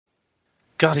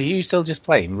God, are you still just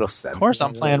playing Rust then? Of course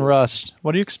I'm playing Rust.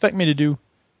 What do you expect me to do?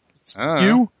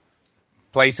 You?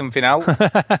 Play something else?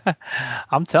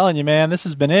 I'm telling you, man, this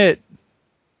has been it.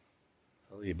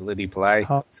 All you bloody play.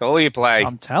 It's all you play.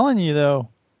 I'm telling you, though.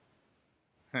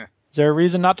 Is there a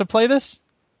reason not to play this?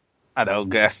 I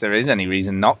don't guess there is any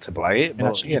reason not to play it.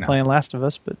 I should be playing Last of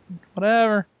Us, but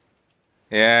whatever.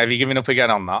 Yeah, have you given up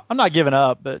again on that? I'm not giving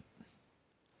up, but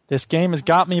this game has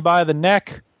got me by the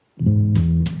neck.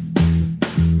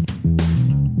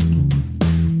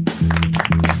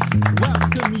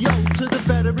 Welcome, yo, to the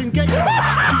Veteran Gamers.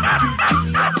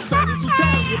 GGG, fellas will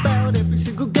tell you about every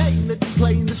single game that you're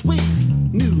playing this week.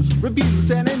 News, reviews,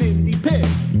 and an indie pick.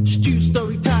 Stu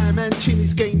story time and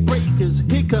Chinny's Game Breakers.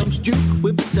 Here comes Duke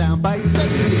with the soundbite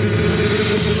segment.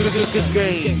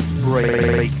 Game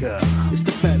Breaker. It's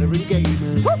the Veteran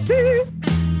Gamers.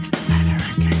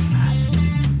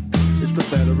 It's the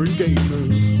Veteran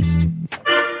Gamers.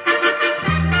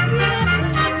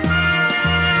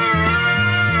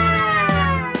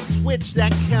 Switch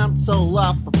that console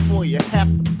off before you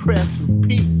have to press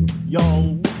repeat,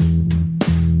 yo.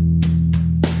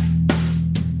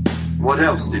 What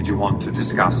else did you want to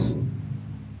discuss?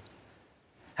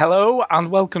 Hello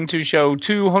and welcome to show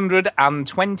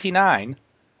 229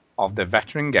 of the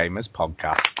Veteran Gamers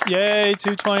podcast. Yay,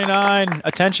 229.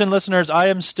 Attention, listeners, I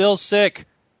am still sick.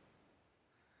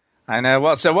 I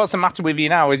know. So what's the matter with you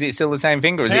now? Is it still the same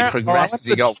thing or has it progressed? Has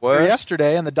it got worse?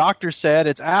 Yesterday, and the doctor said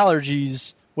it's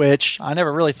allergies, which I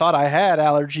never really thought I had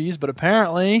allergies, but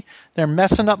apparently they're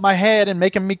messing up my head and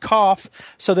making me cough.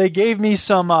 So they gave me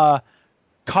some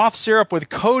cough syrup with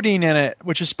codeine in it,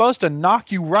 which is supposed to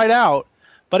knock you right out,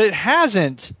 but it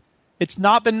hasn't. It's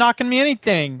not been knocking me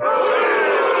anything.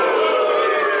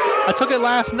 I took it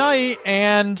last night,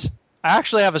 and I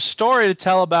actually have a story to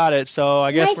tell about it, so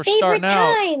I guess we're starting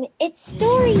out. My favorite time. It's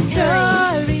story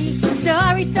time.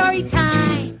 Story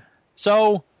time.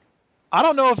 So, I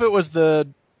don't know if it was the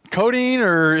codeine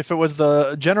or if it was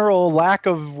the general lack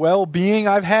of well-being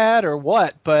I've had or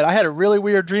what, but I had a really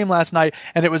weird dream last night,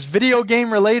 and it was video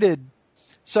game related.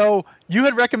 So, you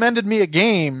had recommended me a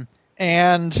game,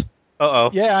 and...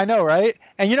 Uh-oh. Yeah, I know, right?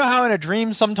 And you know how in a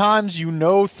dream sometimes you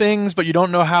know things, but you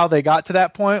don't know how they got to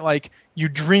that point? Like, you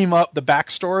dream up the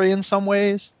backstory in some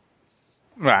ways?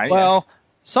 Right. Well,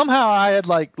 somehow I had,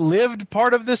 lived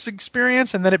part of this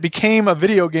experience, and then it became a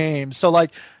video game. So,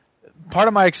 part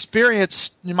of my experience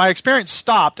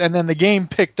stopped, and then the game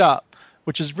picked up,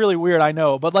 which is really weird, I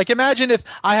know. But, imagine if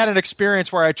I had an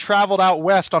experience where I traveled out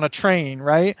west on a train,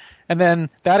 right? And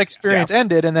then that experience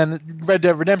ended, and then Red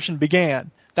Dead Redemption began.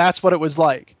 That's what it was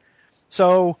like.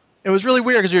 So it was really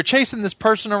weird because you're chasing this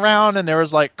person around and there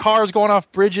was cars going off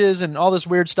bridges and all this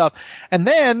weird stuff. And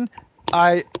then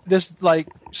this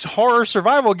horror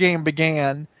survival game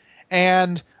began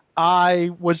and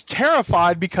I was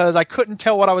terrified because I couldn't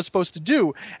tell what I was supposed to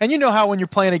do. And you know how when you're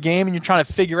playing a game and you're trying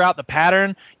to figure out the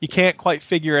pattern, you can't quite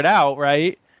figure it out,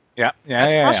 right? Yeah.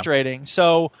 That's frustrating.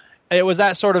 So it was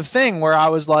that sort of thing where I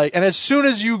was and as soon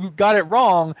as you got it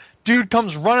wrong, dude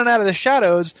comes running out of the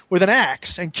shadows with an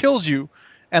axe and kills you.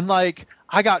 And I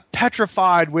got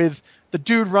petrified with the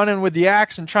dude running with the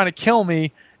axe and trying to kill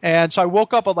me. And so I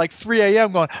woke up at 3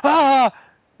 a.m. going, ah!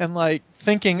 And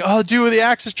thinking, oh, dude with the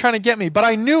axe is trying to get me. But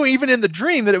I knew even in the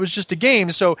dream that it was just a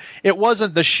game. So it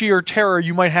wasn't the sheer terror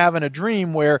you might have in a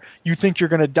dream where you think you're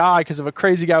going to die because of a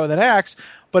crazy guy with an axe.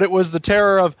 But it was the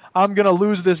terror of, I'm going to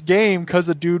lose this game because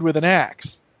of dude with an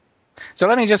axe. So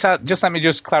let me just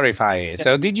clarify here. Yeah.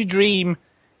 So did you dream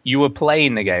you were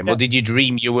playing the game, or did you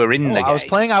dream you were in the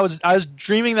game? I was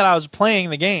dreaming that I was playing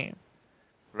the game.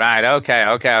 Right.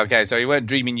 Okay. So you weren't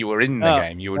dreaming you were in the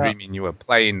game. You were dreaming you were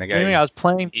playing the game. Dreaming I was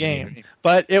playing the game.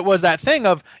 But it was that thing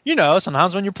of,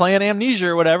 sometimes when you're playing Amnesia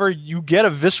or whatever, you get a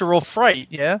visceral fright.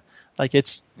 Yeah.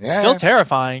 It's still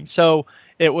terrifying. So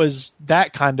it was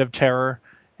that kind of terror,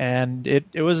 and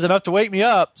it was enough to wake me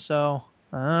up. So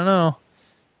I don't know.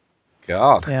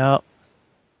 God. Yeah.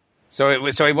 So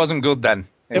it wasn't good then.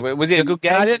 Was it a good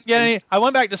game? I didn't get any. I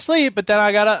went back to sleep, but then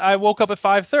I woke up at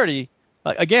 5:30.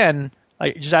 Again,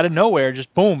 just out of nowhere,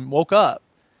 just boom, woke up.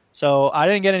 So I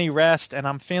didn't get any rest, and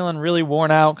I'm feeling really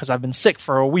worn out because I've been sick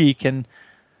for a week, and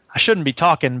I shouldn't be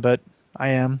talking, but I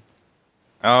am.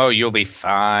 Oh, you'll be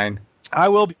fine. I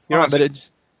will be fine, but it's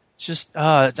just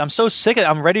I'm so sick.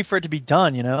 I'm ready for it to be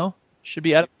done. Should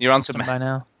be out of You're on some by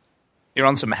now. You're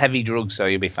on some heavy drugs, so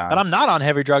you'll be fine. But I'm not on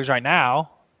heavy drugs right now.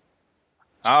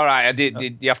 All right.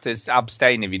 Did you have to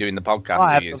abstain if you're doing the podcast? Well,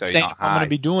 I have to abstain if I'm going to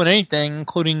be doing anything,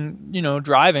 including,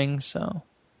 driving. So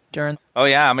during. Oh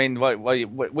yeah, I mean,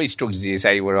 which drugs did you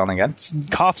say you were on again?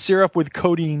 Cough syrup with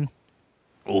codeine.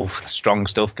 Oof, strong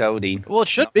stuff, Codeine. Well, it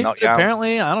should be, Knock but you out.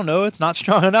 apparently, I don't know, it's not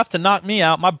strong enough to knock me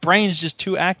out. My brain's just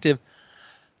too active.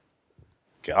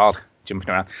 God, jumping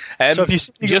around. So if you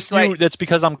see me just go mute, like, that's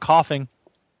because I'm coughing.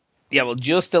 yeah, well,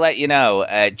 just to let you know,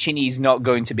 Chinny's not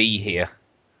going to be here.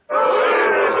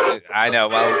 I know,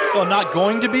 well, Well, not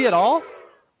going to be at all?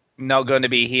 not going to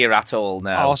be here at all,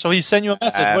 no. Oh, so he sent you a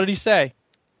message. What did he say?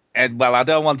 And, well, I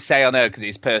don't want to say on air because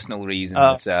it's personal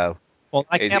reasons, so... Well,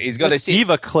 I can't he's got put to see.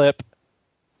 Diva clip.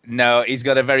 No, he's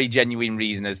got a very genuine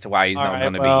reason as to why he's not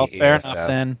going to be here. Fair enough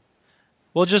then.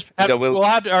 We'll just have, So we'll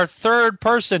have our third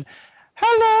person.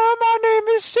 Hello, my name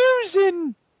is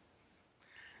Susan.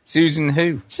 Susan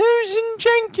who? Susan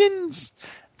Jenkins.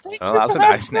 Thank Oh, you that's for a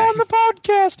nice having me on name. the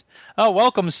podcast. Oh,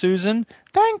 welcome, Susan.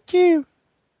 Thank you.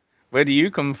 Where do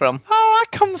you come from? Oh,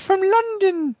 I come from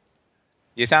London.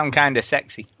 You sound kind of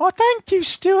sexy. Oh, thank you,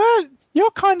 Stuart.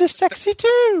 You're kind of sexy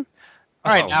too.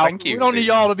 All right, now thank you, we don't need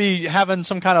Susan. y'all to be having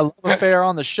some kind of love affair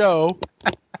on the show.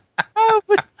 Oh,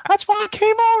 but that's why I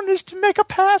came on, is to make a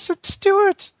pass at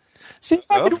Stuart. See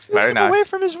if I could woo very him nice. away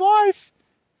from his wife.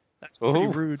 That's pretty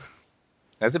Ooh. rude.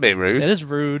 That's a bit rude. It is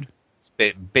rude. It's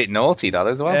a bit naughty, that,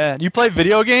 as well. Yeah. You play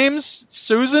video games,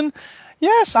 Susan?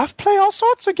 Yes, I've played all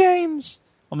sorts of games.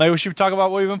 Well, maybe we should talk about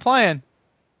what we've been playing.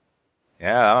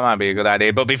 Yeah, that might be a good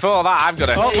idea. But before that, I've got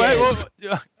a... Oh,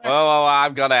 wait. Oh,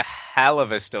 I've got a hell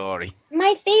of a story.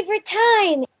 My favorite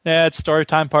time. Yeah, it's story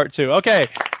time part 2. Okay.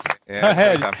 Yeah, Go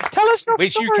ahead. story time. Tell us your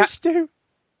Which you story, Stu.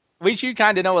 Which you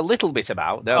kind of know a little bit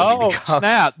about, don't you? Oh, Because,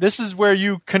 snap. This is where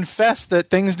you confess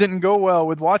that things didn't go well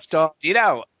with Watch Dogs. you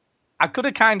know, I could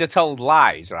have kind of told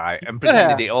lies, right, and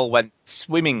pretended it all went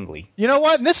swimmingly. You know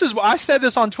what? And this is, I said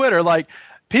this on Twitter, like,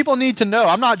 people need to know.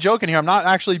 I'm not joking here. I'm not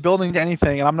actually building to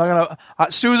anything. And I'm not going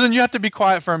to, Susan, you have to be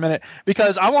quiet for a minute,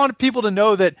 because I want people to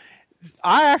know that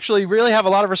I actually really have a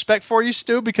lot of respect for you,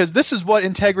 Stu, because this is what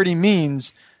integrity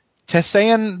means, to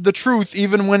saying the truth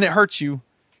even when it hurts you.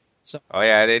 So, Oh,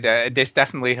 yeah, this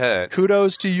definitely hurts.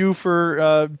 kudos to you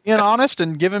for being honest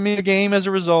and giving me a game as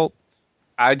a result.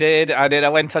 I did. I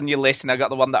went on your list and I got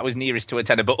the one that was nearest to a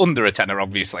tenner, but under a tenner,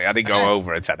 obviously. I didn't go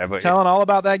over a tenner. But Telling all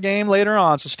about that game later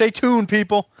on, so stay tuned,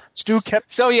 people. Stu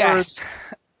kept. So, yes.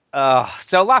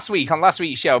 So last week, on last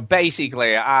week's show,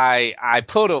 basically, I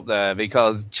put up there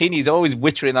because Chinny's always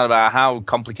wittering on about how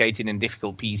complicated and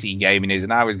difficult PC gaming is,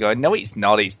 and I was going, no, it's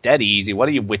not. It's dead easy. What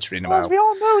are you wittering As about? we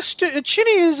all know,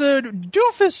 Chinny is a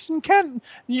doofus and can't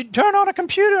you turn on a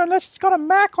computer unless it's got a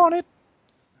Mac on it.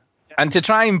 And to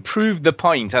try and prove the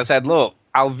point, I said, look,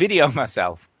 I'll video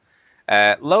myself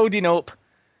loading up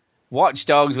Watch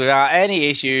Dogs without any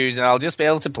issues, and I'll just be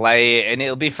able to play it, and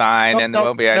it'll be fine, and there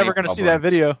won't be any Never going to see that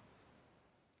problems. video.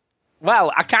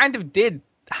 Well, I kind of did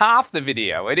half the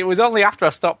video, and it was only after I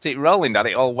stopped it rolling that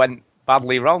it all went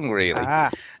badly wrong, really.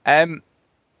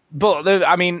 But,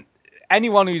 I mean,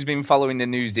 anyone who's been following the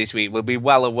news this week will be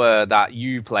well aware that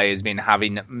Uplay has been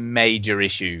having major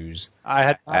issues. I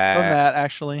had not known that,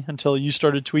 actually, until you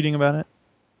started tweeting about it.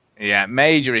 Yeah,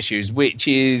 major issues, which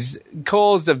is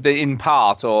caused in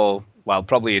part, or, well,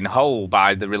 probably in whole,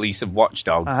 by the release of Watch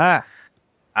Dogs.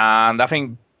 And I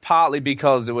think partly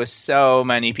because there were so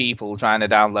many people trying to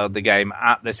download the game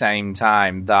at the same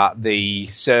time that the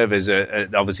servers,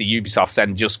 obviously Ubisoft's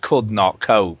end, just could not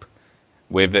cope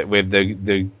with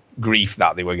the grief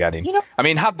that they were getting. You know, I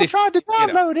mean, had this, tried to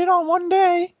download it on one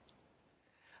day.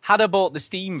 Had I bought the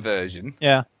Steam version,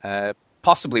 Yeah.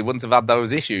 possibly wouldn't have had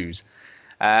those issues.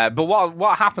 But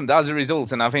what happened as a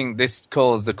result, and I think this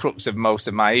caused the crux of most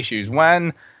of my issues,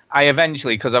 when I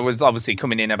eventually, because I was obviously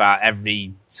coming in about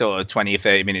every sort of 20 or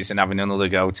 30 minutes and having another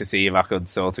go to see if I could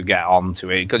sort of get onto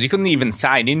it, because you couldn't even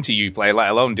sign into Uplay, let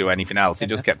alone do anything else. It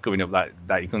just kept coming up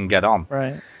that you couldn't get on.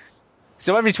 Right.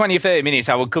 So every 20 or 30 minutes,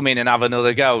 I would come in and have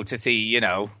another go to see,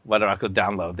 whether I could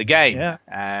download the game. Yeah.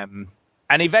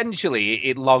 And eventually,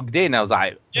 it logged in. I was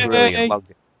like, Yay. brilliant, logged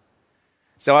in.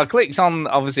 So I clicked on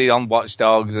Watch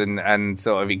Dogs, and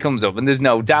sort of it comes up, and there's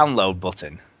no download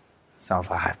button. So I was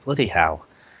like, bloody hell.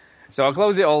 So I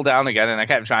closed it all down again, and I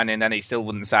kept trying, and then it still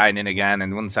wouldn't sign in again,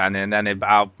 and wouldn't sign in, and then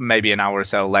about maybe an hour or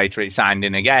so later, it signed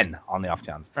in again on the off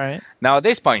chance. Right. Now, at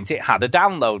this point, it had a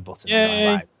download button. Yay. So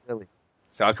I'm like, really?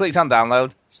 So I clicked on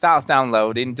download, starts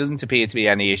downloading, doesn't appear to be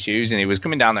any issues, and it was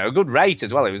coming down at a good rate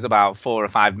as well. It was about 4 or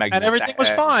 5 megs And everything was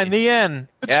fine. The end.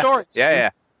 Good story. Yeah.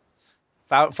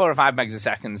 About 4 or 5 megs a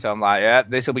second, so I'm like, yeah,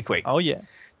 this will be quick. Oh, yeah.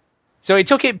 So it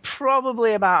took it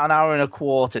probably about an hour and a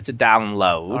quarter to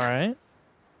download. All right.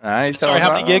 All right. So Sorry,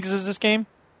 how many gigs is this game?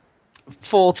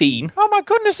 14. Oh, my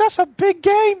goodness, that's a big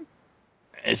game.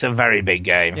 It's a very big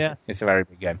game. Yeah. It's a very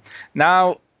big game.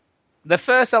 Now, the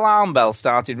first alarm bell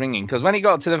started ringing, because when it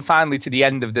got finally to the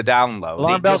end of the download...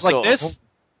 Alarm bells like this?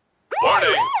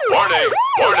 Warning! Warning!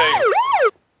 Warning!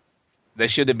 There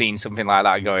should have been something like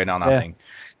that going on, I think.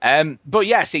 But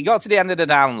yes, it got to the end of the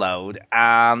download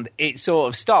and it sort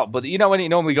of stopped. But you know when it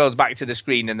normally goes back to the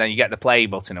screen and then you get the play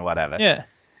button or whatever? Yeah.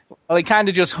 Well, it kind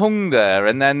of just hung there.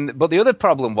 And then, but the other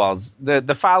problem was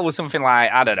the file was something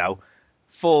like, I don't know,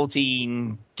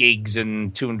 14 gigs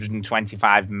and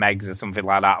 225 megs or something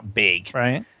like that big.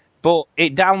 Right. But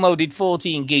it downloaded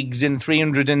 14 gigs and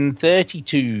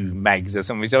 332 megs or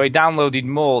something. So it downloaded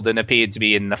more than appeared to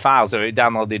be in the file. So it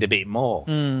downloaded a bit more.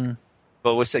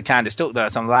 But was kind of stuck there.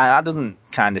 So I'm like, that doesn't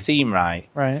kind of seem right.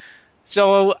 Right.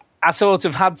 So I sort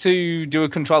of had to do a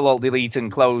Control-Alt-Delete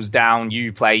and close down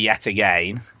Uplay yet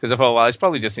again. Because I thought, well, it's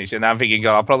probably just an issue. And I'm thinking,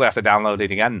 I'll probably have to download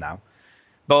it again now.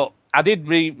 But I did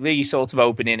sort of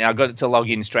open it. And I got it to log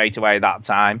in straight away that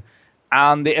time.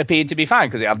 And it appeared to be fine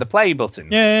because it had the play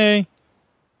button. Yay.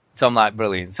 So I'm like,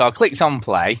 brilliant. So I clicked on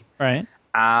play. Right.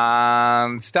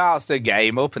 And starts the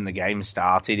game up, and the game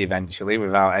started eventually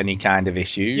without any kind of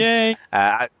issues. Yay.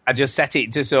 I just set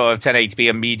it to sort of 1080p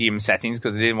and medium settings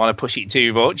because I didn't want to push it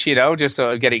too much, just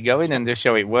sort of get it going and just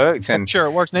show it worked. And sure,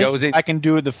 it works. I can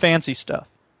do the fancy stuff.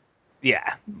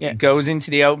 Yeah. Goes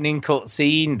into the opening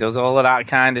cutscene, does all of that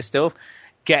kind of stuff,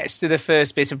 gets to the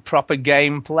first bit of proper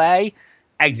gameplay,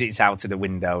 exits out to the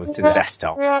windows, to the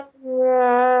desktop.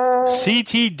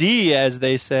 CTD, as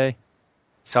they say.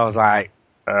 So I was like,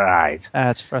 all right.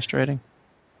 That's frustrating.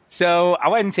 So I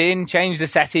went in, changed the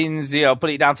settings, put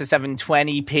it down to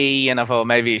 720p, and I thought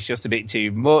maybe it's just a bit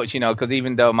too much, because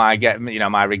even though my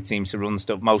rig seems to run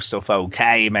most stuff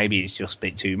okay, maybe it's just a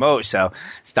bit too much. So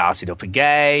started up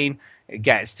again. It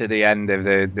gets to the end of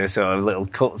the sort of little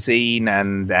cutscene,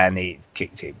 and then it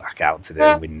kicked it back out to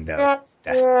the Windows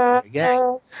desktop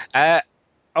again.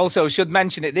 Also, should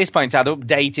mention at this point, I'd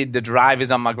updated the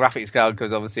drivers on my graphics card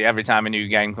because obviously every time a new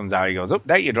game comes out, it goes,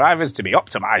 update your drivers to be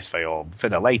optimized for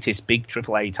the latest big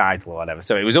AAA title or whatever.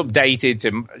 So it was updated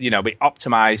to, be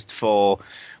optimized for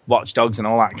Watch Dogs and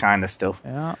all that kind of stuff.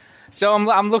 Yeah. So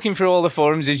I'm looking through all the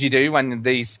forums as you do when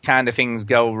these kind of things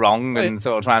go wrong and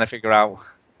sort of trying to figure out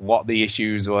what the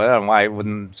issues were and why it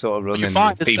wouldn't sort of run. You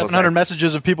find 700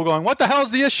 messages of people going, what the hell's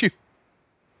the issue?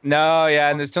 No,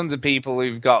 yeah, and there's tons of people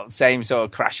who've got same sort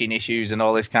of crashing issues and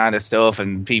all this kind of stuff,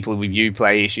 and people with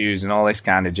Uplay issues and all this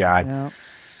kind of jive. Yeah.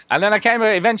 And then I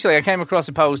came across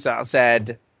a post that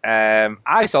said,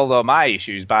 I solved all my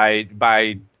issues by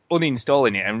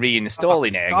uninstalling it and reinstalling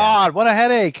it again. God, what a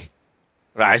headache.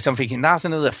 Right, so I'm thinking, that's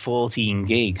another 14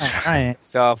 gigs. Right.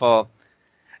 So I thought,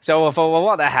 well,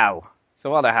 what the hell?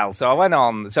 So I went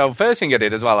on. So first thing I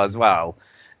did as well,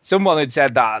 someone had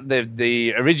said that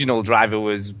the original driver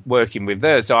was working with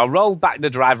theirs. So I rolled back the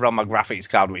driver on my graphics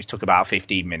card, which took about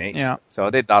 15 minutes. Yeah. So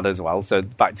I did that as well. So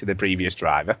back to the previous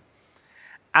driver.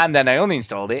 And then I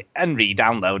uninstalled it and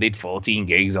re-downloaded 14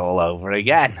 gigs all over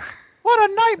again. What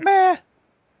a nightmare.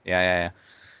 Yeah.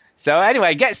 So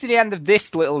anyway, it gets to the end of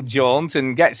this little jaunt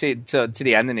and gets it to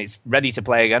the end, and it's ready to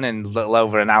play again in a little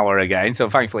over an hour again. So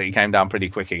thankfully it came down pretty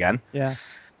quick again. Yeah.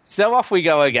 So off we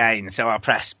go again. So I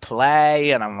press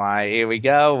play, and I'm like, here we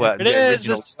go. It is.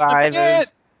 This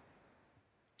is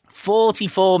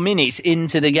 44 minutes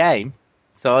into the game.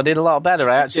 So I did a lot better.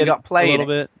 I actually got playing a little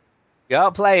bit.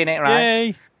 Got playing it, right?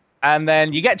 Yay. And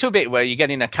then you get to a bit where you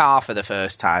get in a car for the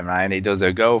first time, right? And it does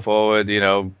a go forward,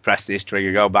 press this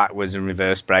trigger, go backwards and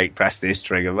reverse brake, press this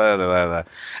trigger, blah, blah, blah, blah.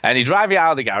 And you drive it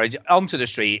out of the garage onto the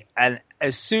street. And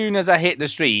as soon as I hit the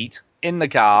street, in the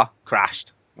car,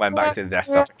 crashed. Went back to the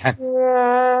desktop again.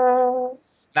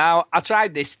 Now, I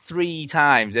tried this 3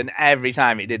 times, and every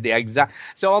time it did the exact...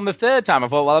 So on the third time, I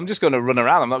thought, well, I'm just going to run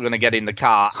around. I'm not going to get in the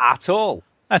car at all.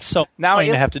 That's so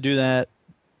annoying to have to do that.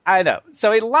 I know.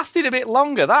 So it lasted a bit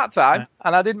longer that time,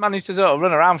 and I did manage to sort of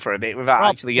run around for a bit without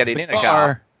actually getting in a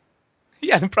car.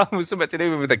 Yeah, the problem was something to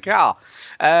do with the car.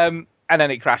 And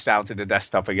then it crashed out to the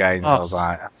desktop again, so I was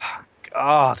like, oh,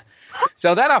 God.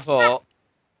 So then I thought,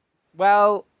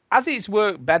 well... As it's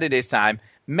worked better this time,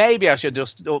 maybe I should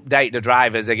just update the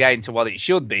drivers again to what it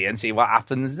should be and see what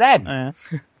happens then.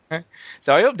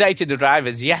 So I updated the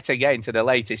drivers yet again to the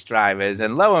latest drivers,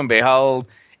 and lo and behold,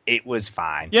 it was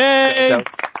fine. Yay!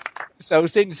 So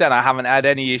since then, I haven't had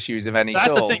any issues of any sort.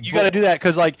 That's the thing. You got to do that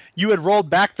because, you had rolled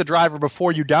back the driver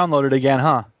before you downloaded again,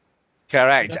 huh?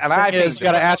 Correct. And I think you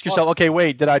got to ask yourself, okay,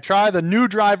 wait, did I try the new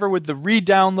driver with the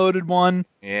re-downloaded one?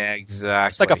 Yeah, exactly.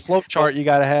 It's like a flow chart you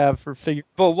got to have for figure.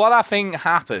 But what I think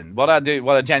happened, what I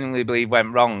genuinely believe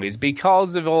went wrong is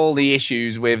because of all the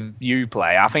issues with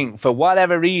Uplay, I think for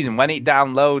whatever reason, when it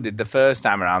downloaded the first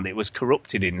time around, it was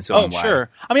corrupted in some way. Oh, sure.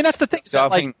 I mean, that's the thing. So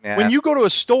when you go to a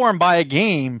store and buy a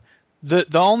game,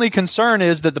 The only concern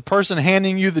is that the person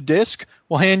handing you the disc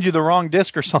will hand you the wrong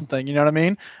disc or something, you know what I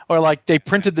mean? Or like they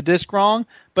printed the disc wrong,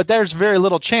 but there's very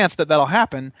little chance that that'll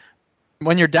happen.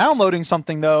 When you're downloading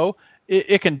something, though,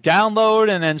 it can download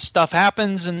and then stuff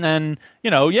happens and then,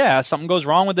 something goes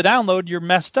wrong with the download, you're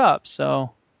messed up,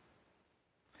 so...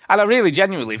 And I really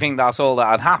genuinely think that's all that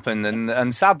had happened.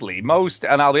 And sadly,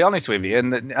 and I'll be honest with you,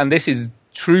 and this is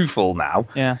truthful now,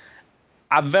 yeah.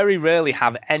 I very rarely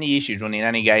have any issues running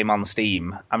any game on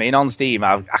Steam. I mean, on Steam,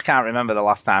 I can't remember the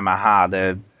last time I had.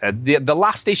 The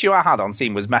last issue I had on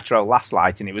Steam was Metro Last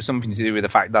Light, and it was something to do with the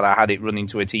fact that I had it running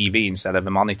to a TV instead of a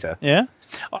monitor. Yeah.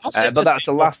 But that's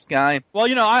the last game. Well,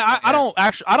 I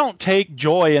don't take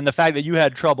joy in the fact that you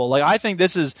had trouble. Like, I think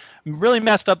this is really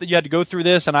messed up that you had to go through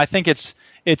this, and I think it's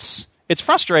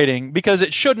frustrating because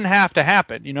it shouldn't have to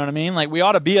happen. You know what I mean? Like, we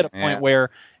ought to be at a point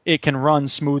where it can run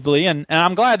smoothly, and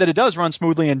I'm glad that it does run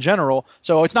smoothly in general.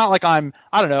 So it's not like I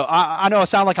don't know, I know I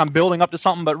sound like I'm building up to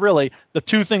something, but really, the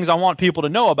two things I want people to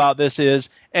know about this is,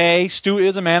 A, Stu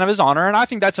is a man of his honor, and I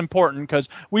think that's important because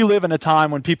we live in a time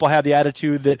when people have the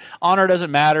attitude that honor doesn't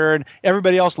matter and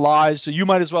everybody else lies, so you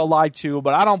might as well lie too,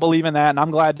 but I don't believe in that, and I'm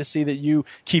glad to see that you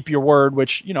keep your word,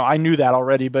 which, I knew that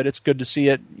already, but it's good to see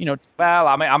it, Well,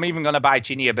 I'm even going to buy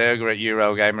Chinny a burger at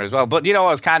Eurogamer as well, but you know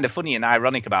what was kind of funny and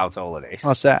ironic about all of this?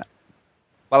 What's that?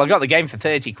 Well, I got the game for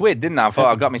 30 quid, didn't I? I thought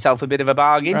I got myself a bit of a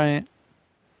bargain. Right.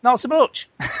 Not so much.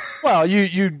 Well,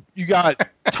 you got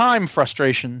time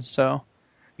frustrations, so...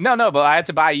 No, but I had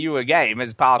to buy you a game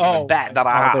as part of a bet that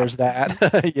I had. There's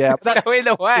that. Yeah. But so in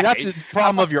a way... that's the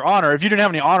problem of your honor. If you didn't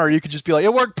have any honor, you could just be like,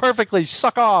 it worked perfectly,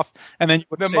 suck off, and then you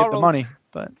would save the money.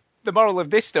 But the moral of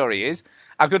this story is,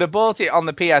 I could have bought it on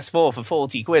the PS4 for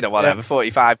 40 quid or whatever,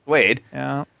 45 quid.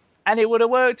 Yeah. And it would have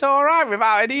worked all right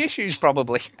without any issues,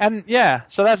 probably. And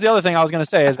so that's the other thing I was going to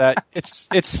say is that it's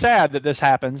sad that this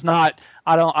happens. Not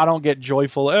I don't get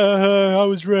joyful. I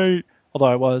was right, although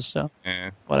I was. So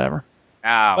whatever.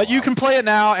 But you can play it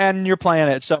now, and you're playing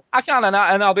it. So I can, and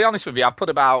I'll be honest with you. I've put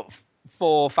about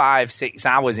 4, 5, 6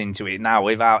 hours into it now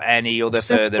without any other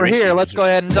Since further. We're here. Let's go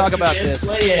ahead and talk about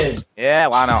this. Yeah,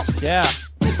 why not? Yeah.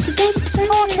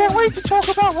 Oh, I can't wait to talk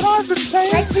about what I've been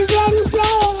playing.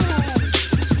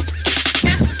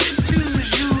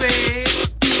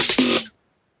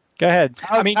 Go ahead.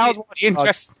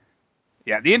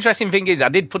 The interesting thing is I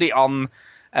did put it on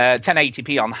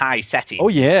 1080p on high setting. Oh,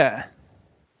 yeah.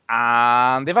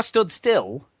 And if I stood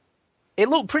still, it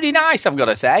looked pretty nice, I've got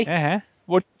to say.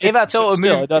 Uh-huh. If I sort of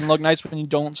moved... It doesn't look nice when you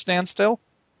don't stand still?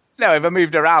 No, if I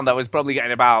moved around, I was probably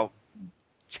getting about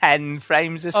 10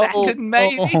 frames a second,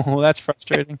 maybe. Oh, that's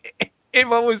frustrating. If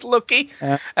I was lucky.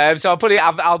 Yeah. So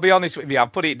I'll be honest with you,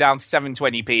 I've put it down to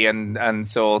 720p and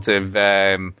sort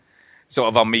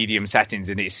of on medium settings,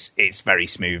 and it's very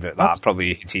smooth at that.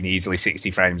 Probably hitting easily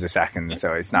 60 frames a second,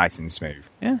 so it's nice and smooth.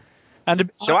 Yeah.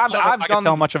 And so I can't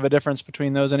tell much of a difference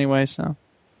between those anyway, so.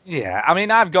 Yeah, I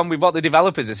mean, I've gone with what the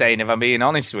developers are saying, if I'm being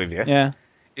honest with you. Yeah.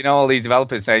 All these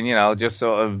developers saying, just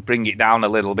sort of bring it down a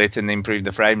little bit and improve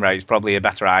the frame rate is probably a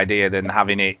better idea than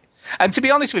having it. And to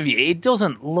be honest with you, it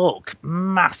doesn't look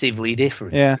massively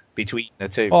different between the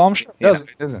two. Well, I'm sure it doesn't.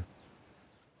 It doesn't.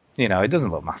 It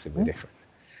doesn't look massively different.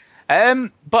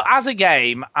 But as a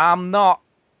game, I'm not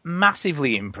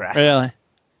massively impressed. Really?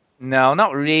 No,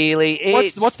 not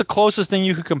really. What's the closest thing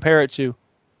you could compare it to?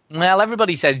 Well,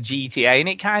 everybody says GTA, and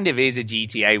it kind of is a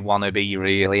GTA wannabe,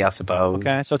 really, I suppose.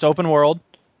 Okay, so it's open world.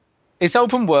 It's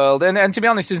open world, and to be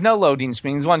honest, there's no loading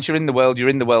screens. Once you're in the world,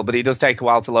 but it does take a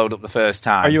while to load up the first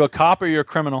time. Are you a cop or you're a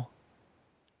criminal?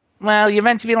 Well, you're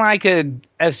meant to be like a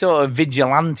sort of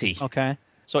vigilante. Okay.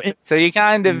 So you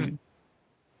kind of...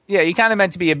 Yeah, you're kind of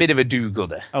meant to be a bit of a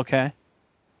do-gooder. Okay.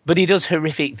 But he does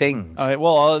horrific things. All right,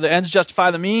 well, the ends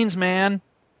justify the means, man.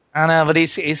 I know, but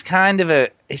it's kind of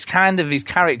his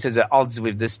character's at odds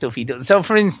with the stuff he does. So,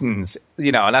 for instance,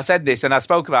 and I said this and I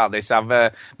spoke about this.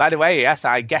 By the way, yes,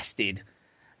 I guested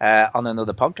on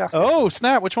another podcast. Oh,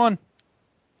 snap! Which one?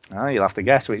 Oh, you'll have to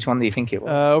guess. Which one do you think it was?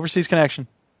 Overseas Connection.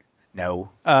 No.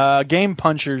 Game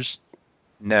Punchers.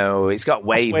 No, it's got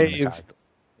Wave in the title.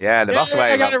 Yeah, the Boss Wave.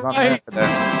 I got it right.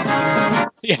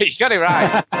 Yeah, you got it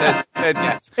right.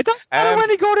 Yes. It doesn't matter when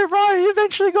he got it right. He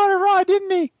eventually got it right,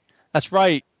 didn't he? That's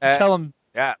right. Tell him.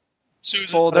 Yeah.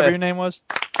 Susan, whatever your name was.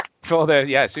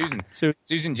 Susan.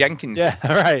 Susan Jenkins. Yeah,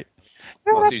 right.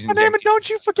 No, that's my name, and don't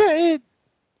you forget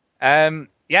it.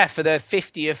 Yeah, for the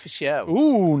 50th show.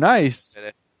 Ooh, nice. For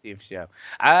the 50th show.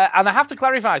 And I have to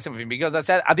clarify something, because I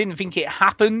said I didn't think it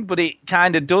happened, but it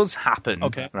kind of does happen.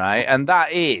 Okay. Right? And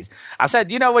that is, I said,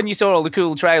 when you saw all the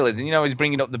cool trailers, and he's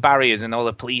bringing up the barriers, and all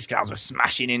the police cars were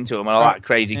smashing into them, and all that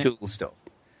crazy cool stuff.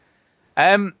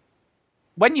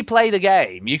 when you play the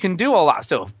game, you can do all that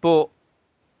stuff, but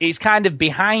it's kind of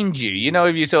behind you. You know,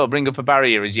 if you sort of bring up a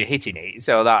barrier as you're hitting it,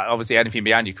 so that obviously anything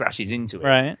behind you crashes into it.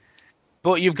 Right.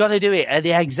 But you've got to do it at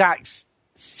the exact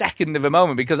second of a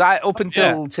moment, because up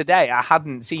until today, I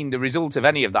hadn't seen the result of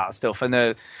any of that stuff.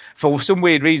 And for some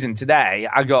weird reason today,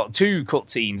 I got 2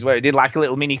 cutscenes where it did like a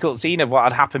little mini cutscene of what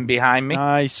had happened behind me.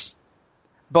 Nice.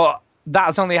 But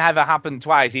that's only ever happened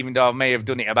twice, even though I may have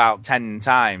done it about 10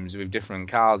 times with different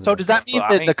cars. So does that mean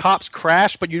that the cops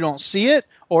crash, but you don't see it?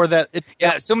 Or that it...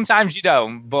 Yeah, sometimes you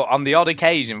don't, but on the odd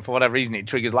occasion, for whatever reason, it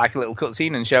triggers like a little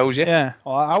cutscene and shows you. Yeah,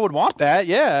 well, I would want that,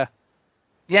 yeah.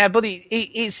 Yeah, but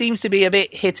it seems to be a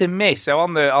bit hit and miss. So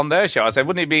on their show, I said,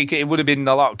 it would have been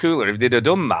a lot cooler if they'd have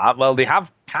done that. Well, they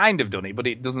have kind of done it, but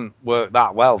it doesn't work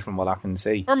that well from what I can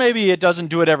see. Or maybe it doesn't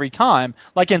do it every time.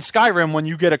 Like in Skyrim, when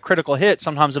you get a critical hit,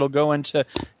 sometimes it'll go into,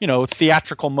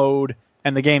 theatrical mode,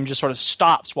 and the game just sort of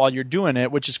stops while you're doing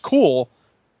it, which is cool.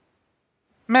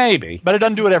 Maybe. But it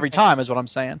doesn't do it every time, is what I'm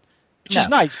saying. Which is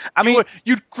nice. I mean,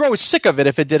 you'd grow sick of it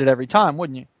if it did it every time,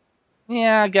 wouldn't you?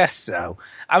 Yeah, I guess so.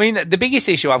 I mean, the biggest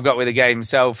issue I've got with the game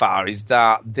so far is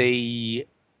that the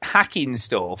hacking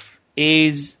stuff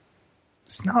is...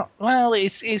 It's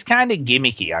kind of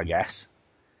gimmicky, I guess.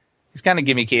 It's kind of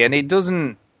gimmicky, and it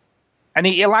doesn't... And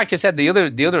like I said, the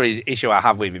other issue I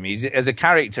have with him is, as a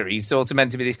character, he's sort of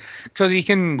meant to be this... Because he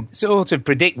can sort of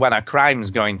predict when a crime's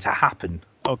going to happen.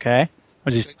 Okay.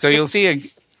 So you'll see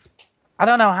I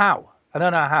don't know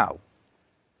how.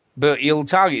 But you'll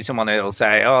target someone and it'll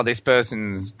say, oh, this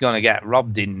person's going to get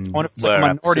robbed in... I wonder if it's like a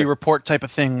Minority Report type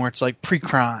of thing where it's like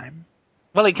pre-crime.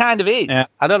 Well, it kind of is. Yeah.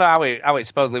 I don't know how it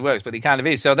supposedly works, but it kind of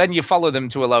is. So then you follow them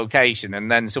to a location and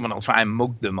then someone will try and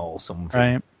mug them or something.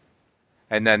 Right.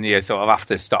 And then you sort of have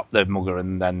to stop the mugger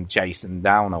and then chase them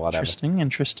down or whatever.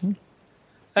 Interesting.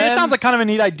 It sounds like kind of a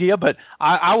neat idea, but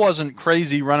I wasn't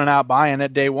crazy running out buying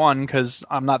it day one because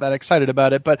I'm not that excited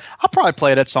about it, but I'll probably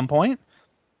play it at some point.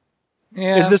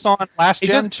 Yeah. Is this on last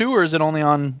gen too, or is it only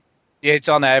on... Yeah, it's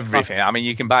on everything. I mean,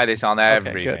 you can buy this on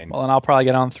everything. Okay, good. Well, then I'll probably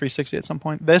get on 360 at some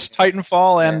point. This,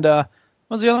 Titanfall, and what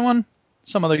was the other one?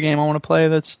 Some other game I want to play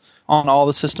that's on all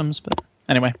the systems, but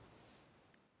anyway.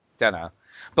 Don't know.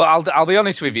 But I'll be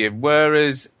honest with you,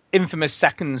 whereas Infamous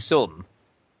Second Son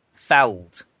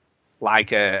felt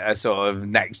like a sort of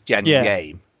next-gen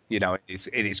game, in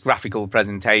its graphical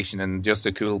presentation and just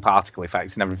a cool particle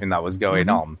effects and everything that was going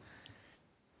on,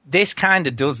 this kind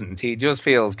of doesn't. It just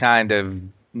feels kind of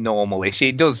normal-ish.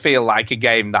 It does feel like a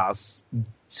game that's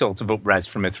sort of up-res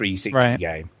from a 360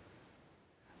 game.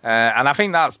 And I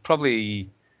think that's probably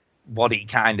what it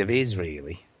kind of is,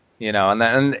 really.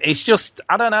 And it's just,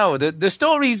 I don't know, the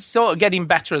story's sort of getting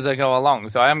better as I go along,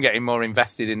 so I am getting more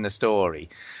invested in the story.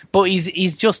 But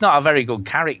he's just not a very good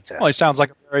character. Well, he sounds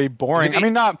like a very boring... I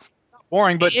mean, not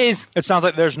boring, but it sounds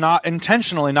like there's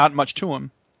intentionally not much to him.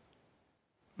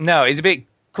 No, he's a bit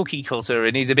cookie cutter,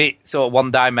 and he's a bit sort of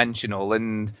one-dimensional,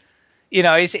 and,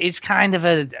 it's kind of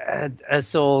a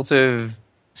sort of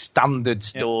standard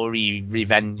story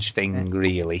revenge thing,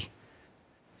 really.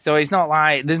 So it's not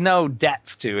like, there's no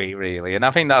depth to it, really, and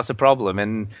I think that's a problem.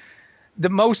 And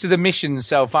most of the missions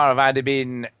so far have either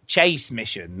been chase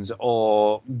missions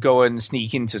or go and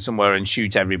sneak into somewhere and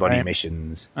shoot everybody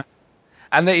missions.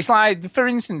 And it's like, for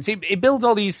instance, it builds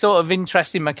all these sort of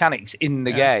interesting mechanics in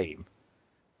the game,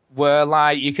 where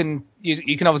like you can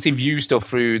obviously view stuff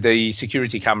through the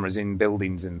security cameras in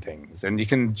buildings and things, and you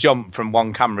can jump from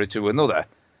one camera to another.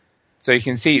 So you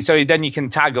can see, so then you can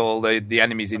tag all the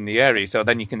enemies in the area, so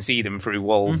then you can see them through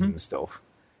walls and stuff,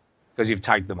 because you've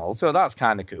tagged them all. So that's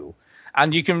kind of cool.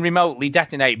 And you can remotely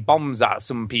detonate bombs that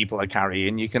some people are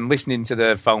carrying. You can listen into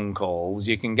their phone calls.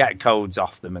 You can get codes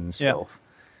off them and stuff. Yeah.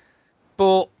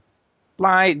 But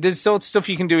like, there's sort of stuff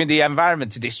you can do in the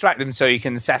environment to distract them, so you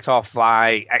can set off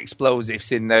like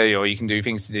explosives in there, or you can do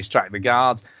things to distract the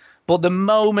guards. But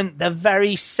the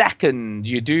very second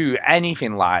you do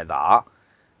anything like that,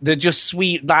 they just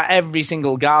sweep, like every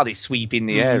single guard is sweeping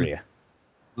the area,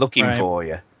 looking for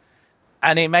you.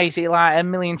 And it makes it like a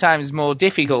million times more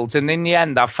difficult. And in the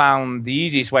end, I found the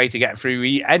easiest way to get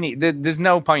through there's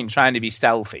no point trying to be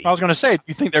stealthy. I was going to say, do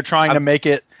you think they're trying to make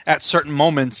it at certain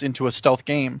moments into a stealth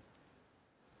game?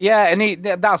 Yeah,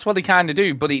 and that's what they kind of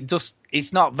do, but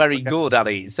it's not very good at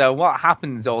it. So what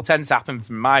happens, or tends to happen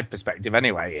from my perspective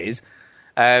anyway, is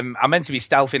I'm meant to be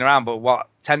stealthing around, but what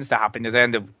tends to happen is I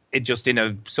end up just in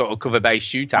a sort of cover-based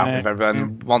shootout with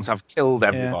everyone. Once I've killed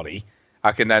everybody,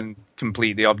 I can then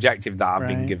complete the objective that I've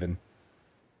been given.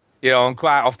 And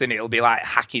quite often it'll be like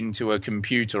hack into a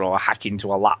computer, or hack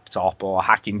into a laptop, or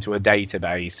hack into a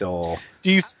database, or...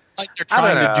 Do you feel like they're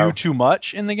trying to do too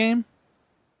much in the game?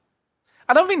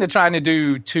 I don't think they're trying to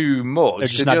do too much. They're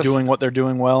just not doing what they're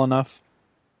doing well enough.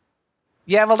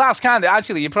 Yeah, well, that's kind of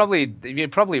actually you're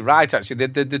probably right. Actually,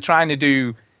 they're trying to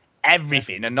do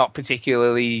everything and not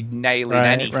particularly nailing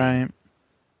anything.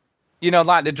 Right.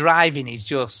 Like the driving is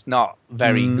just not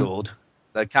very good.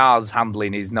 The car's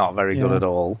handling is not very good at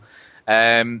all.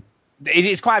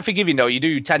 It's quite forgiving though. You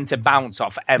do tend to bounce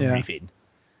off everything.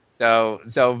 So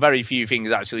very few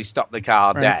things actually stop the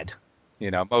car dead.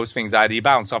 Most things either you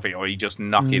bounce off it or you just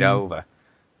knock it over.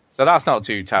 So that's not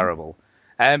too terrible.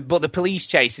 But the police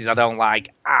chases I don't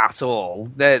like at all.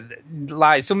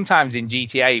 Like sometimes in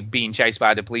GTA being chased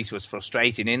by the police was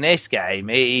frustrating. In this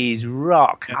game, it is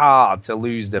rock hard to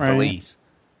lose the police.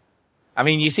 I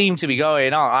mean, you seem to be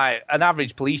going on. An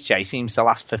average police chase seems to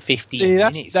last for 15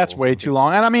 minutes. That's way too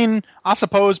long. And I mean, I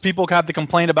suppose people had the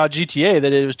complaint about GTA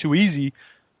that it was too easy.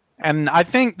 And I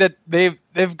think that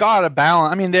they've got a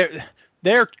balance. I mean,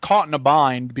 they're caught in a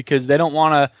bind because they don't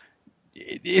want to.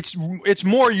 It's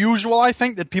more usual, I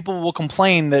think, that people will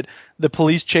complain that the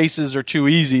police chases are too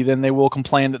easy than they will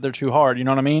complain that they're too hard. You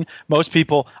know what I mean?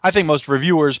 I think most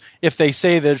reviewers, if they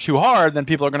say they're too hard, then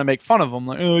people are going to make fun of them.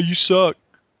 Like, oh, you suck.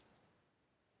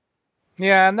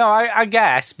 Yeah, no, I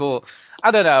guess, but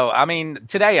I don't know. I mean,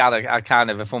 today I had a kind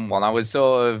of a fun one. I was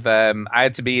sort of,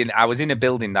 I was in a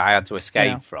building that I had to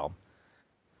escape from.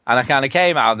 And I kind of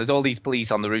came out, there's all these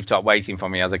police on the rooftop waiting for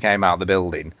me as I came out of the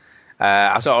building.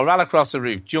 I sort of ran across the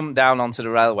roof, jumped down onto the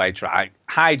railway track,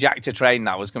 hijacked a train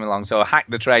that was coming along, so I hacked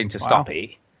the train to stop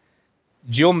it,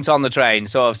 jumped on the train,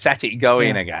 sort of set it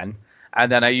going again,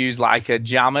 and then I used like a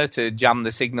jammer to jam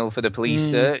the signal for the police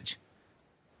search.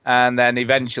 And then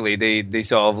eventually they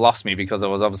sort of lost me because I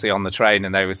was obviously on the train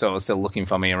and they were sort of still looking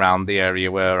for me around the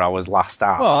area where I was last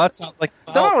at. Well, that sounds like...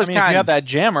 So that was if you have that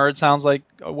jammer, it sounds like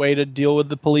a way to deal with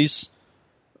the police.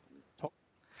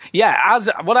 Yeah,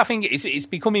 what I think it's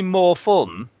becoming more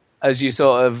fun as you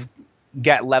sort of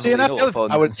get leveling up.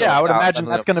 I would imagine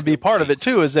that's going to be part of it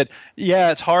too. Is that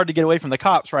it's hard to get away from the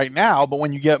cops right now, but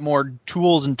when you get more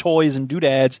tools and toys and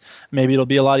doodads, maybe it'll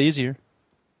be a lot easier.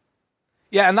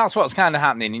 Yeah, and that's what's kind of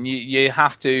happening, and you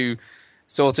have to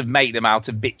sort of make them out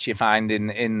of bits you find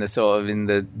in the sort of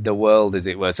in the world, as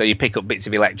it were. So you pick up bits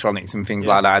of electronics and things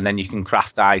like that, and then you can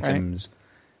craft items.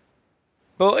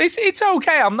 Right. But it's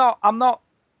okay. I'm not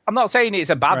saying it's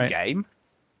a bad game.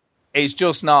 It's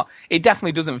just not. It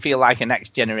definitely doesn't feel like a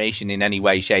next generation in any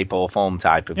way, shape, or form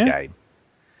type of game.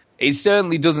 It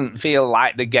certainly doesn't feel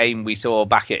like the game we saw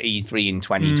back at E3 in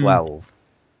 2012.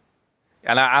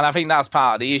 And I think that's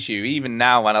part of the issue. Even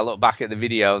now, when I look back at the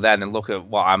video then and look at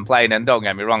what I'm playing, and don't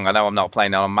get me wrong, I know I'm not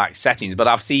playing on max settings, but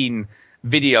I've seen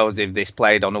videos of this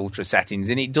played on ultra settings,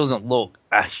 and it doesn't look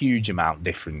a huge amount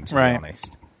different, to be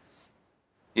honest.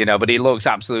 But it looks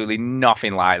absolutely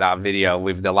nothing like that video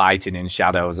with the lighting and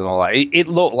shadows and all that. It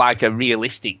looked like a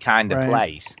realistic kind of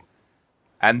place.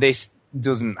 And this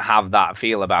doesn't have that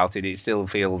feel about it. It still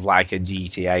feels like a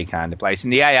GTA kind of place.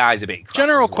 And the AI is a bit crap.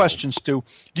 General question, Stu.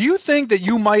 Do you think that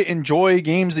you might enjoy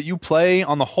games that you play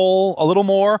on the whole a little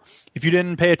more if you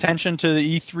didn't pay attention to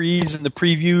the E3s and the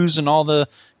previews and all the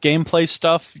gameplay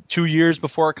stuff 2 years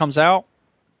before it comes out?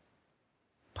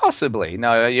 Possibly.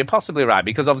 No, you're possibly right,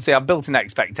 because obviously I've built an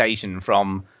expectation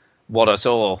from what I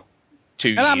saw 2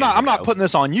 years ago. And I'm not putting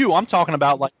this on you. I'm talking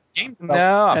about like games that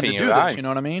I think you're right. This, you know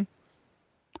what I mean?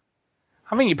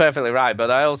 I think you're perfectly right, but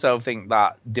I also think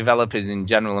that developers in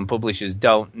general and publishers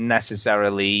don't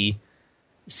necessarily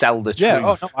sell the truth.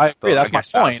 Yeah, I agree. That's my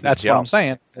point. That's what I'm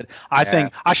saying. I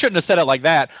think I shouldn't have said it like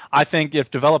that. I think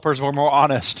if developers were more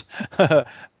honest,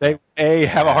 they A,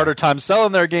 have a harder time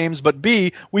selling their games, but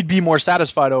B, we'd be more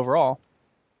satisfied overall.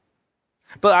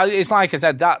 But it's like I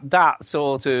said, that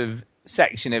sort of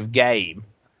section of game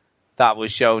that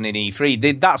was shown in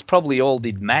E3, that's probably all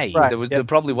they'd made. Right, There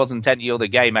probably wasn't any other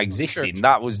game existing.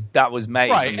 Sure. That was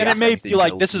made. Right, and it may be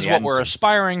like, this is what we're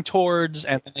aspiring towards,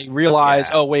 and then they realize,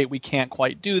 oh, wait, we can't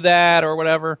quite do that, or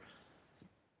whatever.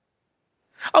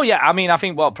 Oh, yeah, I mean, I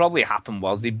think what probably happened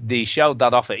was they showed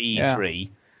that off at E3.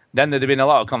 Then there'd have been a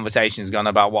lot of conversations going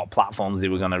about what platforms they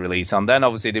were going to release on. Then,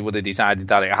 obviously, they would have decided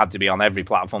that it had to be on every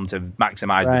platform to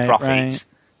maximize the profits. Right.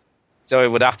 So it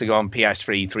would have to go on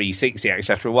PS3, 360,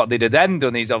 etc. What they'd have then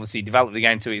done is obviously develop the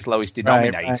game to its lowest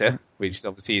denominator, which is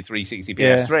obviously 360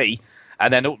 PS3,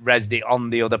 and then up-resed it on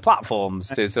the other platforms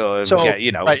to sort of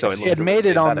get, so if they had made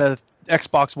it on the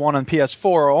Xbox One and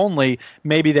PS4 only,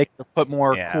 maybe they could put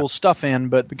more cool stuff in,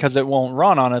 but because it won't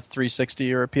run on a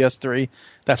 360 or a PS3,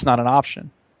 that's not an option.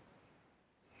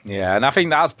 Yeah, and I think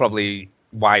that's probably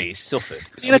why it suffered.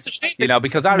 It's a shame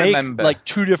because I remember like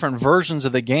two different versions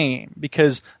of the game,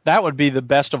 because that would be the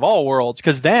best of all worlds,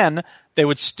 because then they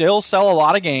would still sell a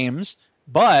lot of games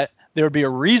but there would be a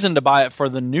reason to buy it for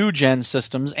the new gen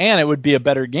systems, and it would be a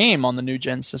better game on the new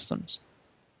gen systems.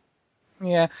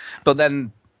 Yeah, but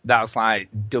then that's like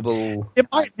double. It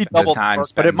might be double the time work,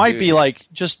 spent but it might be doing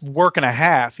like just work and a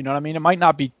half. You know what I mean? It might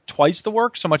not be twice the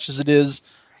work so much as it is,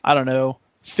 I don't know,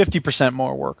 50%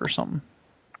 more work or something.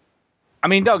 I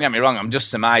mean, don't get me wrong. I'm just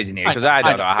surmising here because I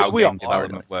don't know how game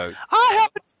development works. I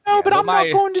happen to know, but I'm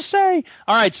not going to say.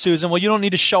 All right, Susan. Well, you don't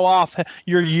need to show off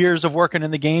your years of working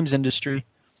in the games industry.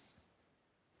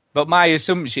 But my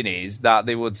assumption is that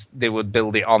they would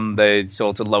build it on the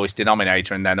sort of lowest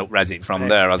denominator and then up-res it from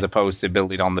there, as opposed to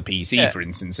build it on the PC, for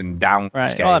instance, and downscale.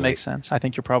 Right. Well, that makes sense. I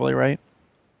think you're probably right.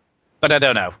 But I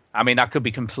don't know. I mean, I could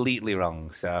be completely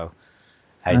wrong, so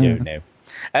I don't know.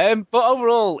 But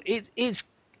overall,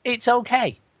 it's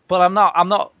okay. But I'm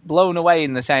not blown away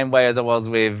in the same way as I was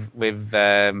with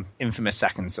Infamous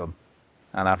Second Son,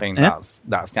 and I think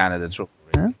that's kind of the trouble.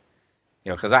 Really. You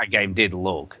know, because that game did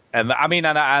look, and I mean,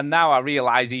 and now I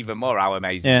realise even more how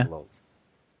amazing it looks.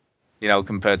 You know,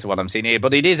 compared to what I'm seeing here.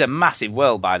 But it is a massive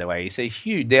world, by the way. It's a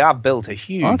huge. They have built a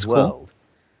huge world. Cool.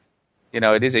 You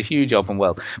know, it is a huge open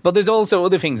world. But there's also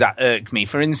other things that irk me.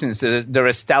 For instance, there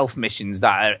are stealth missions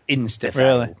that are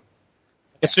insta-fail. Really?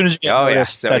 As soon as you get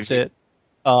noticed, so that's it.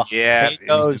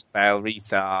 Insta-fail,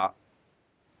 restart.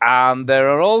 And there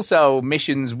are also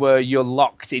missions where you're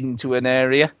locked into an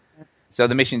area. So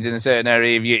the mission's in a certain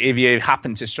area. If you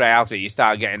happen to stray out of it, you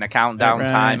start getting a countdown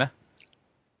timer.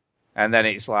 And then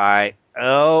it's like,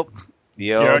 oh,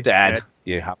 you're dead.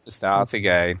 You have to start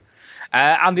again.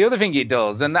 And the other thing it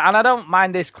does, and I don't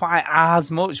mind this quite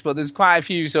as much, but there's quite a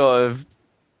few sort of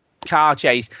car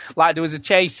chase. Like there was a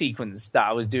chase sequence that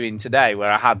I was doing today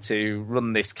where I had to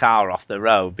run this car off the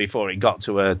road before it got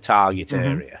to a target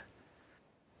area.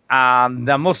 And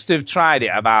I must have tried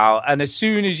it and as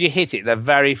soon as you hit it the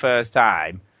very first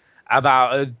time,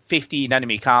 about 15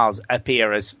 enemy cars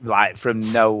appear as like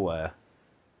from nowhere.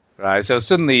 Right, so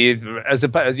suddenly, as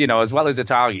well as a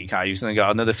target car, you've suddenly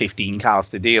got another 15 cars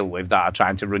to deal with that are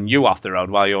trying to run you off the road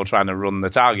while you're trying to run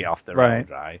the target off the road,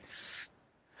 right?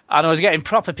 And I was getting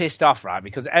proper pissed off, right,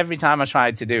 because every time I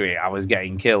tried to do it, I was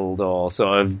getting killed or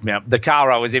sort of, the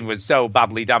car I was in was so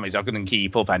badly damaged I couldn't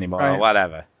keep up anymore or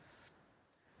whatever.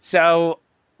 So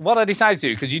what I decided to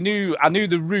do, because I knew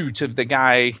the route of the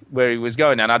guy where he was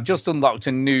going, and I'd just unlocked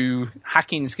a new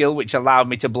hacking skill which allowed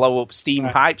me to blow up steam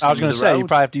pipes. I was going to say, you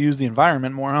probably have to use the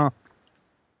environment more, huh?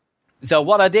 So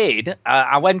what I did,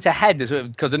 I went ahead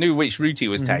because I knew which route he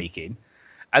was taking,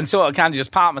 and so I kind of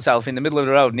just parked myself in the middle of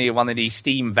the road near one of these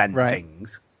steam vent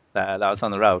things that was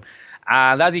on the road.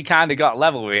 And as he kind of got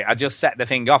level with it, I just set the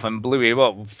thing off and blew him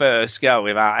up first go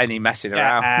without any messing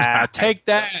around. Take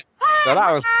that. So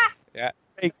that was...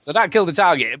 So that killed the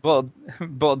target, but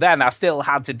then I still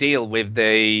had to deal with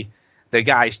the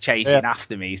guys chasing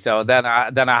after me. So then I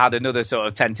had another sort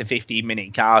of 10 to 15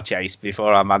 minute car chase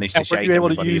before I managed to shake everybody. Were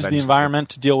you able to use the environment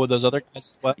to deal with those other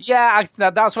guys? Yeah,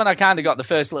 that's when I kind of got the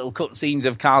first little cutscenes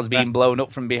of cars being blown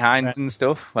up from behind and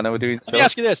stuff when I was doing stuff. Let me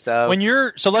ask you this: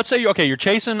 so let's say you're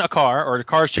chasing a car or the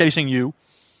car's chasing you.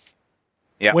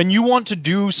 Yeah. When you want to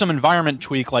do some environment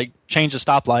tweak, like change a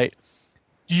stoplight.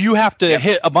 Do you have to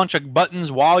hit a bunch of buttons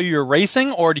while you're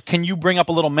racing, or can you bring up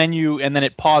a little menu and then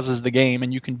it pauses the game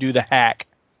and you can do the hack?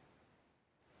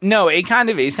 No, it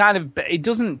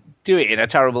doesn't do it in a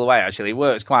terrible way, actually. It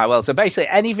works quite well. So basically,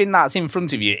 anything that's in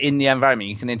front of you in the environment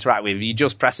you can interact with, you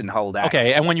just press and hold X.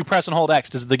 Okay, and when you press and hold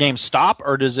X, does the game stop,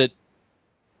 or does it...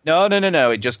 No.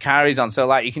 It just carries on. So,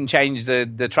 like, you can change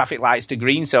the traffic lights to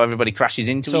green so everybody crashes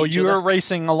into each other. So you're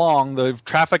racing along, the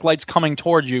traffic light's coming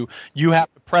towards you. You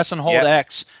have to press and hold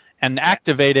X and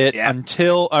activate it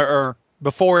until or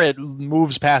before it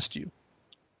moves past you.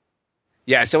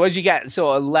 Yeah, so as you get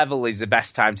sort of level is the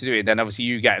best time to do it. Then obviously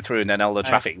you get through and then all the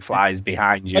traffic flies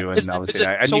behind you.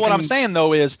 I'm saying,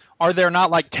 though, is are there not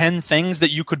like 10 things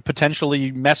that you could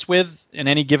potentially mess with in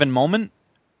any given moment?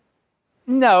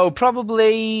 No,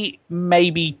 probably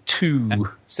maybe 2.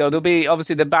 So there'll be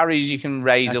obviously the barriers you can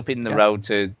raise up in the road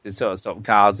to sort of stop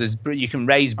cars. You can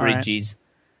raise bridges,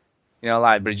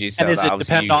 like bridges. And does it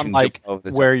depend on like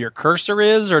where your cursor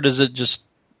is, or does it just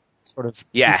sort of?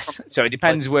 Yes, so it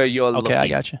depends where you're looking. Okay, I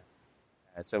got you.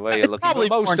 So where you're looking, probably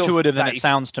more intuitive than it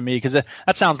sounds to me, because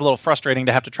that sounds a little frustrating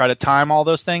to have to try to time all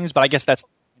those things. But I guess that's.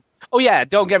 Oh yeah,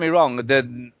 don't get me wrong.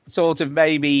 The sort of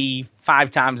maybe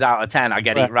 5 times out of 10 I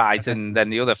get it right, and then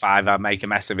the other 5 I make a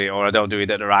mess of it, or I don't do it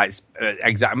at the right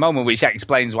exact moment, which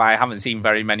explains why I haven't seen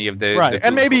very many of the. Right,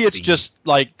 and maybe it's just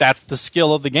like that's the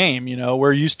skill of the game.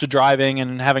 We're used to driving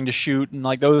and having to shoot, and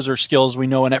like those are skills we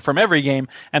know from every game,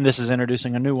 and this is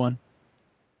introducing a new one.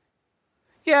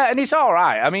 Yeah, and it's all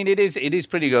right. I mean, it is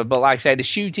pretty good. But like I say, the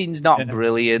shooting's not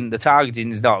brilliant. The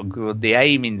targeting's not good. The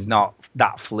aiming's not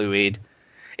that fluid.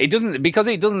 It doesn't,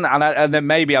 and then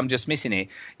maybe I'm just missing it.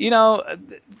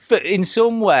 In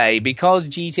some way, because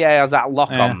GTA has that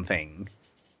lock-on thing,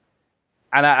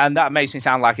 and that makes me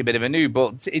sound like a bit of a noob,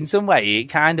 but in some way it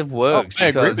kind of works. I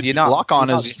agree with you. Lock-on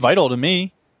is vital to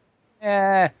me.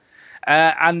 Yeah.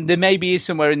 And there maybe is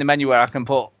somewhere in the menu where I can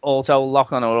put auto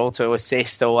lock-on or auto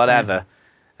assist or whatever.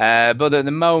 But at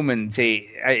the moment,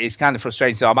 it's kind of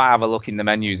frustrating. So I might have a look in the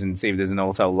menus and see if there's an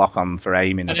auto lock-on for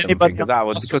aiming or something.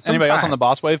 Because anybody else on the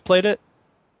Boss Wave played it?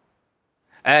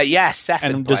 Yes, Seth.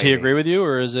 And does he agree with you,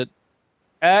 or is it?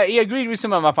 He agreed with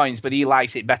some of my points, but he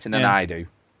likes it better than I do.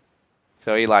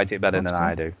 So he liked it better than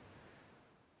I do.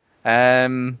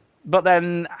 But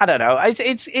then I don't know.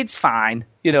 It's fine,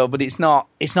 but it's not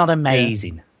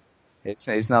amazing. Yeah.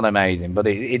 It's not amazing, but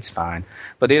it's fine.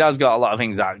 But it has got a lot of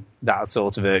things that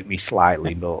sort of irk me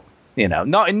slightly, but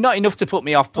not enough to put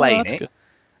me off playing it. Good.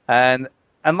 And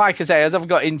like I say, as I've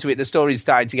got into it, the story's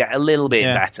starting to get a little bit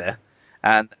better.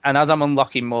 And as I'm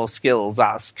unlocking more skills,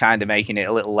 that's kind of making it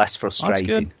a little less frustrating.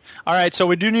 That's good. All right, so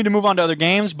we do need to move on to other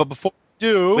games, but before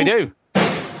we do.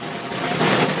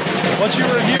 What's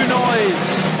your review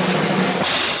noise?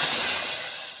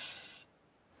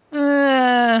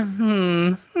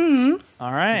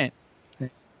 All right.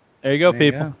 There you go,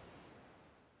 people.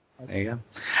 There you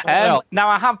go. Now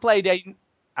I have played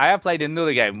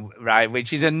another game, right,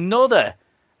 which is another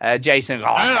Jason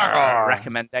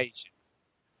recommendation,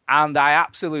 and I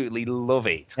absolutely love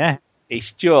it. Yeah,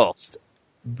 it's just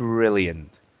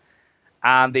brilliant,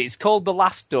 and it's called The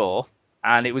Last Door,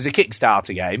 and it was a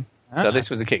Kickstarter game. So this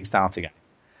was a Kickstarter game,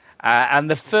 and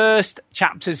the first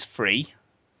chapter's free,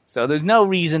 so there's no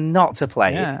reason not to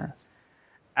play it.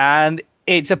 And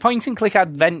it's a point-and-click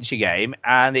adventure game,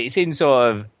 and it's in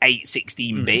sort of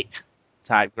 8/16-bit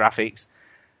type graphics.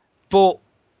 But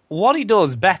what it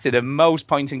does better than most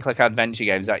point-and-click adventure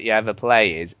games that you ever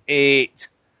play is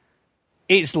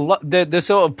the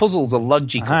sort of puzzles are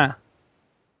logical.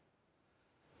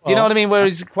 Do you know what I mean?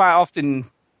 Whereas quite often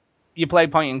you play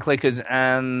point-and-clickers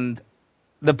and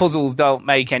the puzzles don't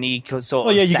make any sort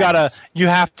of sense. You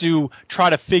have to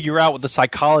try to figure out what the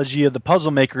psychology of the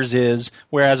puzzle makers is,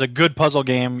 whereas a good puzzle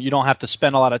game, you don't have to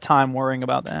spend a lot of time worrying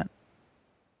about that.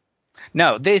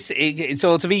 No,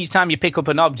 sort of each time you pick up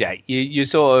an object, you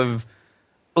sort of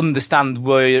understand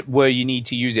where you need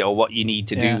to use it or what you need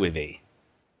to do with it.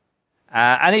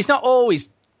 And it's not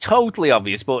always totally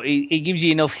obvious, but it gives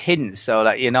you enough hints so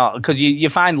that you're not, because you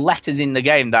find letters in the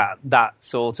game that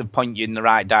sort of point you in the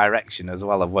right direction as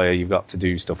well of where you've got to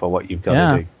do stuff or what you've got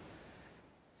to do.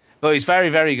 But it's very,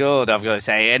 very good, I've got to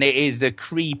say, and it is the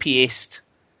creepiest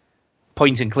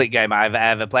point and click game I've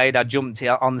ever played. I jumped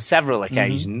on several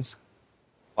occasions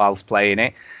whilst playing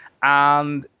it,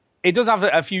 and it does have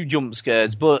a few jump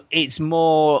scares, but it's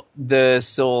more the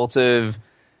sort of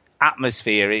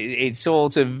atmosphere. It's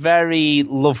sort of very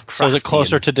Lovecraftian. So is it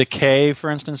closer to Decay, for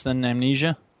instance, than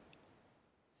Amnesia?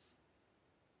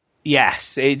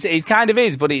 Yes, it kind of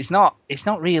is, but it's not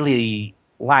really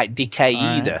like Decay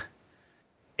either.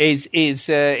 It's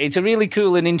a really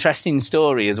cool and interesting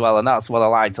story as well, and that's what I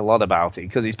liked a lot about it,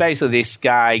 because it's basically this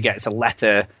guy gets a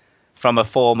letter from a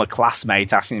former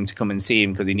classmate asking him to come and see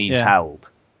him because he needs help.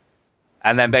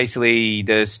 And then basically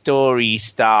the story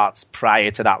starts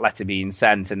prior to that letter being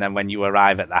sent, and then when you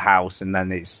arrive at the house, and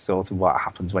then it's sort of what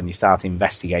happens when you start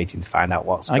investigating to find out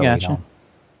what's going on.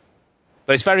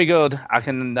 But it's very good. I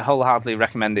can wholeheartedly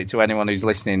recommend it to anyone who's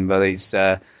listening. But it's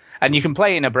and you can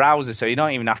play it in a browser, so you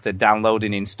don't even have to download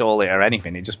and install it or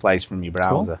anything. It just plays from your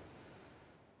browser. Cool.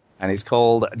 And it's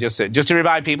called, just to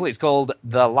remind people, it's called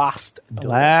The Last Door.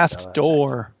 Last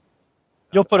Door.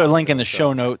 You'll put a link in the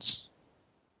show notes.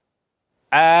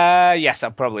 Yes, I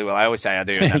probably will. I always say I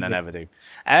do, and then I never do.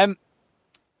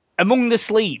 Among the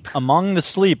Sleep. Among the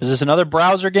Sleep. Is this another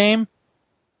browser game?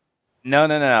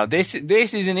 No. This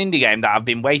is an indie game that I've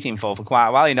been waiting for quite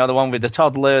a while. You know, the one with the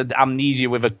toddler amnesia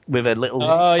with a little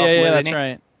toddler that's in it.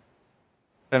 right.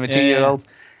 From a 2-year-old.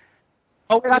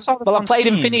 Oh, I saw this Well, on I played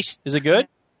Steam. and finished. Is it good?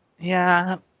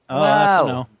 Yeah. That's a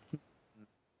no.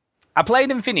 I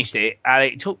played and finished it, and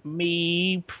it took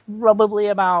me probably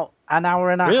about an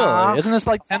hour and a half. Really? Isn't this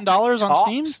like $10 on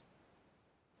Steam?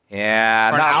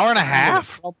 Yeah. For an hour and a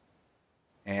half?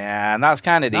 Yeah, and that's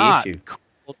kind of the issue.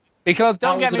 Because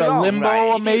don't get me wrong, was it a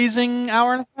limbo amazing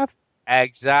hour and a half?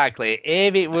 Exactly.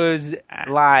 If it was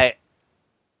like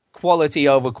quality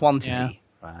over quantity,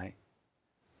 right,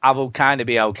 I will kind of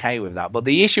be okay with that. But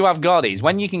the issue I've got is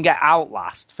when you can get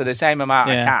Outlast for the same amount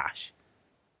of cash,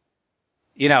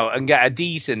 and get a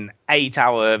decent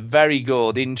 8-hour, very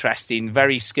good, interesting,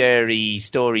 very scary,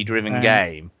 story-driven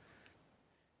game,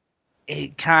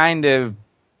 it kind of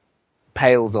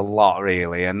pales a lot,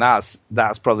 really, and that's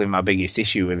probably my biggest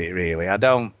issue with it, really. I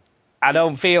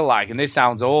don't feel like, and this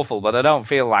sounds awful, but I don't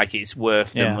feel like it's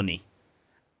worth the money.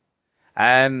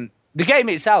 The game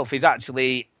itself is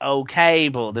actually okay,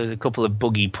 but there's a couple of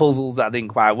buggy puzzles that didn't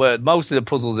quite work. Most of the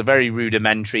puzzles are very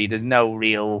rudimentary. There's no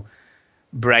real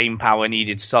brain power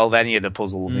needed to solve any of the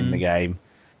puzzles in the game.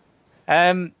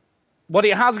 What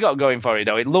it has got going for it,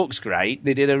 though, it looks great.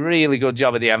 They did a really good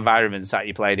job of the environments that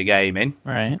you play the game in.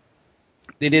 Right.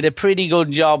 They did a pretty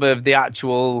good job of the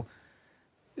actual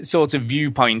sort of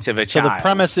viewpoint of a child. So the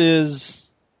premise is...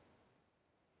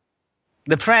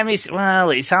 The premise,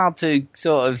 well, it's hard to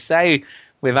sort of say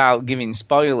without giving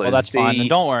spoilers. Well, that's fine. Then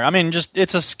don't worry. I mean,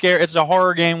 it's a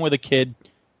horror game with a kid.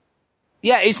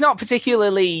 Yeah, it's not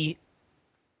particularly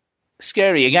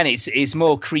scary. Again, it's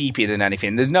more creepy than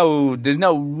anything. There's no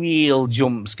real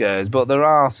jump scares, but there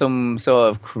are some sort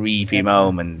of creepy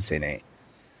moments in it.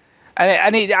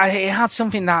 And it had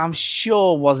something that I'm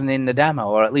sure wasn't in the demo,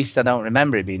 or at least I don't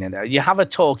remember it being in there. You have a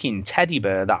talking teddy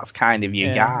bear that's kind of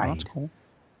your guide. That's cool.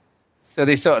 So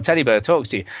this sort of teddy bear talks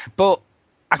to you. But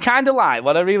I kind of like,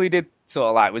 what I really did sort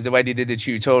of like was the way they did the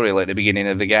tutorial at the beginning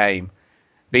of the game.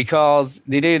 Because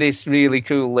they do this really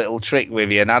cool little trick with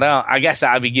you. And I guess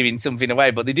I'd be giving something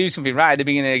away, but they do something right at the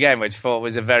beginning of the game, which I thought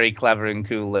was a very clever and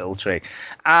cool little trick.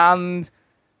 And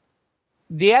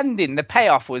the ending, the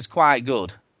payoff was quite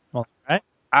good. Well, right.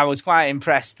 I was quite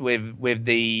impressed with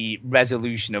the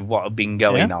resolution of what had been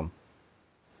going on.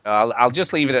 So I'll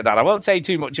just leave it at that. I won't say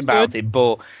too much about it,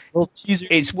 but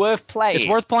it's worth playing. It's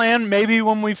worth playing. Maybe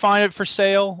when we find it for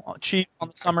sale, cheap on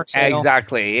the summer sale.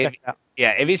 Exactly.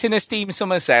 If it's in a Steam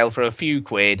summer sale for a few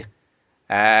quid,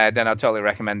 then I'd totally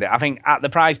recommend it. I think at the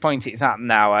price point it's at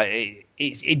now,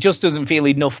 it just doesn't feel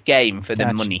enough game for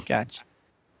the money. Gotcha.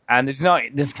 And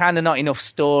there's kind of not enough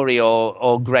story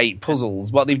or great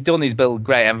puzzles. What they've done is build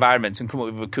great environments and come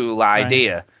up with a cool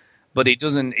idea. But it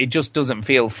just doesn't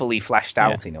feel fully fleshed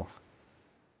out enough.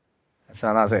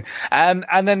 So that's it.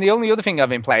 And then the only other thing I've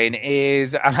been playing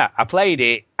is I played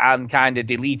it and kind of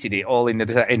deleted it all in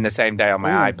the same day on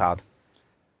my iPad.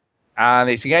 And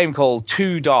it's a game called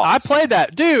Two Dots. I played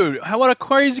that, dude. What a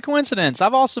crazy coincidence!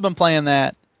 I've also been playing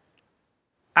that.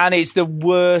 And it's the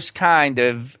worst kind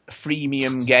of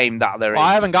freemium game that there is.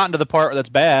 I haven't gotten to the part that's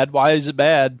bad. Why is it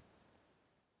bad?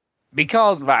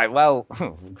 Because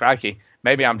crikey.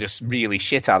 Maybe I'm just really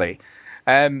shit at it.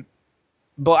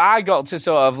 But I got to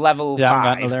sort of level 5. I haven't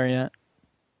gotten to there yet.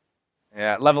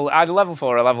 Yeah, either level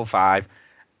 4 or level 5.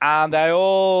 And I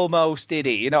almost did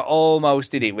it.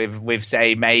 Almost did it with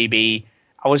say, maybe...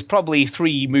 I was probably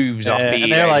 3 moves off being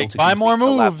and they're able like, to buy more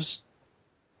moves.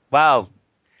 Well,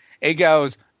 it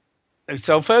goes...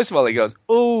 So first of all, it goes,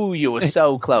 oh, you were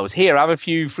so close. Here, have a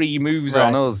few free moves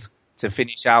on us to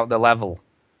finish out the level.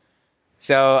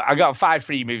 So I got 5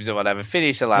 free moves or whatever,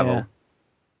 finish the level. Yeah.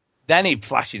 Then it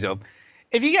flashes up.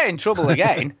 If you get in trouble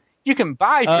again, you can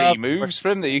buy free moves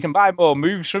you can buy more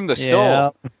moves from the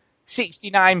store.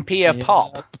 69p a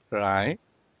pop, right?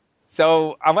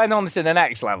 So I went on to the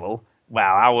next level.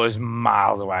 Well, I was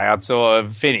miles away. I'd sort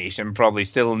of finished and probably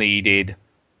still needed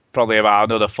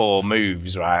about another 4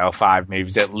 moves, right? Or 5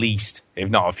 moves at least, if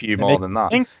not a few more than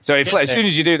that. So as soon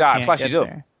as you do that, it flashes up.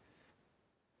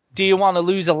 Do you want to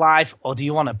lose a life or do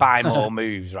you want to buy more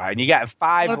moves, right? And you get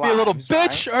 5 lives. Do you want to be a little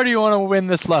bitch or do you want to win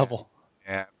this level?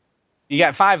 Yeah. You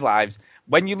get 5 lives.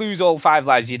 When you lose all 5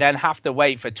 lives, you then have to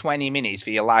wait for 20 minutes for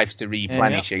your lives to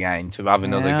replenish again to have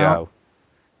another go.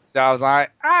 So I was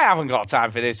like, I haven't got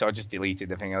time for this, so I just deleted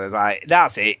the thing. I was like,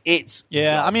 that's it. It's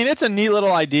I mean, it's a neat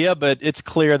little idea, but it's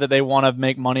clear that they want to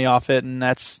make money off it, and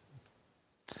that's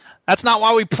not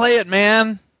why we play it,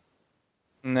 man.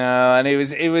 No, and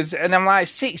it was, and I'm like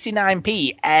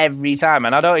 69p every time,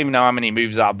 and I don't even know how many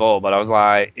moves I bought, but I was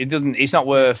like, it's not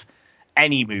worth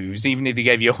any moves, even if they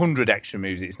gave you 100 extra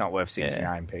moves, it's not worth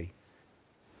 69p.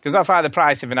 Because that's like the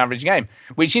price of an average game.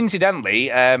 Which,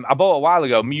 incidentally, I bought a while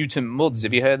ago, Mutant Muds.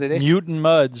 Have you heard of this? Mutant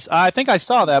Muds. I think I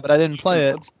saw that, but I didn't play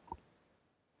it.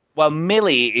 Well,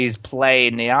 Millie is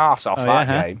playing the arse off that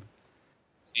game.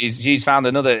 She's found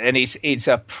another, and it's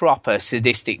a proper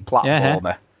sadistic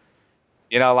platformer.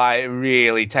 You know, like, it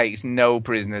really takes no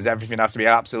prisoners. Everything has to be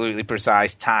absolutely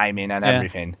precise, timing and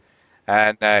everything.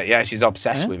 And, she's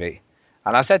obsessed with it.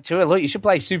 And I said to her, look, you should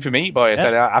play Super Meat Boy. I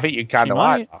said, I think you'd kind of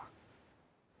like that.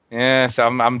 Yeah, so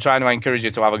I'm trying to encourage her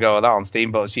to have a go at that on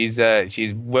Steam, but she's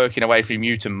working away through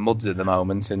Mutant Muds at the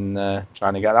moment and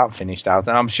trying to get that finished out.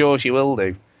 And I'm sure she will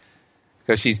do.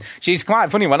 Because she's quite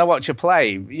funny when I watch her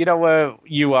play. You know, where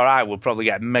you or I would probably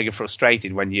get mega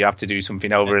frustrated when you have to do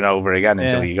something over and over again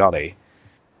until you got it.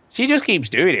 She just keeps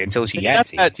doing it until she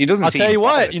gets it. She doesn't. I'll tell you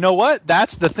what. You know what?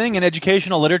 That's the thing in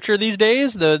educational literature these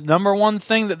days. The number one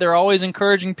thing that they're always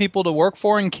encouraging people to work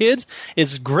for in kids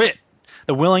is grit,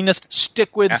 the willingness to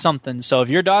stick with something. So if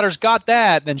your daughter's got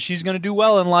that, then she's going to do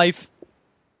well in life.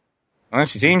 Well,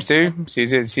 she seems to.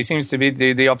 She seems to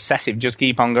be the obsessive, just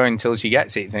keep on going until she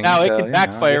gets it thing. Now, it can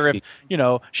backfire if,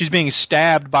 she's being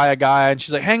stabbed by a guy and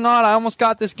she's like, hang on, I almost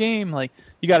got this game. Like,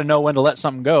 you got to know when to let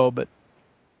something go, but...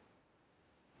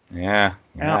 Yeah,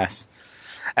 yes.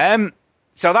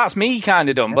 So that's me kind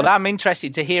of done, but I'm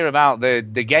interested to hear about the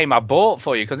game I bought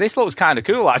for you, because this looks kind of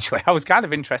cool, actually. I was kind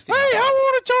of interested. Hey, I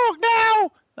want to talk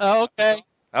now! Oh, okay.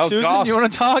 Oh, Susan, God. you want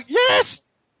to talk? Yes!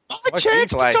 My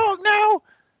chance to talk now!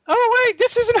 Oh, wait,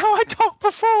 this isn't how I talked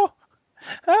before.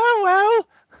 Oh, well.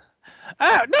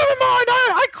 Never mind,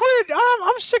 I quit.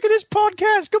 I'm sick of this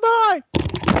podcast. Goodbye.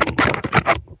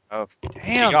 Oh,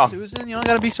 damn, Susan, you don't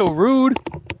got to be so rude.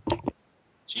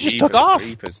 She just took off.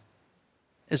 Creepers.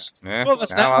 It's just yeah. two of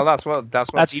us now. Well, that's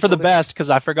for the best, because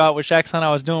I forgot which accent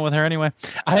I was doing with her anyway.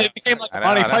 It became like a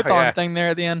Monty Python thing there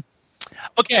at the end.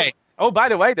 Okay. Oh, by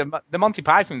the way, the Monty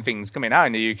Python thing's coming out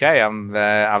in the UK.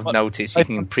 I've noticed you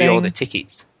can pre-order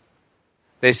tickets.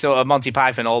 There's sort of Monty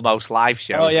Python almost live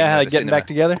show. Oh yeah, getting back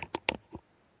together.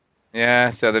 Yeah,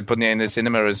 so they're putting it in the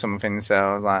cinema or something. So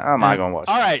I was like, oh, am I going to watch?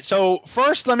 All right, so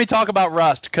first let me talk about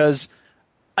Rust, because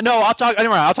I'll talk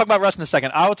about Rust in a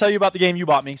second. I will tell you about the game you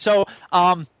bought me. So,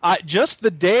 just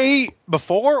the day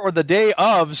before or the day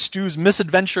of Stu's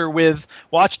misadventure with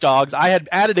Watch Dogs, I had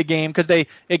added a game because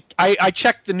I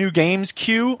checked the new games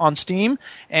queue on Steam,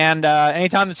 and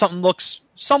anytime something looks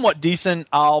somewhat decent,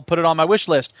 I'll put it on my wish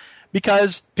list.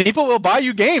 Because people will buy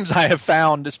you games, I have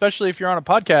found, especially if you're on a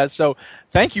podcast. So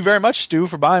thank you very much, Stu,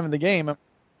 for buying the game. It's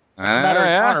a matter of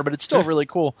honor, but it's still really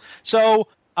cool. So,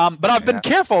 but I've been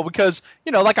careful because,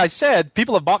 like I said,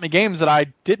 people have bought me games that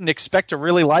I didn't expect to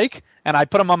really like, and I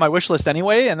put them on my wish list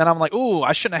anyway, and then I'm like, ooh,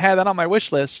 I shouldn't have had that on my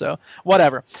wish list, so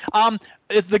whatever.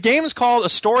 The game's called A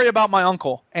Story About My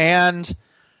Uncle, and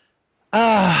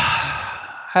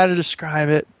how to describe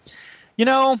it?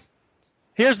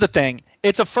 Here's the thing.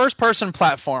 It's a first-person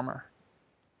platformer,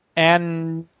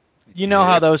 and you know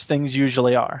how those things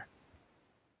usually are.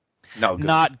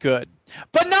 Not good.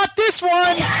 But not this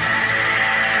one!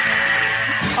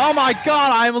 Oh my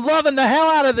god, I'm loving the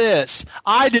hell out of this.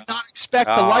 I did not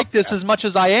expect to like this as much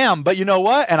as I am, but you know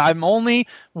what? And I'm only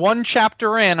one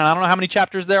chapter in, and I don't know how many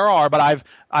chapters there are, but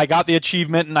I got the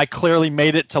achievement, and I clearly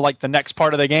made it to like the next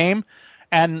part of the game.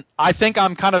 And I think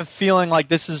I'm kind of feeling like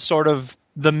this is sort of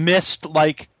the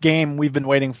Myst-like game we've been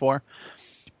waiting for,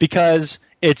 because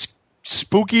it's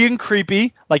spooky and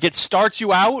creepy. Like, it starts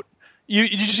you out.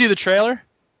 Did you see the trailer?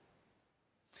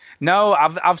 No,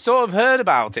 I've sort of heard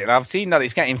about it. I've seen that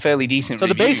it's getting fairly decent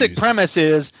reviews. The basic premise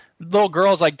is, the little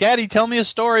girl's like, Daddy, tell me a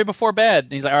story before bed.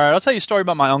 And he's like, all right, I'll tell you a story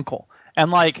about my uncle.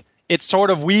 And like, it sort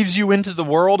of weaves you into the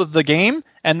world of the game,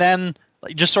 and then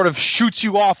like, just sort of shoots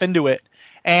you off into it.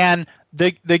 And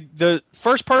the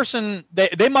first person,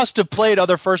 they must have played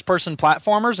other first person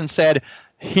platformers and said,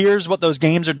 here's what those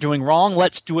games are doing wrong,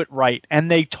 let's do it right. And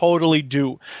they totally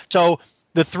do. So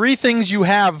the three things you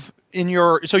have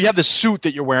so you have the suit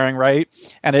that you're wearing, right?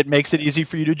 And it makes it easy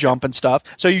for you to jump and stuff.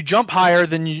 So you jump higher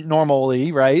than you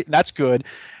normally, right? That's good.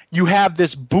 You have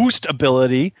this boost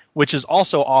ability, which is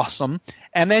also awesome.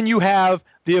 And then you have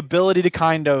the ability to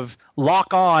kind of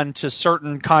lock on to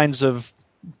certain kinds of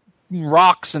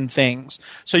rocks and things.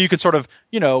 So you can sort of,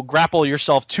 grapple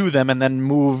yourself to them and then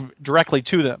move directly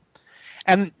to them.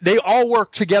 And they all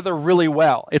work together really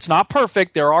well. It's not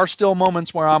perfect. There are still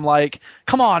moments where I'm like,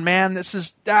 come on, man, this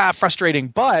is frustrating.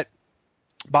 But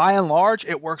by and large,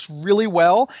 it works really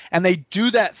well. And they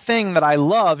do that thing that I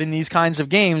love in these kinds of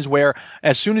games where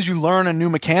as soon as you learn a new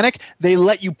mechanic, they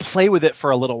let you play with it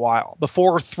for a little while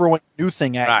before throwing a new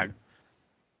thing at you.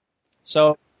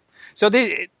 So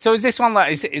is this one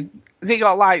like, is it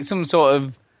got like some sort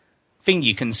of thing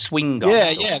you can swing on?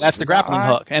 Yeah, that's the grappling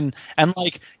hook. And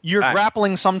like, you're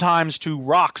grappling sometimes to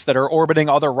rocks that are orbiting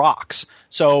other rocks.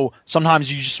 So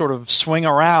sometimes you just sort of swing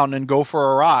around and go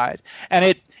for a ride.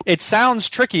 And it sounds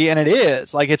tricky, and it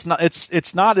is. Like, it's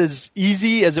not as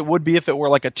easy as it would be if it were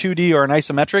like a 2D or an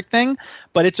isometric thing,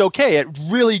 but it's okay. It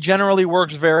really generally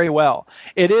works very well.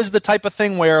 It is the type of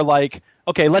thing where, like,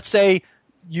 okay, let's say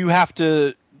you have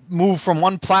to move from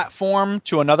one platform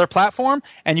to another platform,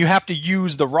 and you have to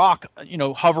use the rock,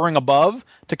 hovering above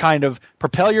to kind of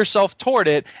propel yourself toward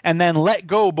it and then let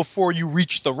go before you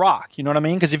reach the rock. You know what I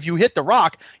mean? Because if you hit the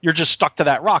rock, you're just stuck to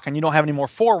that rock and you don't have any more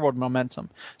forward momentum.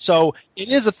 So it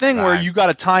is a thing where you got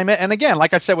to time it. And again,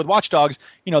 like I said with Watch Dogs,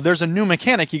 there's a new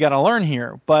mechanic you got to learn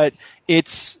here, but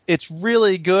it's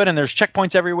really good, and there's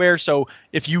checkpoints everywhere. So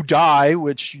if you die,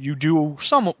 which you do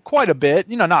quite a bit,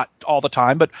 not all the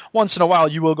time, but once in a while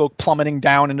you will go plummeting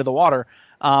down into the water.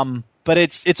 But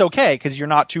it's okay because you're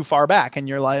not too far back, and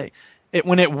you're like,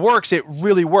 when it works, it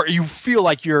really works. You feel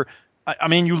like you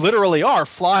literally are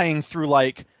flying through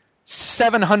like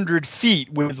 700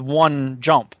 feet with one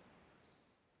jump.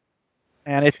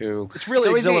 And it's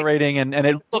really exhilarating, and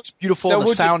it looks beautiful. So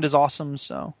the sound is awesome.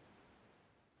 So,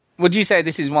 would you say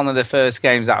this is one of the first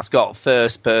games that's got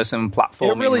first-person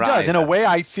platforming? It really does. In a way,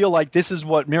 I feel like this is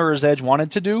what Mirror's Edge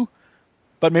wanted to do,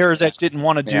 but Mirror's Edge didn't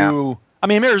want to do. Yeah. I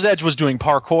mean, Mirror's Edge was doing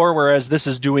parkour, whereas this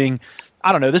is doing.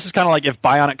 I don't know. This is kind of like if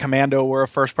Bionic Commando were a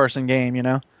first-person game.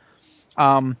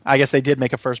 I guess they did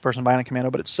make a first-person Bionic Commando,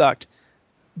 but it sucked.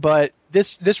 But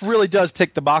this really does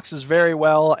tick the boxes very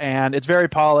well, and it's very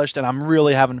polished, and I'm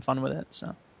really having fun with it.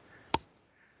 So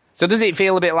does it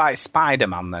feel a bit like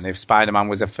Spider-Man then? If Spider-Man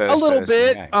was a first, a little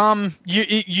bit. Game?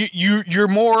 You're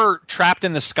more trapped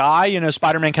in the sky.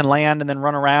 Spider-Man can land and then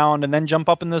run around and then jump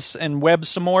up in this and web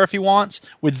some more if he wants.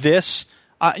 With this,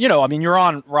 you're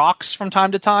on rocks from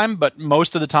time to time, but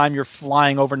most of the time you're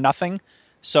flying over nothing.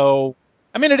 So,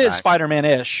 it is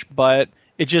Spider-Man-ish, but.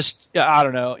 It just, I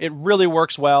don't know, it really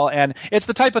works well, and it's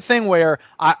the type of thing where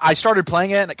I started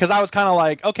playing it because I was kind of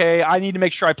like, okay, I need to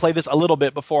make sure I play this a little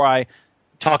bit before I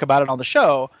talk about it on the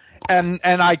show, and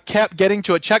I kept getting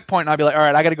to a checkpoint, and I'd be like, all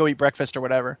right, I got to go eat breakfast or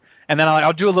whatever, and then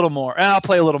I'll do a little more, and I'll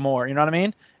play a little more, you know what I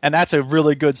mean? And that's a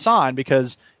really good sign,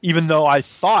 because even though I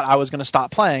thought I was going to stop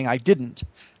playing, I didn't.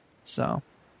 So,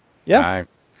 yeah. Right.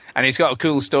 And it's got a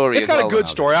cool story. It's got a good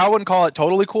story. I wouldn't call it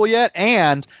totally cool yet.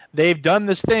 And they've done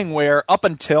this thing where up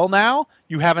until now,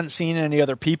 you haven't seen any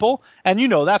other people. And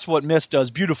that's what Myst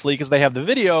does beautifully because they have the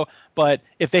video. But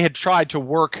if they had tried to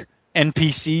work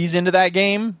NPCs into that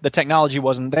game, the technology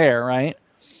wasn't there, right?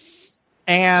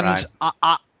 And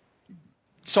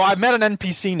so I've met an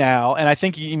NPC now, and I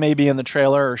think he may be in the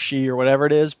trailer or she or whatever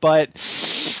it is. But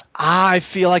I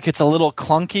feel like it's a little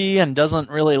clunky and doesn't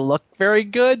really look very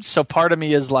good. So part of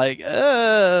me is like,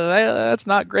 that's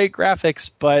not great graphics,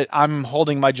 but I'm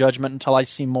holding my judgment until I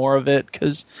see more of it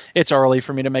because it's early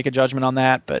for me to make a judgment on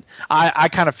that. But I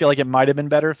kind of feel like it might have been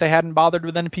better if they hadn't bothered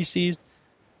with NPCs.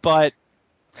 But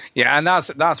yeah, and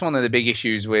that's one of the big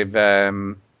issues with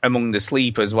Among the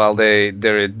Sleep as well.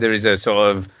 There is a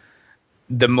sort of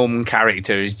the mum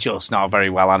character is just not very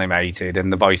well animated,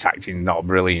 and the voice acting is not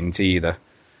brilliant either.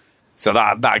 So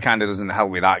that kind of doesn't help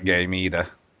with that game either.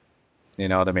 You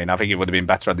know what I mean? I think it would have been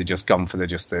better had they just gone for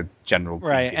the general.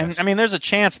 Right, and there's a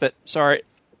chance that. Sorry,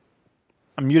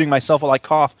 I'm muting myself while I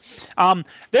cough.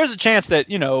 There's a chance that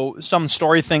some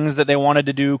story things that they wanted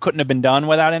to do couldn't have been done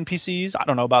without NPCs. I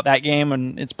don't know about that game,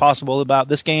 and it's possible about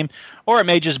this game, or it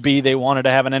may just be they wanted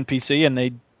to have an NPC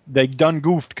and they done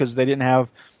goofed because they didn't have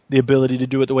the ability to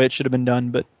do it the way it should have been done.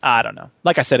 But I don't know.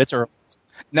 Like I said, it's early.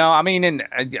 No,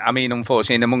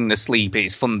 unfortunately, in Among the Sleep,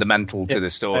 it's fundamental to the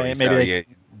story.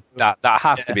 That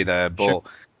has to be there, but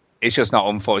it's just not,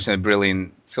 unfortunately,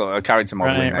 brilliant sort of character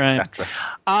modeling, etc.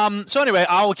 So anyway,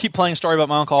 I will keep playing Story About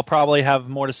My Uncle. I'll probably have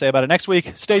more to say about it next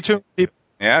week. Stay tuned, people.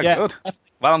 Yeah, good.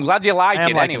 Well, I'm glad you like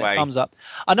it anyway. Thumbs up.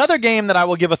 Another game that I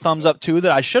will give a thumbs up to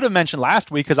that I should have mentioned last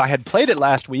week because I had played it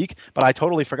last week, but I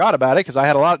totally forgot about it because I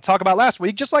had a lot to talk about last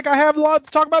week, just like I have a lot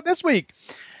to talk about this week,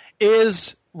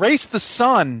 is Race the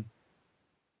Sun.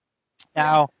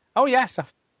 Now, oh yes,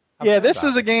 this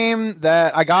is a game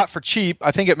that I got for cheap.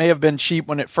 I think it may have been cheap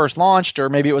when it first launched, or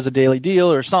maybe it was a daily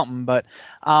deal or something. But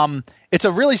it's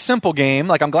a really simple game.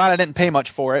 Like, I'm glad I didn't pay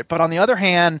much for it. But on the other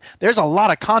hand, there's a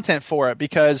lot of content for it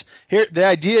because here the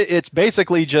idea, it's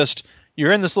basically just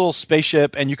you're in this little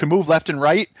spaceship and you can move left and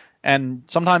right. And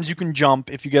sometimes you can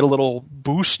jump if you get a little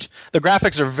boost. The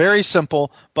graphics are very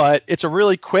simple, but it's a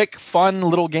really quick, fun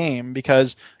little game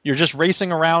because you're just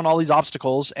racing around all these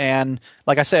obstacles. And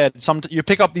like I said, you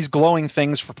pick up these glowing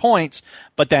things for points,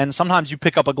 but then sometimes you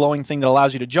pick up a glowing thing that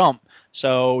allows you to jump.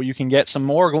 So you can get some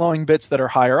more glowing bits that are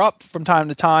higher up from time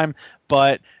to time.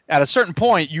 But at a certain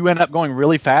point, you end up going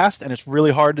really fast, and it's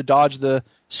really hard to dodge the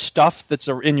stuff that's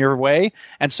in your way.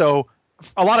 And so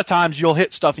a lot of times you'll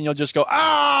hit stuff and you'll just go,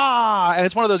 and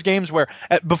it's one of those games where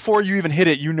before you even hit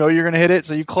it, you're going to hit it.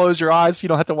 So you close your eyes so you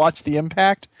don't have to watch the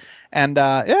impact. And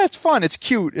it's fun. It's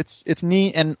cute. It's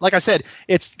neat. And like I said,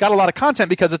 it's got a lot of content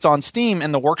because it's on Steam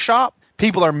in the workshop.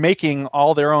 people are making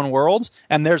all their own worlds,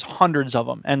 and there's hundreds of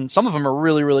them, and some of them are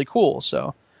really, really cool.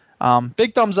 So,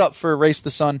 big thumbs up for Race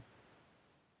the Sun.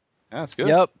 That's good.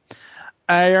 Yep.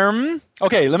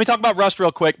 Okay, let me talk about Rust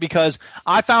real quick because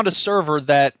I found a server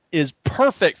that is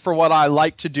perfect for what I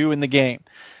like to do in the game.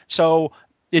 So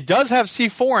it does have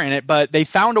C4 in it, but they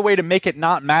found a way to make it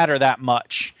not matter that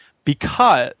much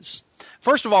because,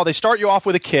 first of all, they start you off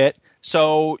with a kit,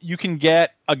 so you can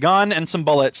get a gun and some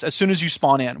bullets as soon as you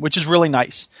spawn in, which is really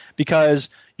nice because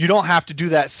you don't have to do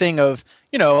that thing of,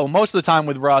 most of the time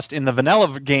with Rust in the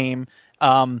vanilla game,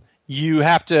 you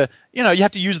have to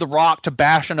use the rock to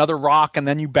bash another rock, and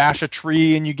then you bash a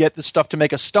tree and you get the stuff to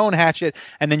make a stone hatchet,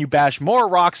 and then you bash more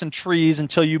rocks and trees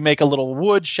until you make a little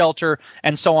wood shelter,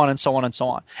 and so on and so on and so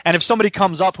on. And if somebody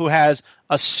comes up who has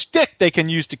a stick they can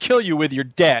use to kill you with, you're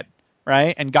dead,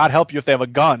 right? And God help you if they have a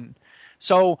gun.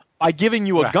 So by giving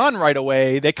you a gun right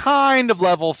away, they kind of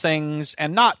level things,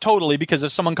 and not totally, because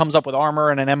if someone comes up with armor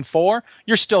and an M4,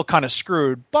 you're still kind of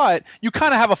screwed, but you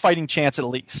kind of have a fighting chance at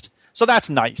least. So that's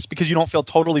nice because you don't feel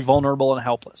totally vulnerable and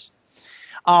helpless.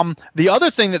 The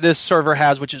other thing that this server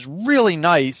has, which is really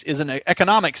nice, is an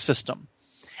economic system.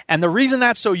 And the reason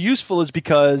that's so useful is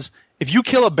because if you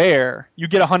kill a bear, you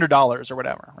get $100 or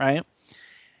whatever, right?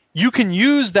 You can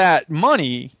use that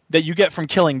money that you get from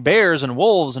killing bears and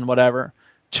wolves and whatever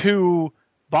to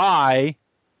buy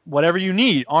whatever you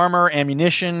need, armor,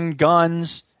 ammunition,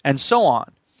 guns, and so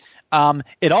on.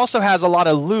 It also has a lot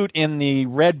of loot in the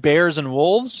red bears and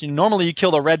wolves. Normally you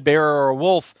kill a red bear or a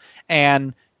wolf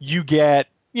and you get,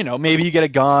 maybe you get a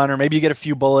gun or maybe you get a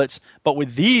few bullets. But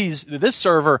with this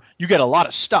server, you get a lot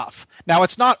of stuff. Now,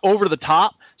 it's not over the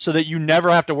top so that you never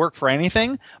have to work for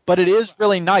anything, but it is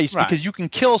really nice because you can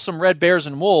kill some red bears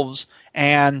and wolves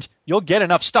and you'll get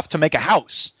enough stuff to make a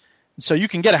house. So you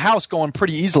can get a house going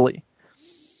pretty easily.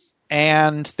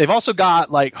 And they've also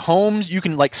got homes you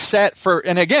can set for,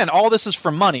 and again, all this is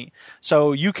for money.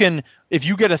 So you can, if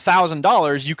you get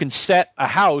 $1,000, you can set a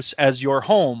house as your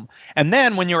home. And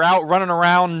then when you're out running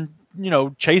around,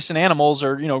 chasing animals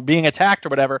or, being attacked or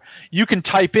whatever, you can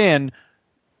type in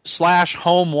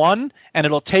 /home1 and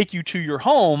it'll take you to your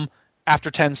home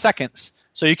after 10 seconds.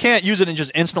 So you can't use it and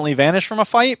just instantly vanish from a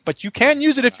fight, but you can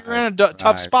use it if you're in a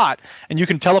tough spot and you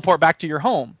can teleport back to your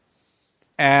home.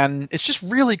 And it's just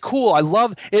really cool. I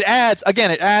love it. Adds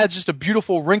just a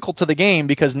beautiful wrinkle to the game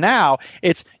because now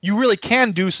you really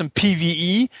can do some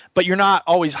PvE, but you're not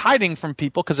always hiding from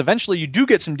people because eventually you do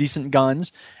get some decent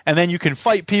guns, and then you can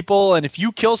fight people. And if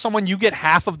you kill someone, you get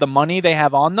half of the money they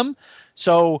have on them.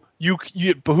 So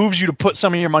it behooves you to put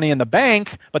some of your money in the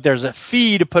bank, but there's a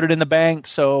fee to put it in the bank.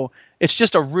 So it's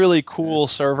just a really cool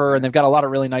server, and they've got a lot of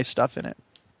really nice stuff in it.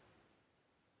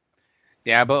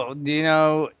 Yeah, but do you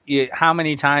know how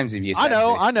many times have you said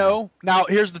I know. Now,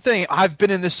 here's the thing. I've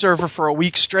been in this server for a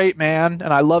week straight, man,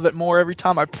 and I love it more every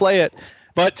time I play it.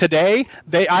 But today,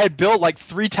 I had built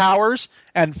 3 towers,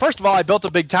 and first of all, I built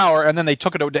a big tower, and then they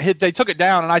took it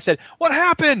down, and I said, "What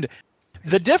happened?"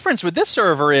 The difference with this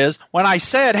server is when I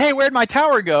said, "Hey, where'd my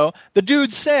tower go?" the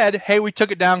dude said, "Hey, we took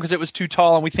it down because it was too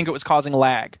tall, and we think it was causing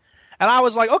lag." And I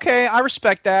was like, okay, I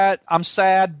respect that. I'm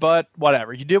sad, but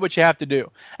whatever. You did what you have to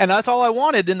do. And that's all I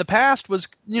wanted in the past was,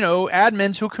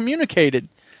 admins who communicated.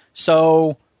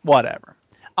 So, whatever.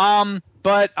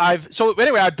 So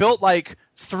anyway, I built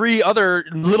 3 other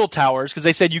little towers because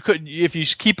they said you could, if you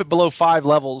keep it below 5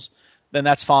 levels, then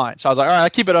that's fine. So I was like, all right, I'll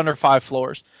keep it under 5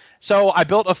 floors. So I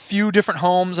built a few different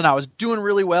homes, and I was doing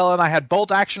really well, and I had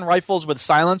bolt-action rifles with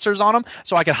silencers on them,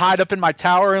 so I could hide up in my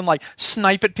tower and,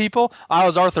 snipe at people. I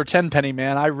was Arthur Tenpenny,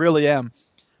 man. I really am.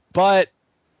 But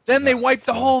then they wiped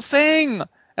the whole thing,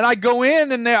 and I go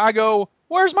in, and I go,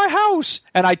 "Where's my house?"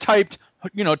 And I typed,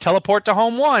 teleport to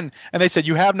home 1, and they said,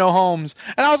 "You have no homes."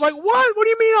 And I was like, "What? What do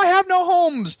you mean I have no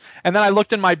homes?" And then I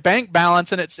looked in my bank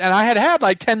balance, and I had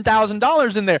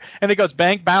 $10,000 in there, and it goes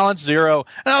bank balance 0.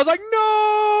 And I was like,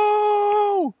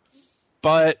 "No!"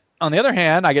 But on the other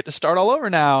hand, I get to start all over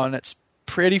now, and it's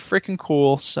pretty freaking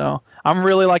cool. So I'm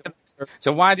really liking it.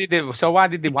 So why did they? Because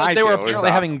they were apparently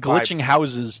having glitching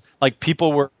houses.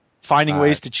 People were finding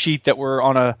ways to cheat that were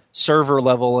on a server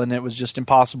level, and it was just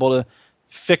impossible to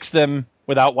fix them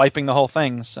without wiping the whole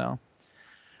thing. So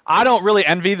I don't really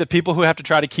envy the people who have to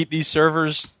try to keep these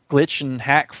servers glitch and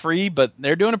hack free, but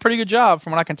they're doing a pretty good job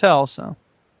from what I can tell. So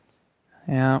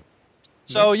yeah.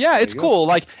 So yeah, it's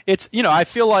cool. It's I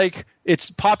feel like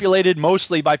it's populated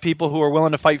mostly by people who are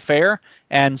willing to fight fair.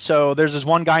 And so there's this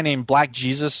one guy named Black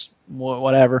Jesus,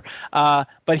 whatever.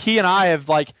 But he and I have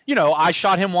I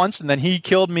shot him once, and then he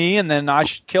killed me, and then I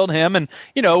killed him, and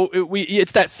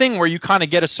it's that thing where you kind of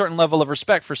get a certain level of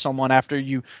respect for someone after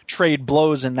you trade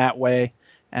blows in that way.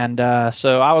 And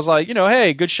so I was like,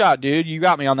 hey, good shot, dude. You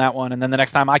got me on that one. And then the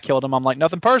next time I killed him, I'm like,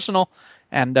 nothing personal.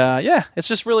 And yeah, it's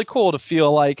just really cool to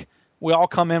feel like we all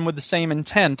come in with the same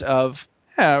intent of,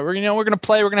 yeah, we're going to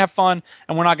play, we're going to have fun,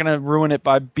 and we're not going to ruin it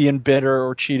by being bitter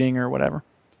or cheating or whatever.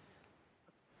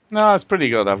 No, it's pretty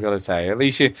good, I've got to say. At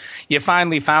least you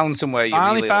finally found somewhere you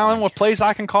really found like. a place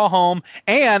I can call home.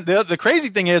 And the crazy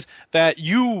thing is that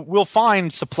you will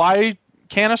find supply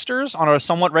canisters on a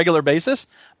somewhat regular basis,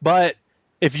 but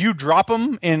if you drop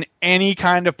them in any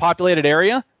kind of populated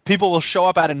area, people will show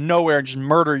up out of nowhere and just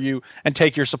murder you and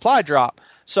take your supply drop.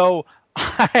 So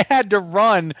I had to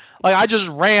run. Like, I just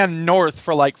ran north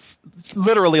for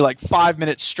literally 5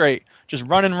 minutes straight, just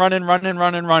running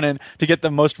to get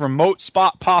the most remote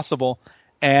spot possible.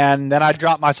 And then I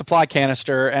dropped my supply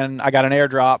canister and I got an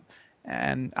airdrop.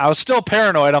 And I was still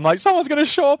paranoid. I'm like, someone's going to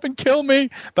show up and kill me.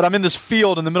 But I'm in this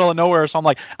field in the middle of nowhere, so I'm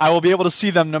like, I will be able to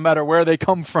see them no matter where they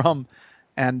come from.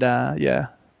 And yeah,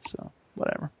 so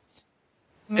whatever.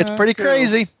 It's pretty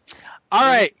crazy. All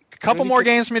right, a couple more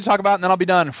games for me to talk about, and then I'll be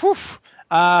done. Whew.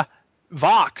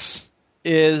 Vox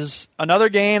is another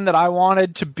game that I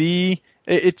wanted to be.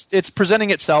 It's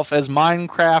presenting itself as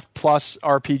Minecraft plus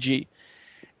RPG,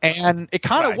 and it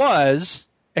kind of was,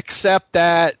 except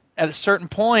that at a certain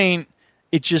point,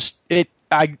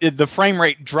 the frame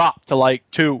rate dropped to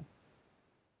 2,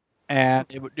 and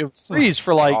it would freeze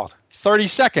for 30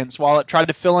 seconds while it tried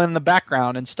to fill in the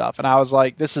background and stuff, and I was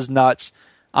like, this is nuts.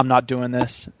 I'm not doing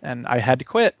this, and I had to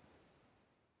quit.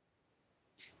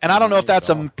 And I don't know if that's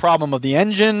a problem of the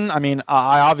engine. I mean,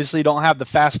 I obviously don't have the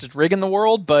fastest rig in the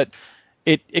world, but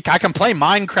I can play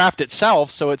Minecraft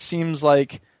itself, so it seems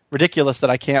like ridiculous that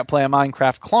I can't play a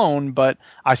Minecraft clone, but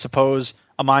I suppose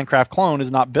a Minecraft clone is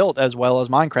not built as well as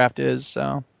Minecraft is,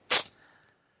 so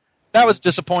that was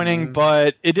disappointing,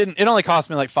 but it only cost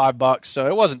me $5, so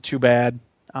it wasn't too bad.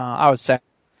 I was sad.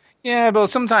 Yeah, but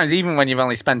sometimes even when you've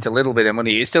only spent a little bit of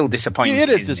money, it's still disappointing. It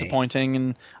is disappointing,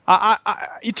 and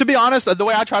I to be honest, the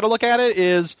way I try to look at it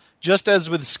is just as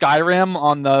with Skyrim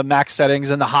on the max settings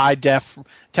and the high def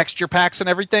texture packs and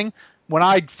everything. When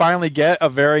I finally get a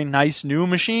very nice new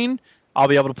machine, I'll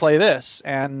be able to play this,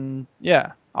 and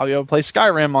yeah, I'll be able to play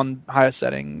Skyrim on highest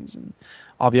settings, and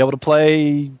I'll be able to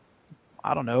play,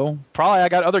 I don't know, probably I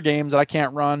got other games that I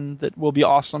can't run that will be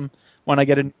awesome when I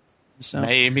get a. So,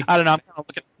 maybe. I don't know. I'm kind of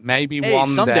looking. Maybe one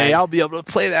someday day I'll be able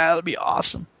to play that. It'll be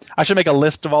awesome. I should make a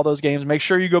list of all those games. Make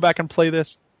sure you go back and play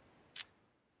this.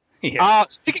 Yeah.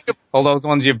 Speaking of all those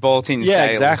ones you bought in sales. Yeah,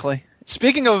 exactly.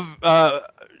 Speaking of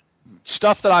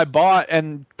stuff that I bought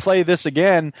and play this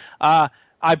again,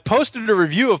 I posted a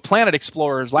review of Planet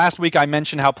Explorers. Last week I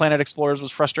mentioned how Planet Explorers was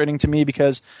frustrating to me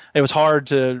because it was hard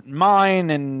to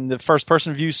mine and the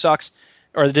first-person view sucks,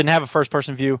 or it didn't have a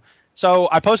first-person view. So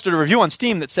I posted a review on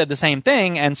Steam that said the same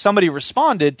thing, and somebody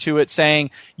responded to it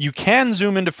saying you can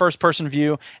zoom into first-person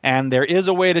view, and there is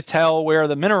a way to tell where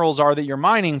the minerals are that you're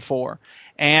mining for.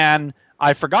 And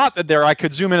I forgot that I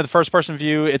could zoom into the first-person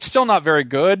view. It's still not very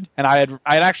good, and I had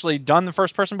actually done the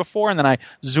first-person before, and then I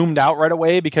zoomed out right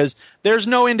away because there's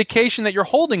no indication that you're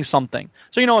holding something.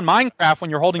 So in Minecraft, when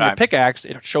you're holding your pickaxe,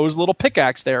 it shows a little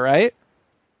pickaxe there, right?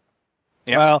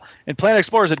 Yep. Well, in Planet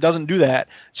Explorers, it doesn't do that.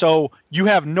 So you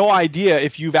have no idea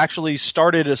if you've actually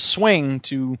started a swing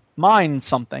to mine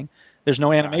something. There's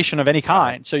no animation of any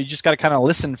kind. So you just got to kind of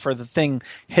listen for the thing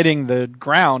hitting the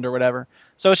ground or whatever.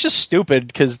 So it's just stupid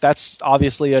because that's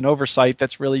obviously an oversight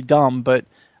that's really dumb. But,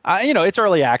 it's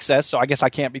early access, so I guess I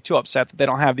can't be too upset that they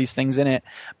don't have these things in it.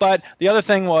 But the other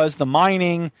thing was the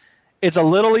mining. It's a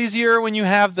little easier when you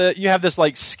have this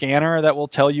scanner that will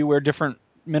tell you where different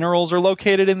minerals are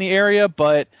located in the area,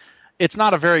 but it's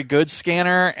not a very good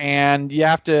scanner, and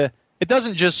it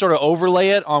doesn't just sort of overlay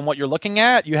it on what you're looking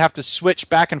at. You have to switch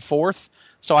back and forth.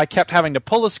 So I kept having to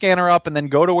pull the scanner up and then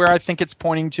go to where I think it's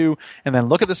pointing to and then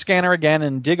look at the scanner again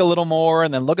and dig a little more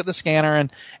and then look at the scanner.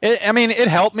 And it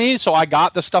helped me. So I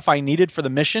got the stuff I needed for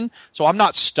the mission. So I'm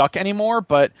not stuck anymore,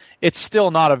 but it's still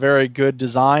not a very good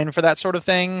design for that sort of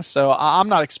thing. So I'm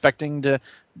not expecting to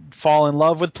fall in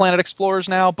love with Planet Explorers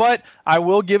now, but I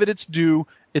will give it its due.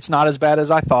 It's not as bad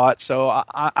as I thought, so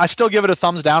I still give it a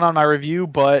thumbs down on my review,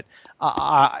 but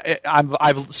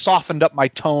I've softened up my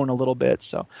tone a little bit,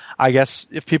 so I guess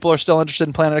if people are still interested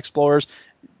in Planet Explorers,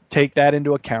 take that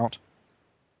into account.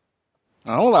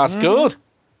 Oh, that's good.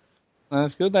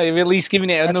 That's good. You've at least given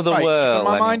it another whirl. Keeping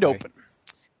my mind open.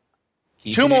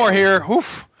 Two more here.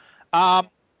 Oof.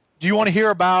 Do you want to hear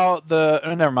about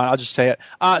never mind, I'll just say it.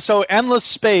 So Endless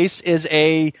Space is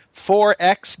a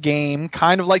 4X game,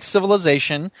 kind of like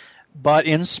Civilization, but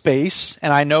in space.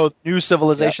 And I know the new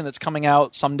Civilization that's coming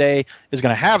out someday is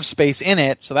going to have space in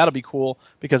it, so that'll be cool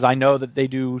because I know that they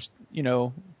do,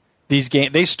 these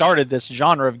games. They started this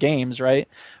genre of games, right?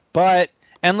 But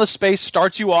Endless Space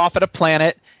starts you off at a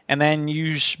planet, and then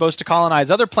you're supposed to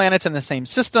colonize other planets in the same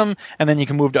system, and then you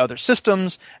can move to other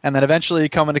systems, and then eventually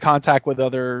come into contact with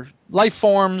other life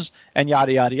forms, and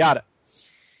yada, yada, yada.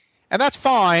 And that's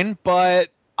fine, but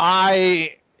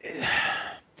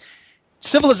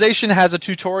Civilization has a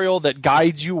tutorial that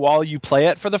guides you while you play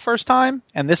it for the first time,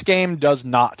 and this game does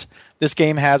not. This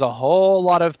game has a whole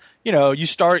lot of,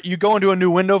 you go into a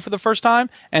new window for the first time,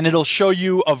 and it'll show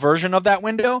you a version of that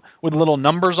window with little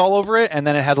numbers all over it, and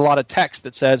then it has a lot of text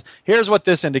that says, here's what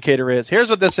this indicator is, here's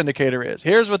what this indicator is,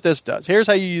 here's what this does, here's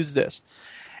how you use this.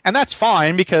 And that's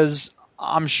fine because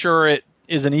I'm sure it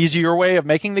is an easier way of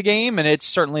making the game, and it's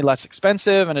certainly less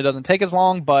expensive, and it doesn't take as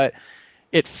long, but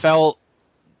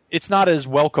it's not as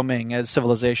welcoming as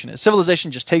Civilization is.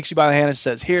 Civilization just takes you by the hand and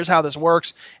says, here's how this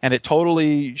works, and it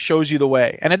totally shows you the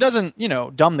way. And it doesn't,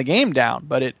 dumb the game down,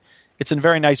 but it's a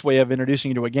very nice way of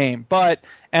introducing you to a game. But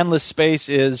Endless Space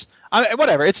is,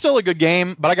 whatever, it's still a good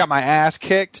game, but I got my ass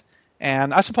kicked.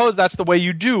 And I suppose that's the way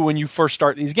you do when you first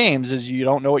start these games, is you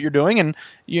don't know what you're doing, and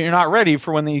you're not ready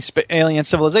for when the alien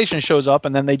civilization shows up,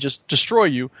 and then they just destroy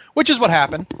you, which is what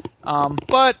happened.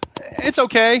 But it's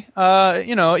okay.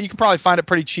 You can probably find it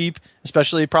pretty cheap,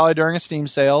 especially probably during a Steam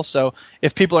sale. So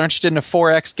if people are interested in a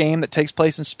 4X game that takes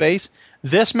place in space,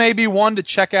 this may be one to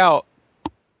check out.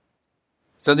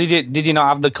 So did you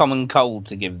not have the common cold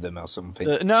to give them or something?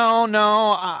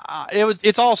 No.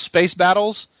 It's all space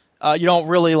battles. You don't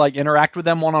really interact with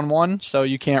them one-on-one, so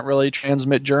you can't really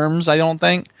transmit germs, I don't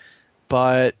think.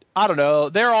 But I don't know.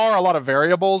 There are a lot of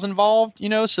variables involved,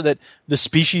 so that the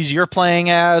species you're playing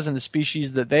as and the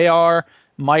species that they are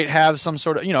might have some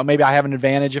sort of, maybe I have an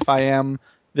advantage if I am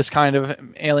this kind of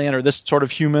alien or this sort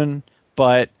of human.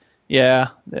 But yeah,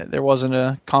 there wasn't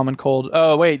a common cold.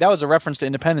 Oh, wait, that was a reference to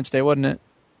Independence Day, wasn't it?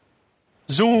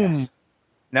 Zoom. Yes.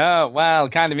 No, well,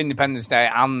 kind of Independence Day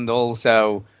and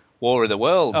also War of the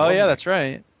Worlds. Oh, yeah, that's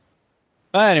right.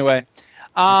 But anyway,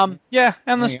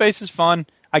 Endless Space is fun,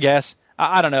 I guess.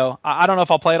 I don't know. I don't know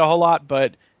if I'll play it a whole lot,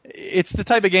 but it's the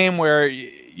type of game where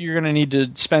you're going to need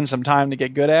to spend some time to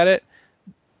get good at it.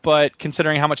 But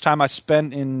considering how much time I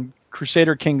spent in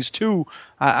Crusader Kings 2,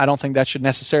 I don't think that should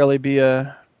necessarily be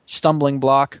a stumbling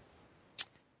block.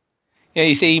 Yeah,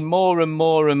 you see, more and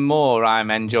more and more I'm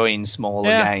enjoying smaller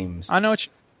games. I know what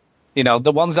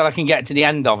the ones that I can get to the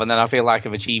end of and then I feel like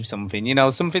I've achieved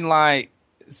something. Something like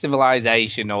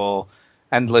Civilization or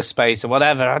Endless Space or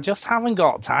whatever. I just haven't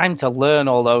got time to learn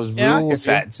all those rule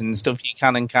sets and stuff you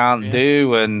can and can't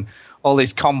do and all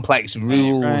these complex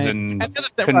rules and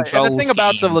control And the thing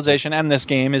about Civilization and this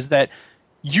game is that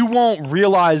you won't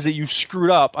realize that you've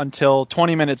screwed up until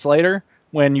 20 minutes later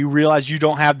when you realize you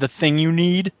don't have the thing you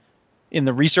need in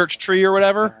the research tree or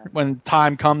whatever. When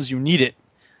time comes, you need it.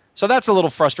 So that's a little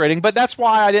frustrating, but that's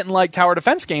why I didn't like tower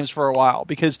defense games for a while,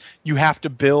 because you have to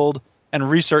build and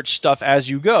research stuff as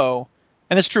you go.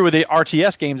 And it's true with the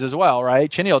RTS games as well,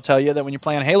 right? Chinny will tell you that when you're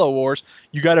playing Halo Wars,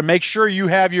 you got to make sure you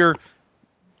have your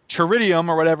Tritium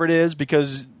or whatever it is,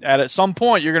 because at some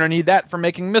point you're going to need that for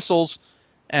making missiles.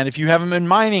 And if you haven't been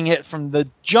mining it from the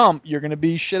jump, you're going to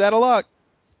be shit out of luck.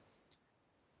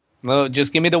 Well,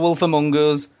 just give me the Wolf Among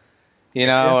Us,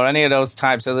 or any of those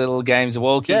types of little games.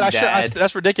 Walking Dead.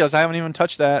 That's ridiculous. I haven't even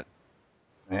touched that.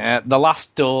 Yeah, The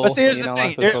Last Door. But see, here's the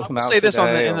thing. I'll say this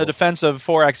in the defense of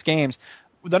 4X games.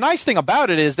 The nice thing about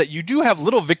it is that you do have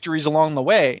little victories along the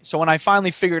way. So when I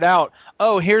finally figured out,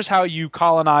 here's how you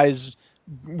colonize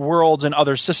worlds and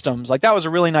other systems, that was a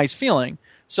really nice feeling.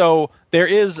 So there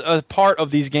is a part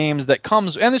of these games that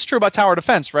comes, and it's true about tower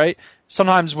defense, right?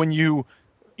 Sometimes when you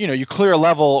clear a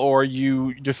level or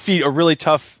you defeat a really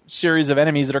tough series of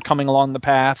enemies that are coming along the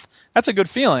path, that's a good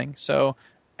feeling. So,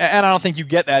 and I don't think you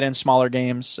get that in smaller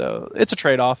games, so it's a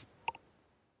trade-off.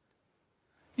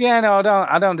 Yeah, no,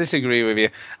 I don't disagree with you.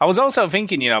 I was also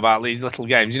thinking, about these little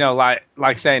games,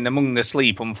 like saying Among the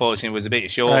Sleep, unfortunately, was a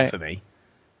bit short for me.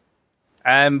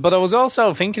 But I was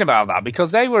also thinking about that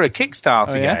because they were a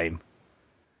Kickstarter game.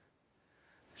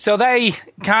 So they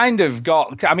kind of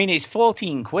got, it's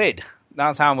 14 quid.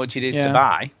 That's how much it is to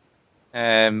buy.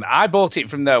 I bought it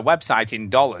from their website in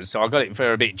dollars, so I got it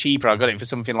for a bit cheaper. I got it for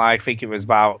something like, I think it was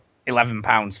about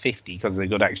 £11.50 because of the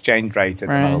good exchange rate at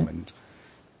the moment.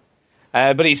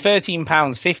 But it's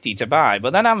 £13.50 to buy.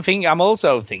 But then I'm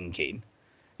also thinking,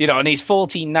 and it's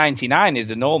 $14.99 is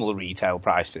the normal retail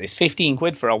price for this. 15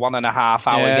 quid for a 1.5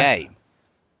 hour game,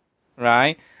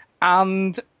 right?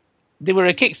 And they were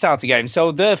a Kickstarter game,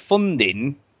 so their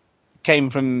funding came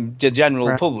from the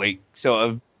general public, sort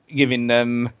of giving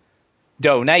them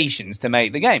donations to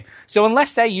make the game. So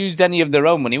unless they used any of their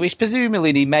own money, which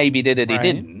presumably they maybe did or they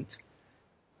didn't,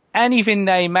 anything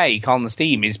they make on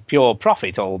Steam is pure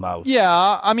profit almost.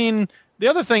 Yeah, I mean, the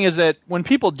other thing is that when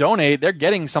people donate, they're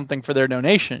getting something for their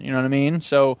donation. You know what I mean?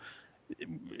 So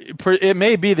it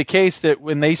may be the case that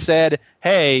when they said,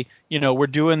 hey, we're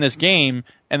doing this game,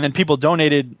 and then people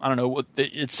donated, I don't know,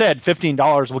 it said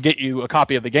 $15 will get you a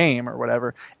copy of the game or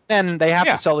whatever, then they have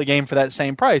to sell the game for that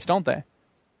same price, don't they?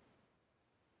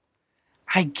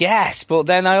 I guess, but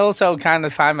then I also kind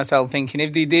of find myself thinking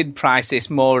if they did price this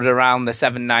more at around the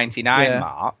 $7.99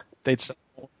 mark,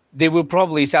 they would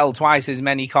probably sell twice as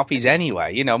many copies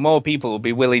anyway. More people will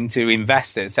be willing to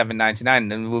invest at $7.99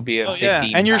 than will be at £15. Yeah.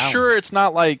 And you're sure it's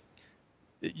not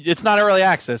early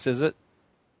access, is it?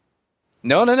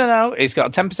 No. It's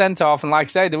got 10% off, and like I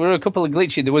say, there were a couple of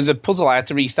glitches. There was a puzzle I had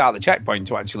to restart the checkpoint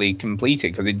to actually complete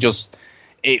it because it just.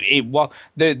 It was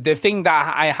the thing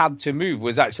that I had to move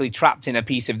was actually trapped in a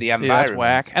piece of the environment. That's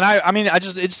whack. And I mean,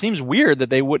 it seems weird that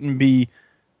they wouldn't be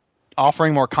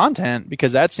offering more content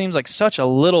because that seems like such a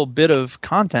little bit of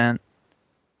content.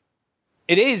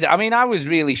 It is. I mean, I was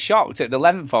really shocked at the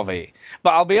length of it.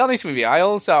 But I'll be honest with you, I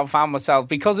also found myself,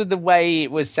 because of the way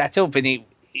it was set up, and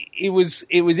it was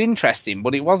interesting,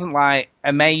 but it wasn't like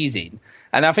amazing.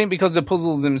 And I think because the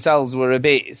puzzles themselves were a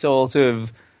bit sort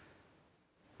of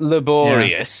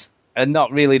laborious and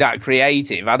not really that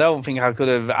creative, I don't think I could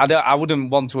have. I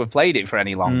wouldn't want to have played it for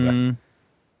any longer.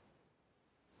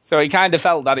 So it kind of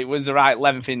felt that it was the right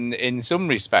length in some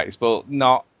respects, but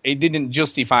not. It didn't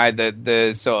justify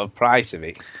the sort of price of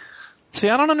it. See,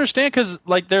 I don't understand because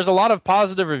there's a lot of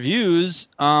positive reviews,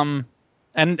 and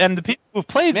the people who've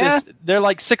played this, they're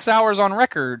like 6 hours on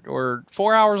record or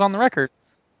 4 hours on the record.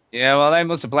 Yeah, well, they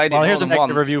must have played it more than once. Here's a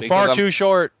negative review. Far too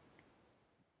short.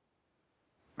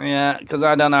 Yeah, because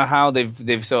I don't know how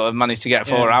they've sort of managed to get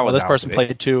 4 hours. Well, this person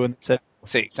played 2 and said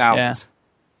 6 hours.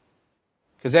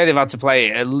 Because they'd have had to play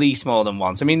it at least more than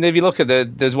once. I mean, if you look at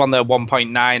there's one there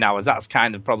 1.9 hours. That's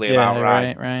kind of probably about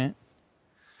right. Right.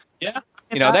 Yeah,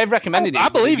 they've recommended it. I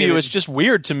believe you. It's just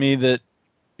weird to me that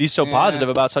he's so positive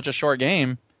about such a short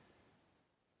game.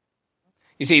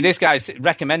 You see, this guy's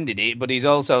recommended it, but he's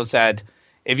also said,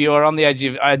 if you are on the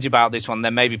edge about this one,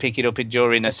 then maybe pick it up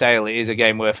during a sale. It is a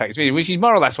game worth experiencing, which is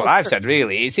more or less what I've said,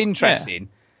 really. It's interesting,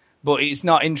 but it's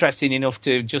not interesting enough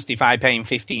to justify paying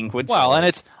 15 quid for it. Well,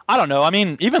 and I don't know. I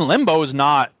mean, even Limbo is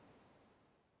not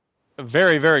a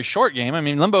very, very short game. I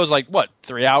mean, Limbo is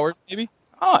 3 hours, maybe?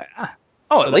 Oh,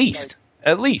 at least.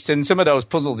 At least. And some of those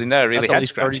puzzles in there are really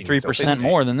head-scratching. 33%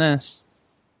 more than this.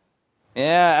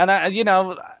 Yeah,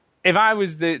 and, if I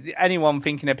was anyone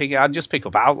thinking of picking, I'd just pick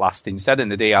up Outlast instead in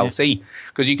the DLC,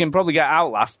 because you can probably get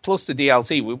Outlast plus the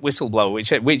DLC with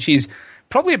Whistleblower, which is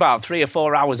probably about 3 or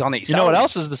 4 hours on itself. You know what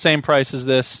else is the same price as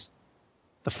this?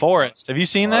 The Forest. Have you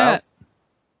seen that? Else?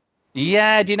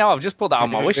 Yeah, do you know, I've just put that on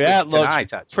my wish list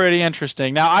tonight, actually. Pretty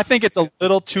interesting. Now, I think it's a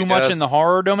little too much in the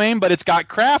horror domain, but it's got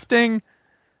crafting,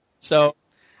 so...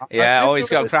 Yeah, it's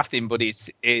got crafting, but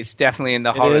it's definitely in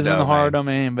the horror domain. It is in the horror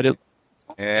domain, but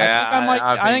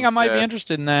I think I might be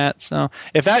interested in that. So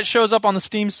if that shows up on the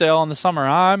Steam sale in the summer,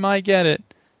 I might get it.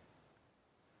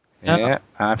 Yeah,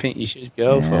 I think you should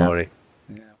go for it.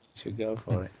 Yeah, you should go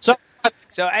for it.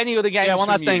 So any other games? Yeah, one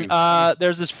last thing.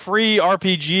 There's this free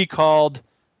RPG called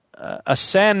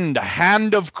Ascend: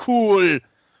 Hand of Cool.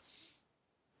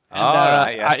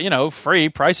 And, free,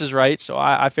 price is right, so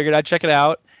I figured I'd check it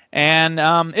out. And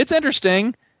it's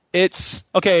interesting. It's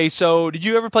okay. So did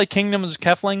you ever play Kingdoms of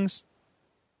Keflings?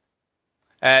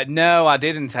 No, I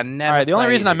didn't. I never. All right. The only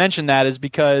reason I mentioned that is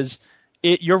because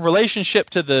your relationship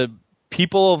to the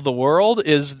people of the world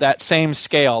is that same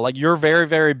scale. Like, you're very,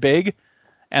 very big,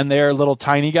 and they're little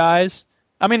tiny guys.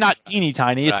 I mean, not teeny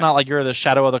tiny. It's not like you're the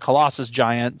Shadow of the Colossus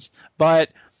giants, but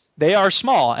they are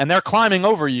small, and they're climbing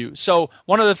over you. So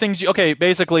one of the things,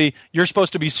 basically, you're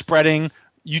supposed to be spreading.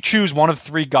 You choose one of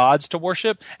 3 gods to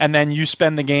worship, and then you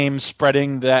spend the game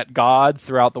spreading that god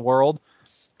throughout the world.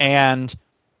 And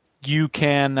you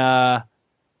can,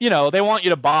 they want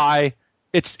you to buy.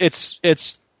 It's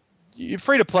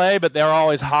free to play, but they're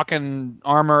always hawking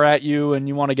armor at you, and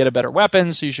you want to get a better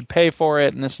weapon, so you should pay for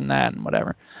it, and this and that, and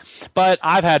whatever. But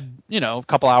I've had, a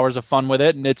couple hours of fun with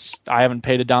it, and I haven't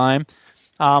paid a dime.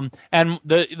 And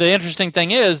the interesting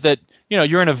thing is that,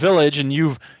 you're in a village, and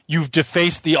you've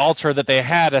defaced the altar that they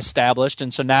had established,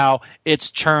 and so now it's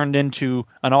churned into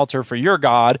an altar for your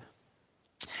god.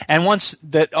 And once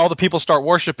that all the people start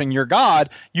worshiping your god,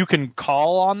 you can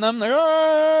call on them,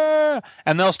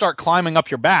 and they'll start climbing up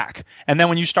your back. And then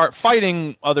when you start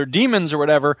fighting other demons or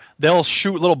whatever, they'll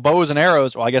shoot little bows and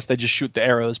arrows. Well, I guess they just shoot the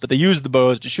arrows, but they use the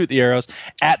bows to shoot the arrows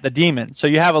at the demon. So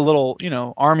you have a little,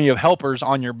 army of helpers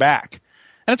on your back.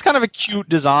 And it's kind of a cute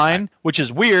design, which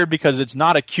is weird because it's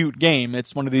not a cute game.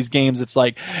 It's one of these games that's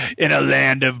like, in a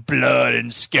land of blood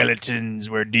and skeletons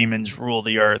where demons rule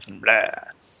the earth and blah.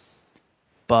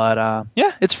 But,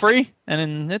 it's free,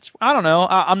 and it's, I don't know,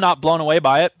 I'm not blown away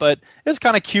by it, but it's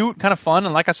kind of cute, kind of fun,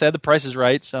 and like I said, the price is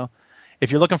right, so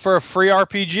if you're looking for a free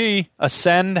RPG,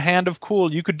 Ascend Hand of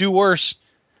Cool, you could do worse.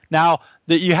 Now,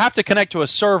 you have to connect to a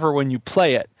server when you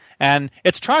play it, and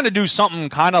it's trying to do something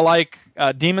kind of like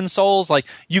Demon Souls, like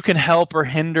you can help or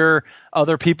hinder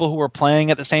other people who are playing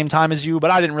at the same time as you,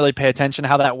 but I didn't really pay attention to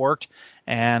how that worked,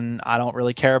 and I don't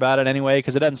really care about it anyway,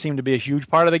 because it doesn't seem to be a huge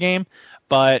part of the game,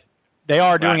 but they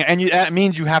are doing it, and that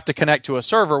means you have to connect to a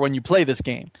server when you play this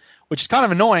game, which is kind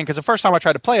of annoying because the first time I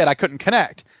tried to play it, I couldn't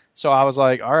connect. So I was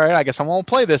like, all right, I guess I won't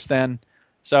play this then.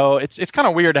 So it's kind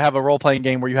of weird to have a role-playing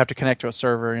game where you have to connect to a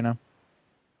server,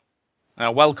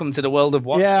 Welcome to the world of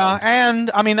Watch Dogs. Yeah, and,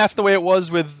 I mean, that's the way it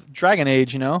was with Dragon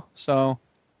Age, So,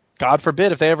 God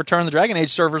forbid, if they ever turn the Dragon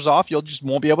Age servers off, you'll just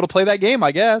won't be able to play that game,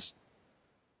 I guess.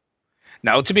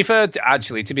 No, to be fair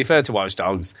to Watch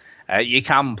Dogs, you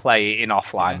can play it in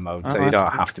offline mode, so you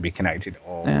don't have to be connected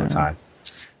all the time.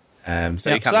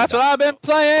 So that's what I've been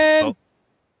playing.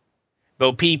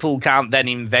 But people can't then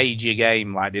invade your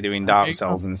game like they do in Dark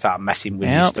Souls and start messing with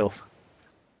your stuff.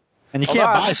 And you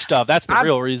can't buy stuff. That's the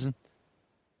real reason.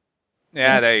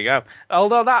 Yeah, there you go.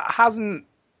 Although that hasn't...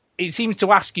 It seems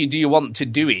to ask you, do you want to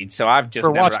do it? So I've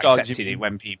just never accepted it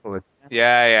when people...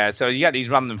 Yeah. So you get these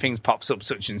random things pops up,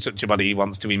 such and such a body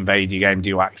wants to invade your game, do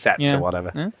you accept or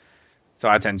whatever? Yeah. So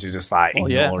I tend to just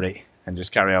ignore it and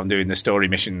just carry on doing the story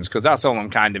missions because that's all I'm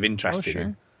kind of interested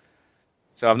in.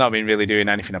 So I've not been really doing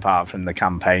anything apart from the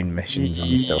camphaign missions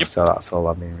and stuff. So that's all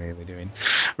I've been really doing.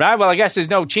 Right, well, I guess there's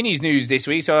no Chinny's news this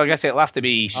week, so I guess it'll have to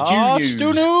be Stew News.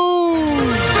 Stew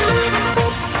News!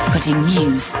 Putting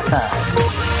news first.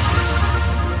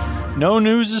 No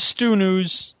news is Stew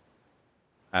News.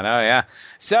 I know, yeah.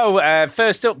 So,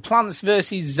 first up, Plants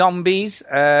vs. Zombies.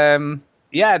 They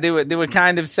were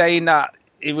kind of saying that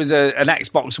it was an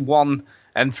Xbox One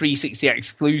and 360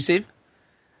 exclusive.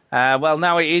 Well,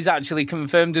 now it is actually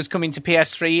confirmed as coming to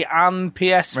PS3 and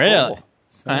PS4. Really?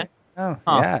 So,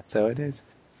 yeah, so it is.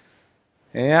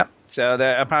 Yeah, so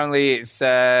apparently it's...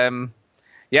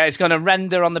 it's going to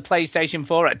render on the PlayStation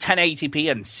 4 at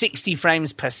 1080p and 60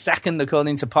 frames per second,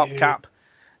 according to PopCap.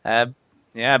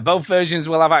 Both versions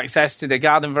will have access to the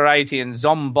Garden Variety and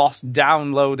Zomboss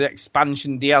download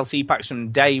expansion DLC packs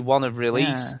from day one of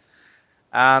release. Yeah.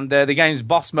 And the game's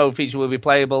boss mode feature will be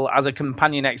playable as a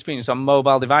companion experience on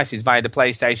mobile devices via the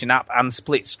PlayStation app, and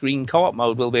split-screen co-op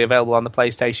mode will be available on the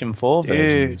PlayStation 4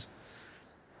 versions.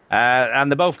 And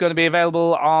they're both going to be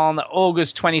available on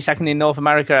August 22nd in North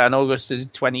America and August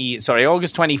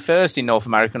 21st in North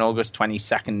America and August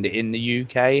 22nd in the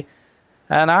UK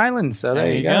and Ireland. So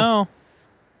there you go.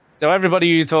 So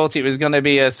everybody who thought it was going to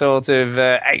be a sort of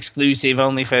exclusive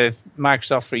only for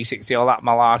Microsoft 360, all that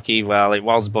malarkey, well, it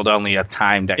was, but only a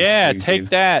timed exclusive. Yeah,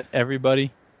 take that,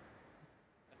 everybody.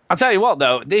 I'll tell you what,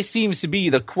 though, this seems to be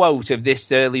the quote of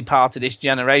this early part of this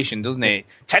generation, doesn't it?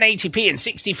 1080p and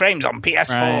 60 frames on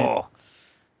PS4.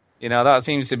 Right. That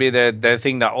seems to be the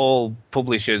thing that all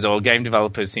publishers or game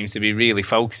developers seems to be really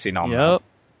focusing on. Yep.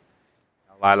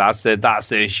 Like that's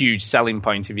the huge selling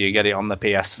point if you get it on the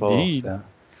PS4. Indeed.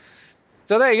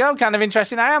 So there you go, kind of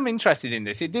interesting. I am interested in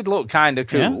this. It did look kind of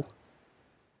cool. Yeah.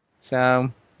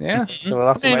 So, yeah. Mm-hmm. So we'll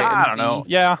have to wait and see. I don't know.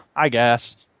 Yeah, I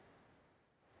guess.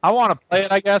 I want to play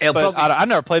it, I guess, but I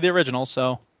never played the original,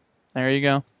 so there you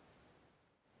go.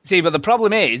 See, but the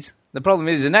problem is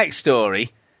the next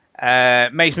story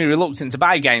makes me reluctant to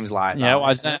buy games like that. Yeah,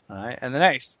 why is that? Right, and the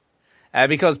next...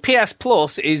 because PS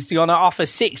Plus is going to offer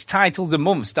 6 titles a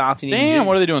month starting in June. Damn,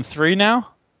 what are they doing, 3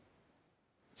 now?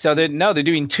 So they're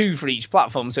doing 2 for each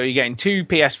platform. So you're getting 2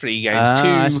 PS3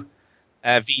 games, 2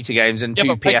 Vita games, and 2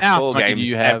 PS4 games. Do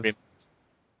you have?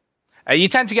 You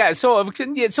tend to get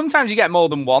sometimes you get more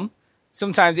than 1.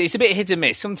 Sometimes it's a bit hit and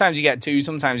miss. Sometimes you get 2.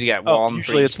 Sometimes you get 1.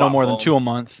 Usually it's no more than 2 a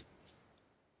month.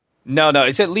 No,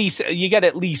 it's you get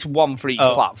at least 1 for each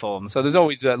platform. So there's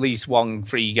always at least 1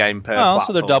 free game per platform.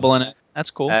 So they're doubling it. That's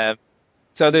cool.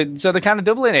 So they're kind of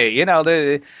doubling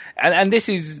it, and this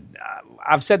is,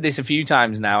 I've said this a few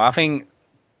times now. I think,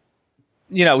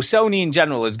 Sony in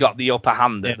general has got the upper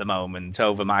hand at the moment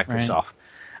over Microsoft,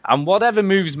 and whatever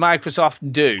moves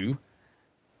Microsoft do,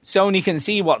 Sony can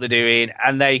see what they're doing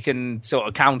and they can sort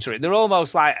of counter it. They're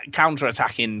almost like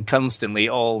counter-attacking constantly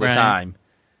all the time.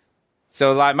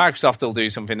 So like Microsoft will do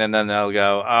something and then they'll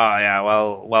go, oh yeah,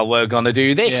 well we're going to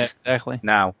do this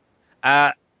now.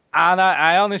 And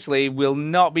I honestly will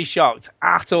not be shocked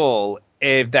at all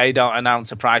if they don't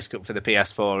announce a price cut for the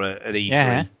PS4 at E3.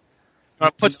 Yeah. You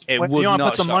want to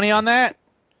put some money on that?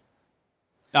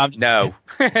 No.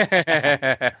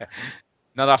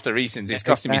 Not after recent. It's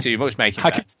costing me too much making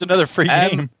that. It's another free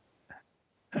game.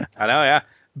 I know, yeah.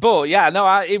 But, yeah,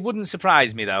 no, it wouldn't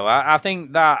surprise me, though. I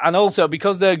think that, and also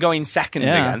because they're going second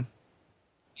again,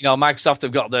 Microsoft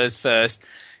have got theirs first.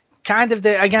 Kind of,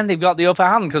 they've got the upper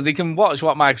hand because they can watch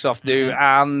what Microsoft do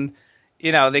and,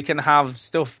 they can have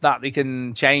stuff that they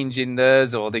can change in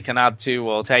theirs or they can add to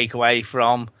or take away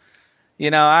from.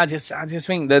 I just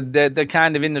think that they're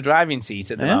kind of in the driving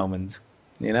seat at the moment,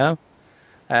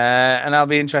 and I'll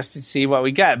be interested to see what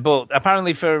we get. But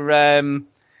apparently for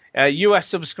US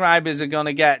subscribers are going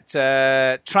to get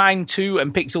Trine 2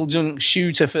 and Pixel Junk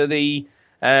Shooter for the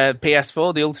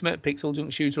PS4, the Ultimate, Pixel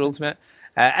Junk Shooter Ultimate.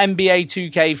 NBA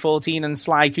 2K14 and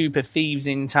Sly Cooper Thieves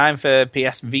in Time for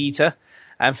PS Vita.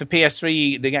 And for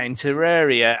PS3, they're getting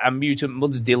Terraria and Mutant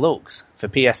Mudds Deluxe for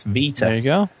PS Vita. There you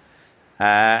go.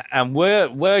 And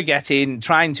we're getting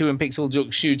Trine 2 and Pixel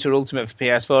Junk Shooter Ultimate for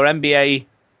PS4, NBA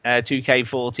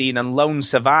 2K14 and Lone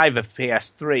Survivor for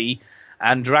PS3,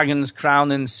 and Dragon's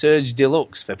Crown and Surge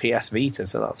Deluxe for PS Vita.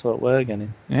 So that's what we're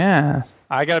getting. Yeah.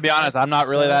 I got to be honest, I'm not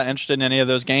really that interested in any of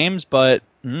those games, but...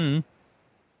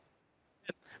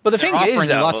 But the thing is,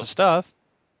 though, lots of stuff.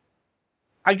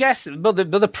 I guess, but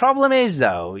the problem is,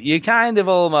 though, you kind of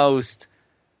almost...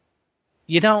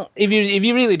 You don't, if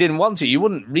you really didn't want to, you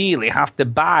wouldn't really have to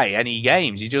buy any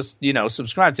games. You just,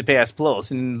 subscribe to PS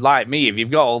Plus, and like me, if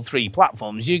you've got all 3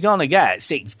 platforms, you're gonna get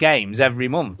 6 games every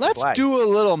month. Let's do a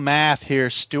little math here,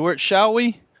 Stuart, shall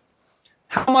we?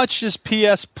 How much is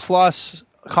PS Plus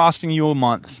costing you a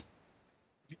month?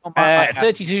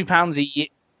 £32 a year.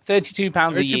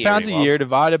 £32 a year. £32 a year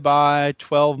divided by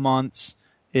 12 months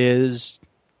is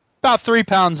about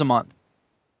 £3 a month.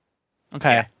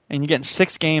 Okay, and you're getting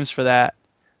 6 games for that.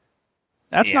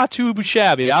 That's not too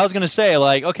shabby. I was going to say,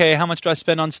 okay, how much do I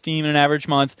spend on Steam in an average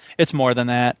month? It's more than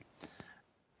that.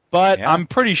 But I'm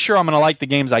pretty sure I'm going to like the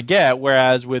games I get,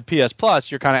 whereas with PS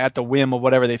Plus, you're kind of at the whim of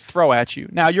whatever they throw at you.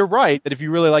 Now, you're right that if you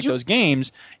really like those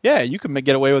games, you can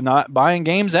get away with not buying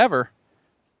games ever.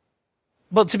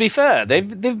 But to be fair,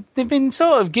 they've been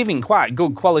sort of giving quite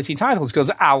good quality titles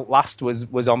because Outlast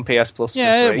was on PS Plus for free.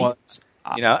 Yeah, it was.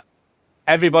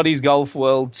 Everybody's Golf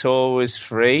World Tour was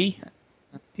free.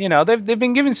 They've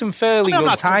been giving some fairly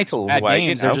good titles away.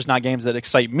 Games. They're just not games that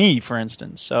excite me, for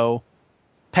instance. So,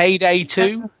 Payday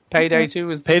 2? Payday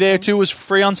 2 was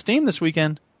free on Steam this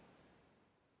weekend.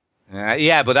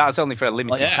 Yeah, but that's only for a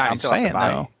limited time. I'm saying,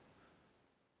 though.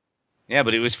 Yeah,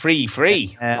 but it was free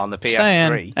on the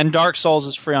PS3. And Dark Souls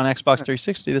is free on Xbox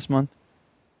 360 this month.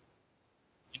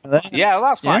 Yeah, well,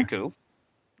 that's quite cool.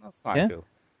 That's quite cool.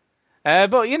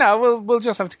 But, we'll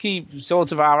just have to keep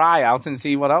sort of our eye out and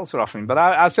see what else they're offering. But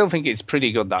I still think it's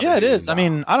pretty good. Yeah, it is. I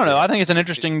mean, I don't know. I think it's an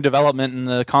interesting development in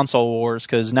the console wars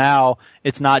because now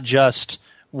it's not just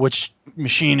which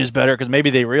machine is better because maybe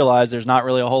they realize there's not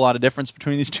really a whole lot of difference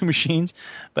between these two machines.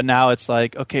 But now it's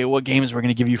like, okay, what games we're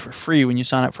going to give you for free when you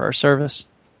sign up for our service?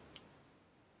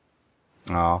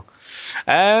 Oh.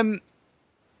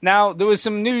 Now, there was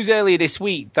some news earlier this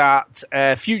week that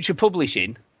Future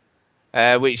Publishing...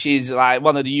 which is like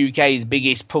one of the UK's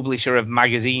biggest publisher of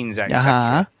magazines,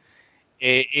 etc.,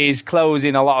 is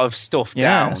closing a lot of stuff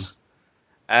down.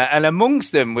 And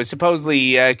amongst them was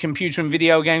supposedly Computer and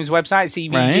Video Games website,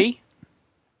 CVG.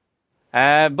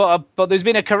 Right. But there's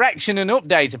been a correction and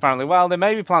update, apparently. Well, there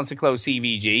may be plans to close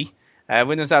CVG.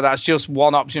 Witness that that's just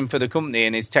one option for the company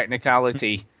and is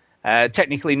technically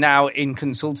now in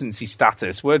consultancy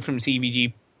status. Word from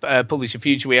CVG publisher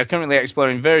Future. We are currently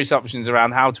exploring various options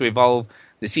around how to evolve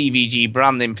the CVG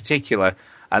brand in particular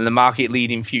and the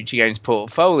market-leading Future Games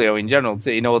portfolio in general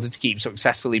in order to keep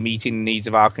successfully meeting the needs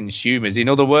of our consumers. In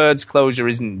other words, closure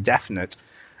isn't definite.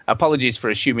 Apologies for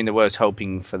assuming the worst,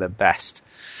 hoping for the best.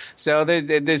 So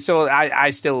I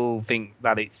still think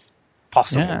that it's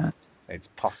possible. Yeah. It's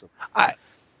possible.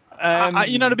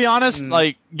 To be honest,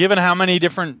 given how many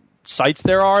different sites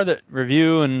there are that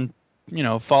review and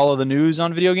follow the news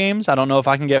on video games, I don't know if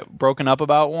I can get broken up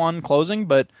about one closing,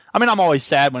 but I mean, I'm always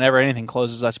sad whenever anything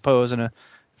closes, I suppose, in a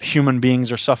human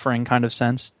beings are suffering kind of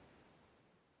sense.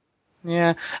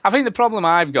 Yeah, I think the problem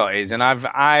I've got is, and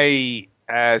I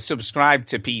subscribed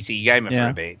to PC Gamer for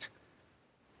a bit,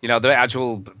 the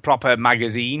actual proper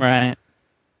magazine. Right.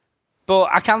 But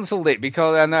I cancelled it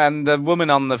because, and the woman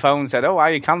on the phone said, "Oh, why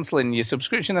are you cancelling your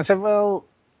subscription?" I said, "Well,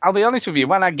 I'll be honest with you.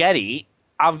 When I get it,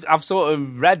 I've sort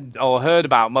of read or heard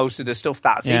about most of the stuff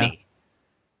that's in it."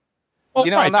 Well,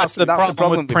 you know, right. and That's the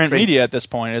problem with print media at this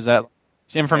point is that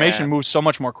information moves so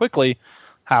much more quickly.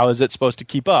 How is it supposed to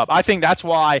keep up? I think that's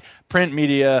why print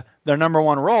media, their number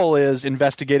one role is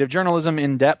investigative journalism,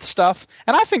 in-depth stuff.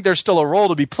 And I think there's still a role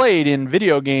to be played in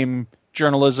video game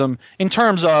journalism in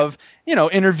terms of,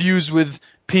 interviews with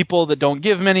people that don't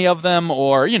give many of them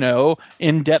or,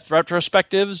 in-depth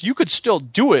retrospectives. You could still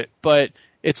do it, but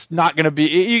it's not going to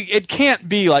be, it can't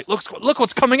be like, look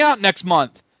what's coming out next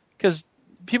month, because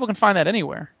people can find that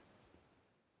anywhere.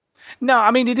 No,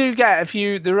 I mean, they do get a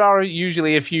few. There are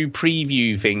usually a few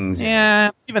preview things.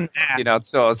 Yeah, even that.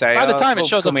 Sort of say. By the time it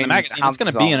shows up in the magazine, it's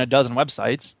going to be in a dozen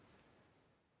websites.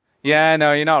 Yeah,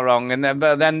 no, you're not wrong.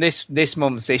 But then this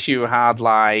month's issue had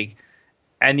like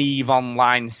an EVE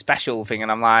Online special thing,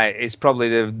 and I'm like, it's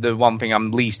probably the one thing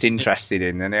I'm least interested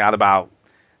in, and it had about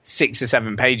 6 or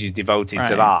 7 pages devoted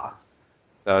to that.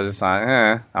 So I was just like,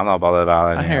 I'm not bothered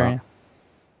about it anymore. I hear you.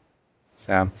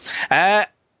 So,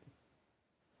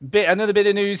 another bit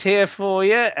of news here for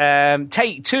you.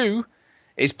 Take-Two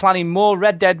is planning more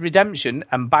Red Dead Redemption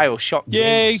and BioShock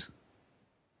games.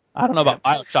 I don't know about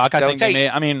BioShock. I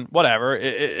think whatever.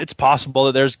 It's possible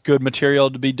that there's good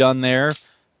material to be done there,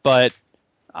 but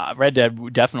Red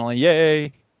Dead, definitely,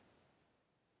 yay.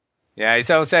 Yeah,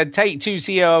 so it said Take-Two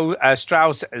CEO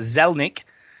Strauss Zelnick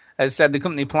has said the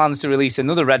company plans to release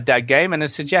another Red Dead game and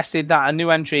has suggested that a new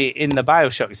entry in the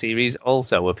BioShock series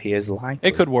also appears likely.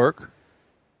 It could work.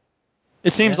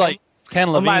 It seems like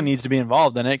Ken Levine needs to be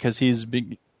involved in it because he's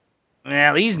big.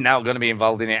 Well, he's not going to be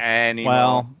involved in it anymore.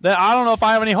 Well, I don't know if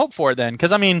I have any hope for it then,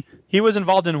 because he was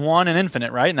involved in 1 and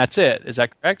Infinite, right? And that's it. Is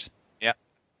that correct? Yeah.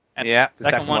 And the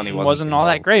second one he wasn't all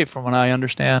that great, from what I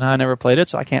understand. I never played it,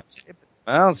 so I can't say it.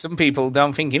 Well, some people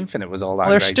don't think Infinite was all that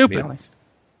they're great. Stupid. To be honest.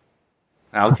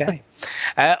 Okay.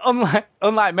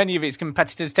 Unlike many of its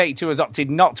competitors, Take-Two has opted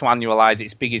not to annualize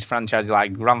its biggest franchises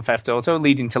like Grand Theft Auto,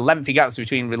 leading to lengthy gaps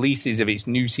between releases of its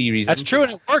new series. That's true,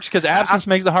 and it works because absence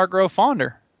makes the heart grow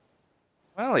fonder.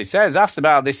 Well, he says, asked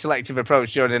about this selective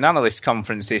approach during an analyst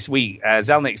conference this week,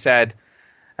 Zelnick said,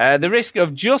 the risk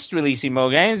of just releasing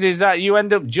more games is that you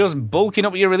end up just bulking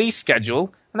up your release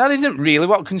schedule, and that isn't really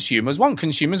what consumers want.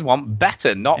 Consumers want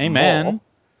better, not more.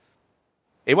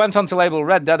 It went on to label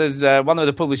Red Dead as one of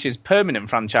the publisher's permanent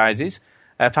franchises,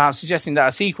 perhaps suggesting that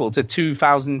a sequel to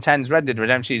 2010's Red Dead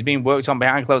Redemption is being worked on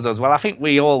behind closed doors. Well, I think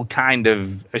we all kind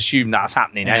of assume that's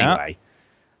happening anyway.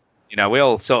 We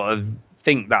all sort of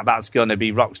think that that's going to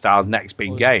be Rockstar's next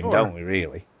big game, don't we,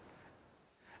 really?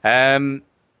 And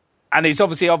it's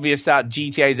obviously obvious that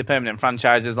GTA is a permanent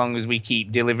franchise as long as we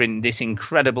keep delivering this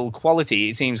incredible quality.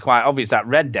 It seems quite obvious that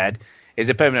Red Dead is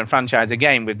a permanent franchise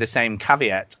again with the same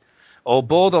caveat. Or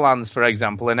Borderlands, for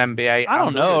example, an NBA. I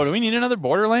don't know. Do we need another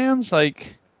Borderlands? I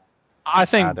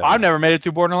think I've never made it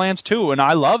through Borderlands 2, and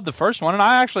I love the first one, and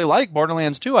I actually like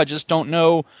Borderlands 2. I just don't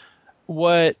know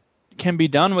what can be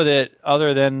done with it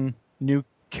other than new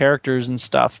characters and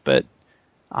stuff. But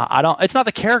I don't. It's not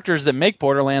the characters that make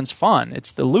Borderlands fun.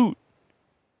 It's the loot.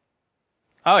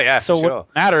 Oh yeah. So sure. what does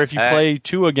it matter if you play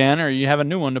 2 again or you have a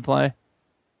new one to play?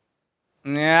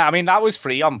 Yeah, I mean that was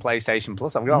free on PlayStation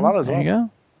Plus. I've got that as well. There you go.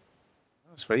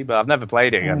 It's free, but I've never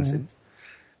played it again since.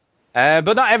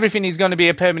 But not everything is going to be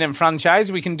a permanent franchise.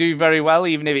 We can do very well,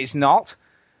 even if it's not.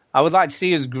 I would like to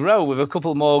see us grow with a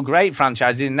couple more great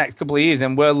franchises in the next couple of years,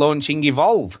 and we're launching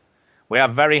Evolve. We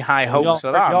have very high hopes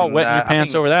for that. You're all wetting your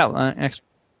pants over that.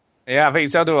 Yeah, I think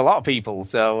so do a lot of people.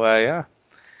 So, yeah.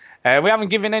 We haven't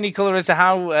given any colour as to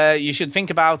how you should think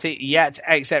about it yet,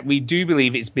 except we do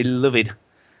believe it's beloved.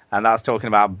 And that's talking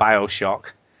about BioShock.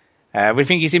 We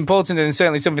think it's important and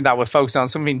certainly something that we're focused on,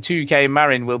 something 2K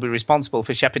Marin will be responsible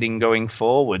for shepherding going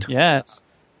forward. Yes.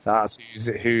 So that's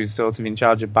who's sort of in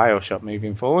charge of BioShock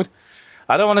moving forward.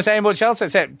 I don't want to say much else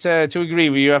except to agree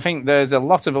with you. I think there's a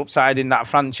lot of upside in that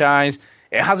franchise.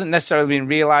 It hasn't necessarily been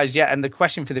realised yet, and the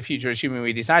question for the future, assuming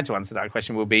we decide to answer that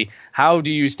question, will be, how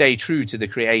do you stay true to the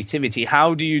creativity?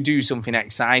 How do you do something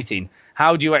exciting?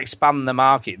 How do you expand the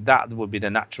market? That would be the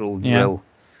natural drill.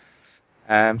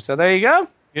 So there you go.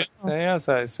 Yeah.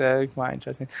 So it's quite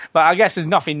interesting. But I guess there's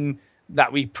nothing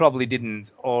that we probably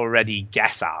didn't already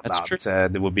guess at. That's true. There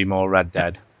would be more Red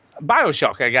Dead.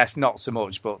 BioShock, I guess, not so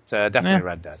much, but definitely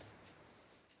Red Dead.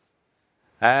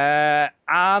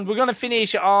 And we're going to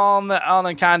finish on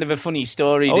a kind of a funny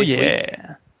story this week.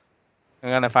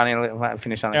 We're going to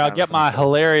finish on I'll get my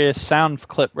hilarious sound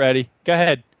clip ready. Go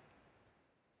ahead.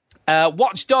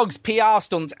 Watch Dogs PR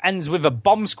stunt ends with a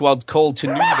bomb squad called to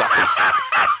news office.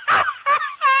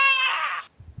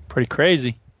 Pretty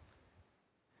crazy.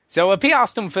 So a PR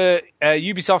stunt for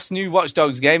Ubisoft's new Watch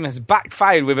Dogs game has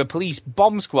backfired with a police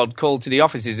bomb squad called to the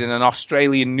offices in an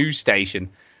Australian news station.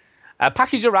 A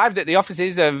package arrived at the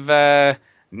offices of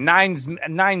Nine's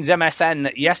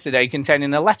MSN yesterday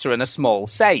containing a letter and a small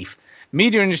safe.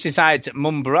 Media industry site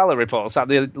Mumbrella reports that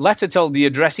the letter told the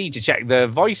addressee to check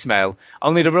the voicemail,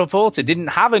 only the reporter didn't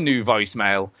have a new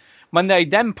voicemail. When they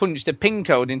then punched a PIN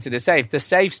code into the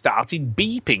safe started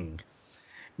beeping.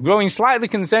 Growing slightly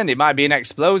concerned it might be an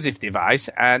explosive device,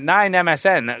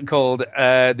 9MSN called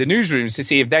the newsrooms to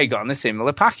see if they got on a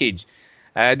similar package.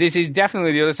 This is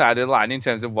definitely the other side of the line in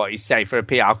terms of what is safe for a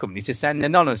PR company to send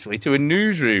anonymously to a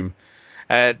newsroom.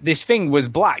 This thing was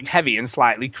black, heavy, and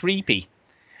slightly creepy.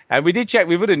 We did check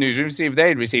with other newsrooms to see if they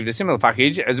had received a similar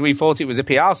package, as we thought it was a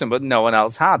PR stunt, but no one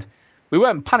else had. We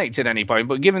weren't panicked at any point,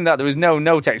 but given that there was no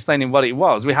note explaining what it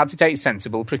was, we had to take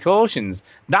sensible precautions.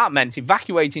 That meant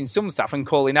evacuating some staff and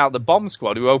calling out the bomb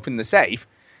squad who opened the safe.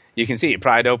 You can see it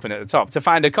pried open at the top, to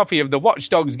find a copy of the Watch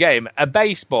Dogs game, a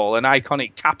baseball, an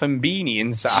iconic cap and beanie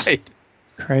inside.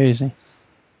 Crazy.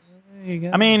 There you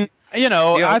go. I mean,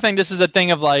 I think this is the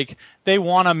thing of, like, they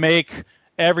want to make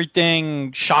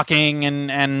everything shocking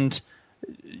and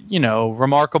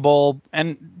remarkable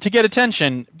and to get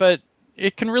attention, but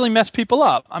it can really mess people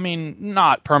up. I mean,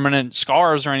 not permanent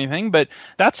scars or anything, but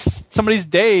that's somebody's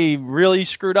day really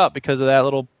screwed up because of that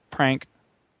little prank.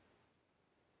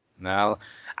 No,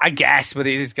 I guess, but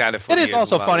it is kind of funny. It is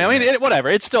also funny. I mean,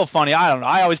 whatever. It's still funny. I don't know.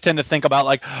 I always tend to think about,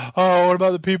 like, oh, what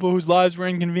about the people whose lives were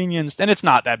inconvenienced? And it's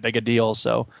not that big a deal,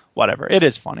 so whatever. It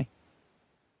is funny.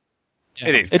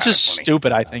 It is. It's just funny.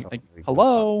 stupid, I think. Like,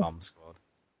 hello? Bomb squad.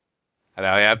 I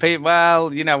know, yeah. Well,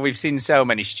 we've seen so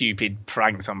many stupid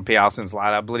pranks on PR stunts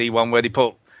like that bloody one where they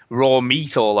put raw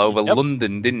meat all over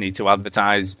London, didn't they, to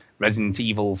advertise Resident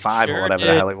Evil 5 or whatever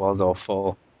the hell it was, or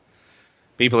 4.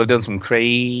 People have done some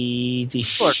crazy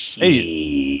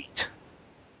shit.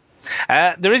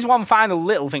 There is one final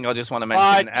little thing I just want to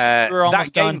mention. We're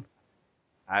almost done.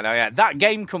 I know, yeah. That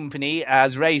game company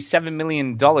has raised $7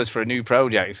 million for a new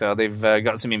project, so they've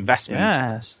got some investment.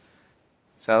 Yes.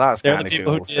 So that's kind of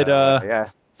cool. They're the people who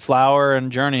did Flower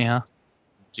and Journey, huh?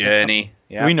 Journey,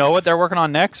 yeah. Do we know what they're working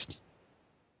on next?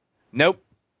 Nope.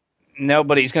 No,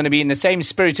 but it's going to be in the same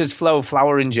spirit as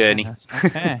Flower and Journey. Yes.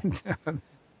 Okay.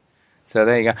 So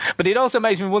there you go. But it also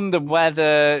makes me wonder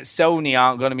whether Sony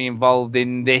aren't going to be involved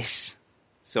in this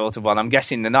sort of one. I'm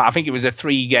guessing they're not. I think it was a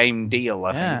 3-game deal,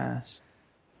 I think.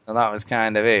 So that was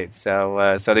kind of it.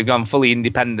 So they've gone fully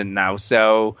independent now.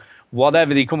 So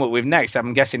whatever they come up with next,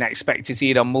 I'm guessing expect to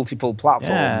see it on multiple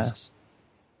platforms. Yes.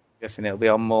 I'm guessing it'll be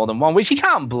on more than one, which you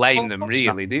can't blame them,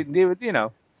 really. Journey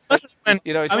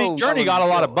got a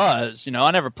lot of buzz.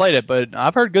 I never played it, but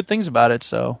I've heard good things about it,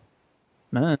 so,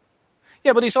 man.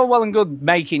 Yeah, but it's all well and good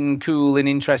making cool and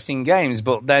interesting games,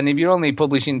 but then if you're only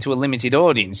publishing to a limited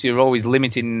audience, you're always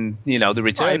limiting, the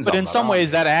returns. Right, but in some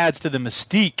ways that adds to the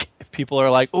mystique. If people are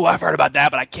like, "Oh, I've heard about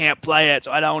that, but I can't play it,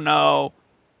 so I don't know."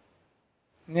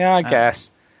 Yeah, I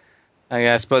guess.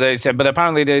 But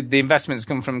apparently the investments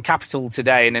come from Capital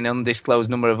Today and an undisclosed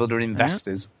number of other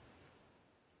investors.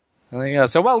 There you go.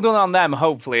 So well done on them,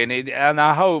 hopefully, and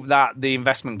I hope that the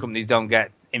investment companies don't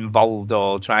get involved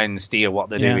or try and steer what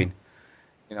they're doing.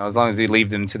 As long as they leave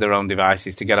them to their own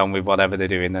devices to get on with whatever they're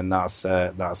doing, then that's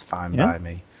fine by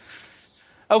me.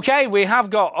 Okay, we have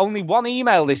got only one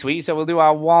email this week, so we'll do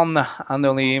our one and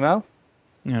only email.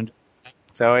 Yeah.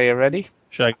 So are you ready?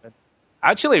 Should I?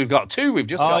 Actually, we've got two. We've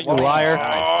just got one. You liar.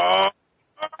 I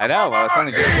know. Well, it's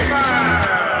only just...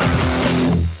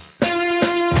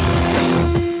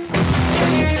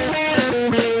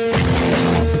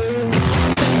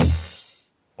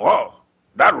 Whoa,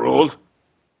 that ruled.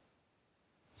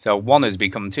 So one has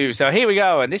become two. So here we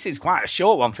go. And this is quite a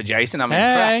short one for Jason. I'm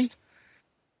impressed.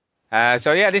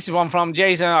 This is one from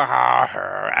Jason.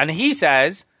 And he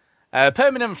says,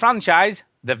 permanent franchise,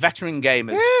 the Veteran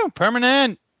Gamers. Woo,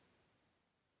 permanent.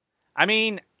 I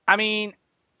mean,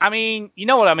 you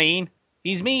know what I mean.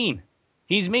 He's mean.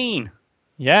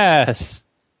 Yes.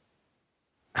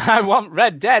 I want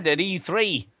Red Dead at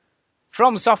E3.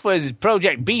 From Software's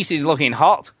Project Beast is looking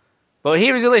hot. But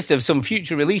here is a list of some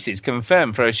future releases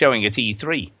confirmed for a showing at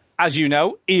E3. As you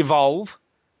know, Evolve.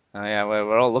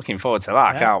 We're all looking forward to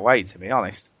that. I can't wait, to be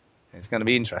honest. It's going to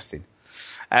be interesting.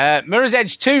 Mirror's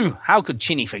Edge 2. How could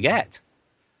Chinny forget?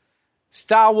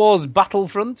 Star Wars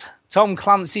Battlefront. Tom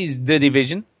Clancy's The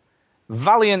Division.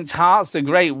 Valiant Hearts, The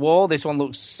Great War. This one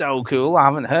looks so cool. I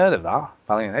haven't heard of that.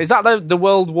 Valiant. Is that the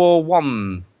World War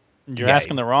I? You're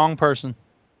asking the wrong person.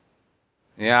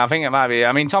 Yeah, I think it might be.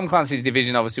 I mean, Tom Clancy's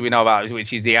Division, obviously, we know about,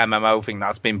 which is the MMO thing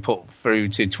that's been put through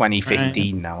to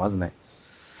 2015 now, hasn't it?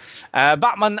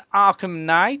 Batman Arkham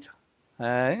Knight.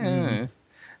 The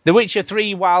Witcher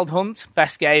 3 Wild Hunt,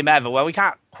 best game ever. Well, we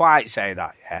can't quite say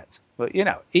that yet, but,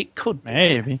 it could be.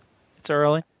 Maybe. It's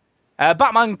early.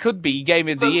 Batman could be Game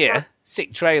of the Year.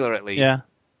 Sick trailer, at least. Yeah.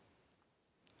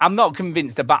 I'm not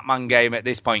convinced a Batman game at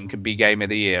this point could be Game of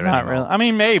the Year. Not anymore. really. I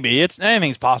mean, maybe.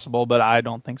 Anything's possible, but I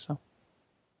don't think so.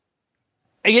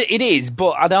 It is,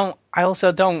 but I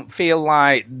also don't feel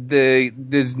like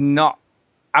there's not.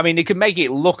 I mean, they can make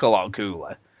it look a lot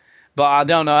cooler, but I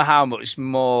don't know how much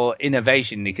more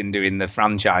innovation they can do in the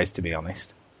franchise, to be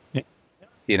honest.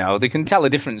 Yeah. They can tell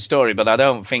a different story, but I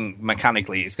don't think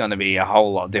mechanically it's going to be a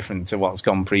whole lot different to what's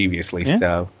gone previously. Yeah.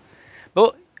 So,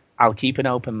 but I'll keep an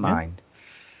open mind.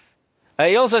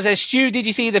 He also says, Stu, did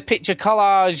you see the picture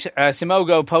collage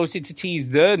Simogo posted to tease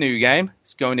their new game?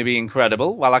 It's going to be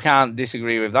incredible. Well, I can't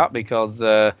disagree with that because,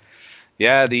 the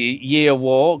Year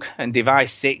Walk and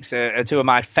Device 6 are two of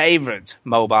my favourite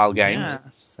mobile games. Yeah.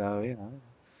 So,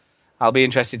 I'll be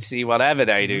interested to see whatever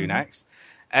they do next.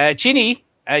 Chinny,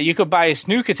 you could buy a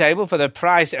snooker table for the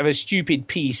price of a stupid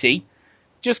PC.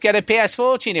 Just get a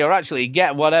PS4, Chinny, or actually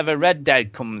get whatever Red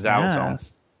Dead comes out on.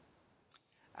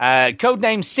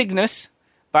 Codename Cygnus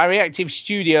by Reactive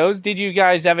Studios. Did you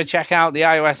guys ever check out the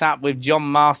iOS app with John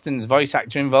Marston's voice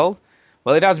actor involved?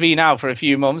 Well, it has been out for a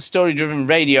few months. Story-driven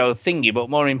radio thingy, but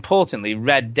more importantly,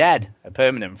 Red Dead, a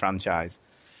permanent franchise.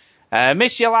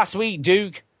 Missed you last week,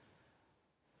 Duke.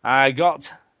 I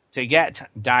got to get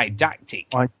didactic.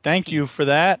 Why, thank you for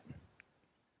that.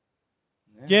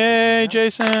 Yay,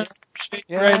 Jason.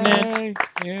 Yay.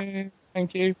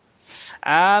 Thank you.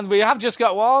 And we have just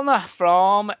got one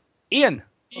from Ian.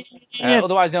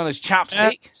 Otherwise known as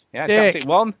Chapstick. Yeah, Chapstick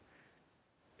 1.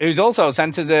 Who's also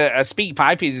sent us a speak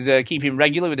pipe. He's keeping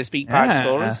regular with the speak pipes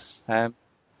for us.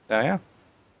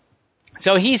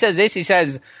 So he says this. He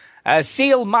says,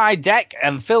 seal my deck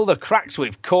and fill the cracks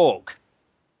with cork.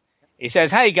 He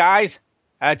says, hey guys,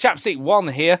 Chapstick 1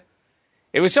 here.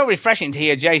 It was so refreshing to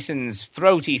hear Jason's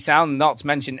throaty sound not to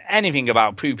mention anything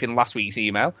about poop in last week's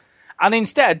email, and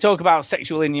instead talk about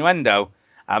sexual innuendo.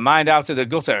 Mind out of the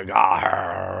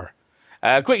gutter.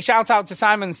 Quick shout out to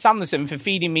Simon Sanderson for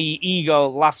feeding me ego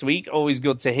last week. Always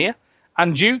good to hear.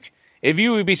 And Duke, if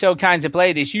you would be so kind to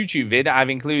play this YouTube vid I've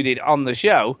included on the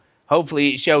show,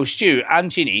 hopefully it shows Stu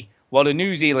and Chinny what a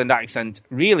New Zealand accent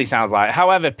really sounds like,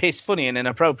 however piss funny and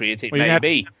inappropriate it may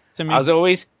be. As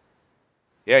always,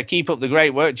 keep up the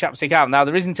great work, Chapstick out. Now,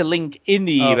 there isn't a link in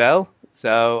the email,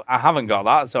 so I haven't got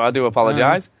that, so I do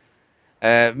apologise.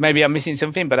 Maybe I'm missing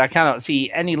something, but I cannot see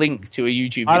any link to a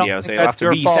YouTube video, so you'll have to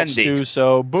resend it. Stu,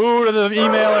 so boo to the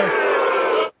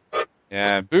emailer.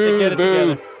 Yeah,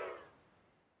 boo.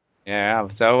 Yeah,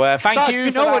 so thank you.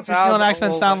 You know what New Zealand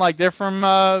accents sound like? They're from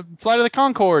Flight of the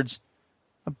Conchords.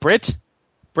 Brit.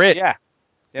 Yeah,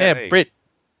 Brit.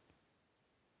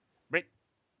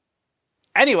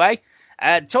 Anyway,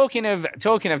 talking of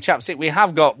Chapstick, we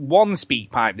have got one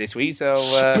speak pipe this week, so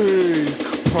speak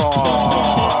pipe.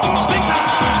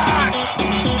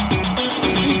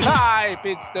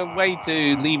 It's the way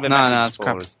to leave a message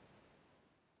for us.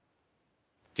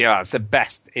 Yeah, it's the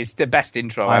best. It's the best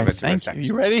intro ever to a section.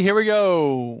 You ready? Here we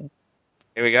go.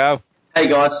 Hey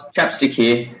guys, Chapstick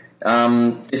here.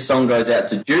 This song goes out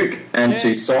to Duke and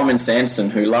to Simon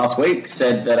Sanderson, who last week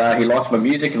said that he liked my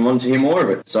music and wanted to hear more of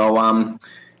it. So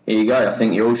here you go. I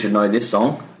think you all should know this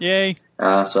song. Yay.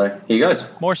 So here goes.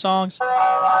 More songs.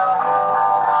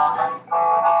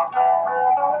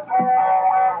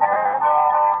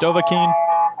 Dovahkiin.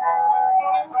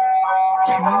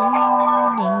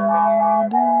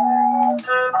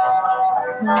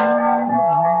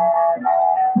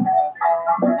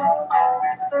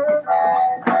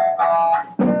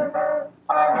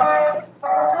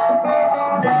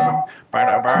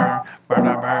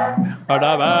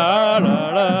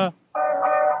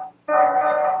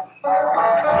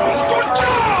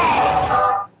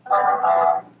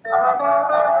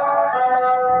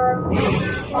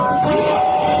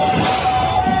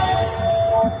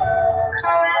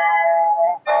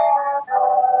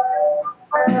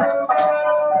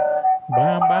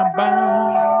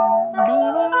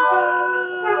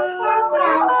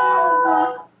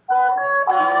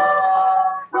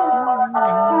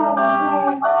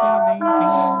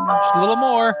 Just a little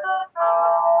more.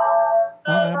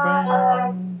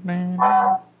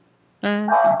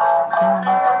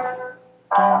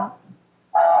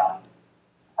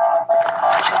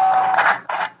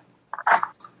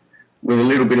 With a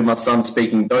little bit of my son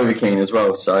speaking Dovahkiin as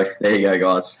well. So there you go,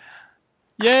 guys.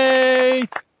 Yay!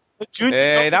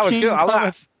 That was good.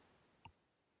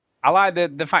 I like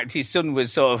the fact his son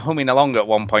was sort of humming along at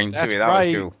one point to it. That was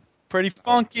cool. Pretty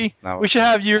funky. We should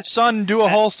have your son do a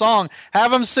whole song.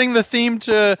 Have him sing the theme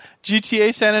to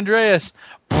GTA San Andreas.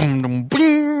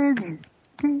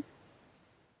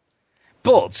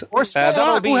 But or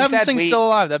have him sing Still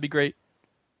Alive. That'd be great.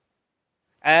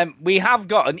 We have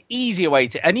got an even easier way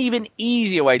to leave a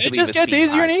speak It just gets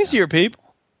easier and easier,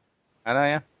 people. I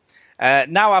know, yeah.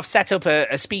 Now I've set up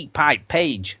a speak pipe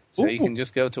page, so you can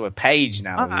just go to a page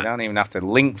now. You don't even have to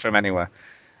link from anywhere.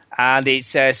 And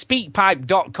it's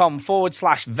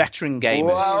speakpipe.com/veteran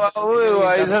gamers. Wow,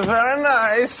 those are very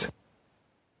nice.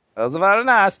 Those are very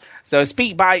nice. So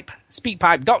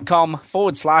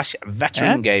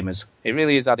speakpipe.com/veteran gamers. It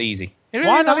really is that easy. It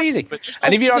really is that easy.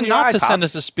 And if you're on your iPad, to send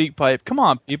us a speak pipe, come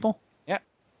on, people. Yeah.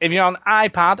 If you're on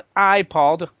iPad,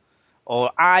 iPod,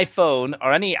 or iPhone,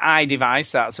 or any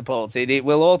iDevice that supports it, it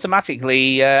will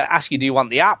automatically ask you, do you want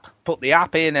the app? Put the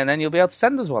app in, and then you'll be able to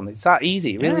send us one. It's that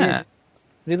easy. It really is.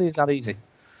 Really is that easy.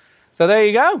 So there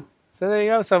you go.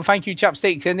 So thank you,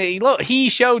 Chapstick. And look, he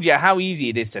showed you how easy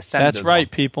it is to send us. That's right,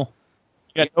 one. People.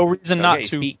 You got no reason not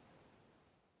to.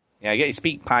 Get your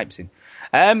speak pipes in.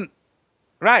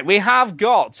 Right, we have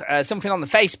got something on the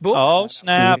Facebook. Oh,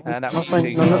 snap. My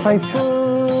friends on the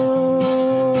Facebook.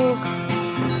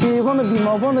 Do you wanna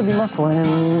be my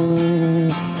friend?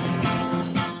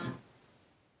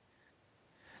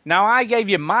 Now, I gave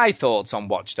you my thoughts on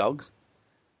Watch Dogs.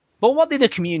 But what did the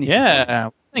community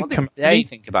think? What did they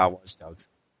think about Watch Dogs?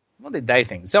 What did they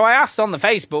think? So I asked on the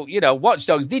Facebook, Watch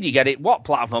Dogs, did you get it? What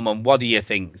platform and what do you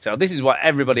think? So this is what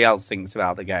everybody else thinks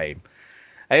about the game.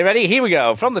 Are you ready? Here we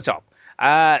go, from the top.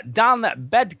 Dan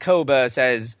Bedcober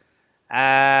says,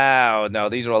 oh, no,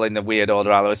 these are all in the weird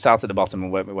order. I'll start at the bottom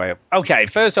and work my way up. Okay,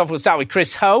 first off, we'll start with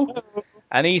Chris Ho.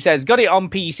 And he says, got it on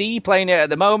PC, playing it at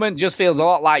the moment. Just feels a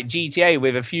lot like GTA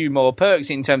with a few more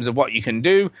perks in terms of what you can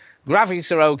do.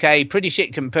 Graphics are okay, pretty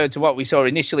shit compared to what we saw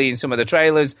initially in some of the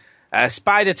trailers.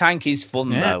 Spider Tank is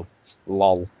fun, though.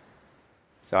 Lol.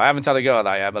 So I haven't had a go at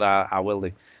that yet, but I will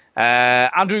do.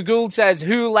 Andrew Gould says,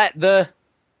 who let the...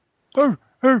 Who?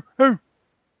 There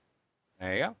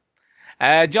you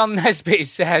go. John Nesbitt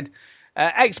said,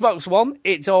 Xbox One,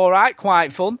 it's alright,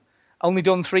 quite fun. Only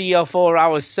done 3 or 4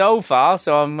 hours so far,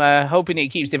 so I'm hoping it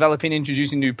keeps developing,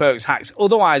 introducing new perks, hacks.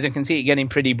 Otherwise, I can see it getting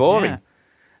pretty boring.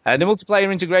 The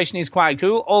multiplayer integration is quite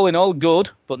cool. All in all,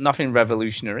 good, but nothing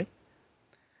revolutionary.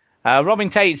 Robin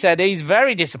Tate said he's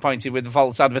very disappointed with the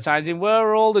false advertising. Where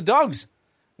are all the dogs?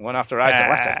 I'm going to have to write a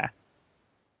letter.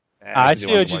 I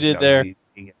see what you did there. Did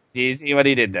you see what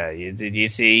he did there? Did you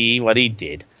see what he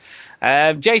did?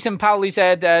 Jason Powley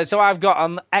said, so I've got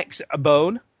an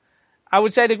X-Bone. I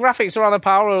would say the graphics are on a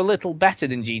par or a little better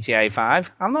than GTA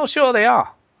 5. I'm not sure they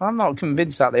are. I'm not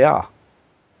convinced that they are.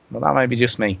 But that might be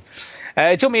just me.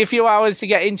 It took me a few hours to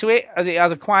get into it, as it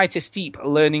has quite a steep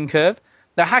learning curve.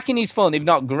 The hacking is fun, if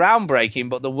not groundbreaking,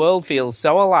 but the world feels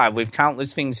so alive with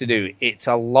countless things to do. It's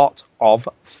a lot of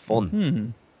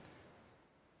fun.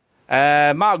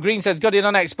 Mark Green says, got it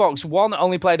on Xbox One,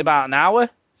 only played about an hour.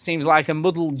 Seems like a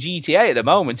muddled GTA at the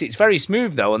moment. It's very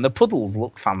smooth, though, and the puddles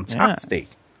look fantastic.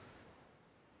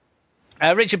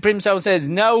 Richard Primsell says,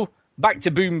 no, back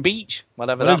to Boom Beach,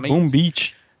 whatever that means. Boom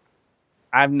Beach?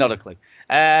 I have not a clue.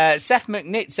 Seth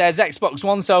McNitt says, Xbox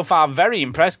One so far, very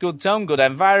impressed. Good tone, good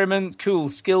environment, cool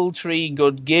skill tree,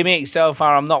 good gimmick. So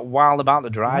far, I'm not wild about the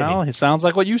driving. Well, it sounds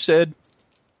like what you said.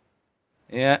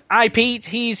 Yeah. Pete,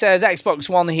 he says, Xbox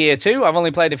One here too. I've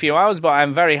only played a few hours, but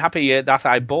I'm very happy that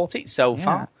I bought it so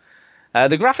far.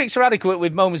 The graphics are adequate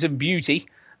with moments of beauty.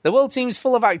 The world seems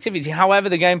full of activity. However,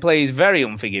 the gameplay is very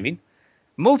unforgiving.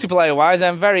 Multiplayer-wise,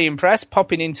 I'm very impressed.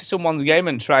 Popping into someone's game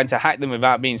and trying to hack them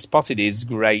without being spotted is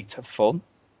great fun.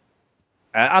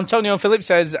 Antonio Phillips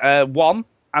says, 1,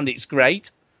 and it's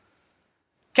great.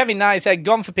 Kevin Knight said,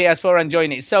 gone for PS4,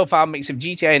 enjoying it so far. Mix of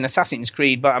GTA and Assassin's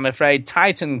Creed, but I'm afraid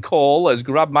Titan Call has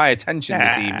grabbed my attention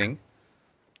this evening.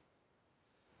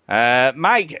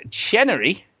 Mike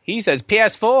Chenery, he says,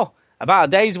 PS4, about a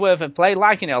day's worth of play.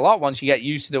 Liking it a lot once you get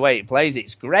used to the way it plays.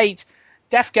 It's great.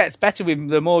 Def gets better with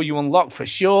the more you unlock for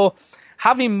sure.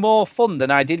 Having more fun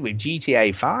than I did with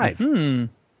GTA 5.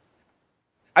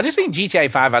 I just think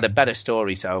GTA 5 had a better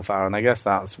story so far, and I guess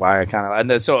that's why I kind of... And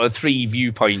the sort of 3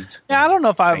 viewpoint... Yeah, I don't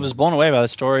know if I was blown away by the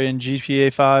story in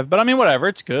GTA 5, but I mean, whatever,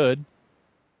 it's good.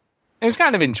 It was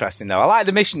kind of interesting, though. I like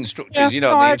the mission structures,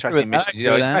 the interesting missions,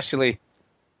 especially...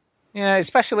 Yeah,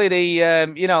 especially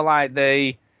the, like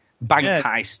the bank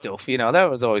heist stuff, that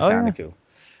was always kind of cool.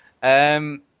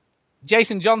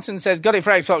 Jason Johnson says, got it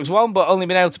for Xbox One, but only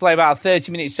been able to play about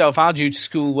 30 minutes so far due to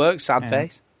schoolwork. Sad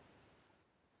face.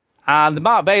 And the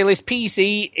Mark Bayliss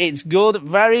PC, it's good,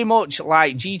 very much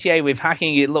like GTA with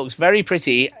hacking. It looks very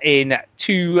pretty in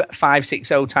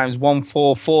 2560 times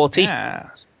 1440. Yeah.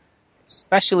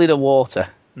 Especially the water.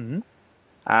 Mm-hmm.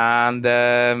 And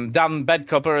Dan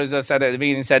Bedcupper, as I said at the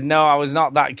beginning, said, no, I was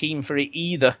not that keen for it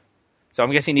either. So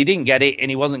I'm guessing he didn't get it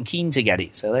and he wasn't keen to get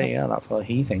it. So there you go, that's what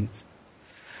he thinks.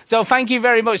 So thank you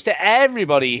very much to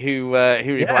everybody who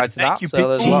replied to that.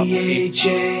 So there's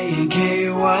THANKYOU.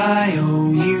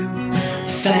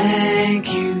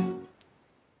 Thank you.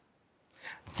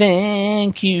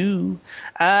 Thank you.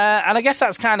 And I guess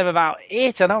that's kind of about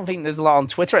it. I don't think there's a lot on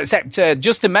Twitter, except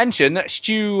just to mention,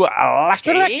 Stu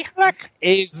Leckie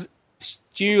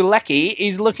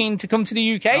is looking to come to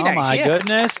the UK next year. Oh my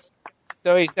goodness.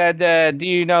 So he said, do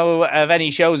you know of any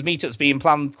shows, meetups being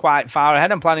planned quite far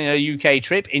ahead? I'm planning a UK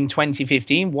trip in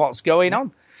 2015. What's going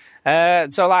on?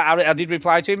 So I did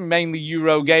reply to him. Mainly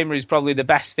Eurogamer is probably the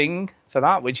best thing for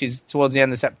that, which is towards the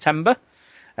end of September.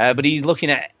 But he's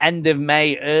looking at end of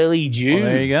May, early June. Well,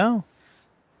 there you go.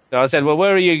 So I said, well,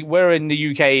 where in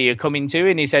the UK are you coming to?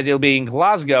 And he says he'll be in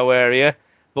Glasgow area.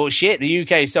 But shit, the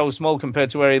UK is so small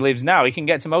compared to where he lives now. He can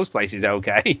get to most places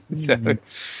okay. So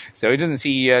he doesn't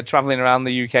see travelling around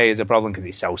the UK as a problem because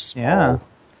it's so small. Yeah.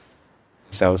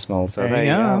 So small. So there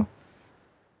you go.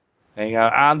 There you go.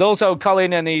 And also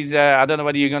Colin, and he's, I don't know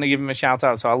whether you're going to give him a shout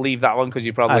out, so I'll leave that one because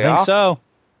you probably are. I think so.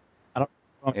 I don't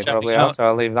know. You probably are, so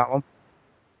I'll leave that one.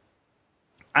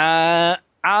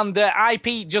 And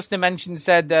IP, just to mention,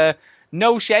 said,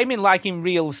 no shame in liking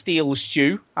Real Steel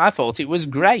Stew. I thought it was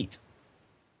great.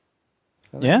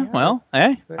 So yeah, well,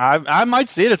 hey, I might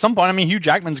see it at some point. I mean, Hugh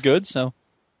Jackman's good, so.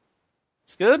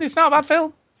 It's good. It's not a bad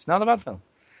film. It's not a bad film.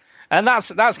 And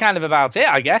that's kind of about it,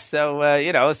 I guess. So,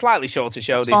 a slightly shorter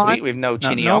show this week with no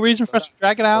Chinny. No reason for us to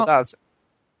drag it out.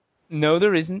 No,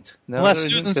 there isn't. No, unless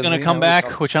Susan's going to come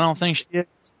back, which I don't think she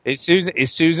is.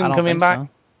 Is Susan coming back? So.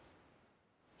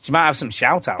 She might have some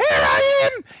shout-outs. Here I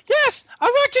am! Yes! I'd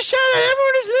like to shout out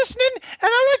everyone who's listening,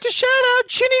 and I'd like to shout out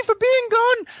Chinny for being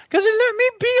gone, because it let me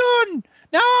be on.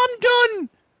 Now I'm done.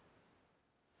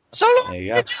 So long. There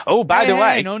you go. Oh, by the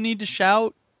way. No need to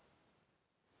shout.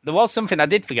 There was something I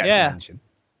did forget to mention.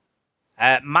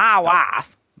 My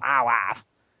wife,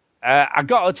 I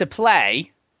got her to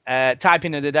play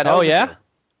Typing of the Dead. Oh, yeah?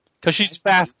 Because she's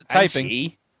fast at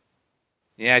typing.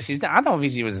 I don't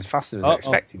think she was as fast as I was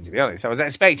expecting, to be honest. I was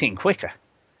expecting quicker.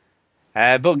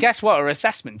 But guess what her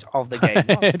assessment of the game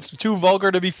was? It's too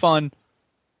vulgar to be fun.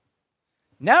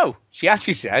 No, she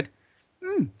actually said,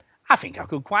 I think I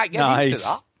could quite get into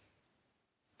that.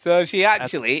 So she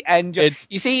actually enjoyed.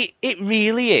 You see, it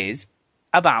really is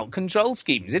about control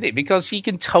schemes, isn't it? Because she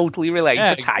can totally relate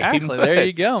to typing words. There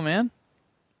you go, man.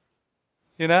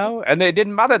 You know, and it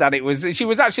didn't matter that she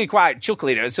was actually quite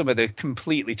chuckling at some of the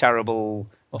completely terrible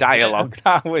dialogue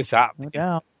that was happening.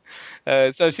 Yeah.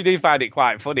 So she did find it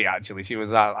quite funny, actually. She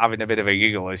was having a bit of a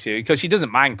giggle because she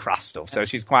doesn't mind crass stuff, so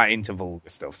she's quite into vulgar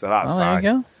stuff, so that's fine.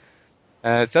 There you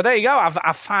go. So there you go.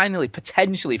 I've finally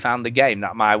potentially found the game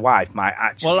that my wife might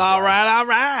actually play. All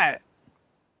right.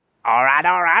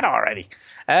 Already.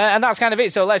 And that's kind of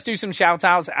it. So let's do some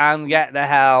shout-outs and get the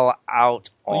hell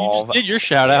out of... You just did your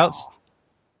shout-outs.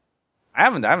 I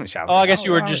haven't shouted. Oh, I guess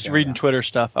you were just reading Twitter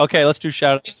stuff. Okay, let's do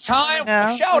shout-outs. It's time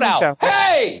for shout-out.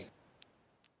 Hey!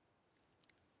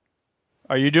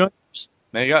 Are you doing this?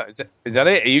 There you go. Is that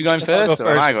it? Are you going first,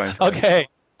 or am I going first? Okay.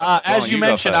 As you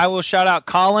mentioned, I will shout out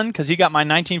Colin because he got my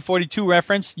 1942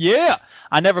 reference. Yeah!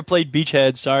 I never played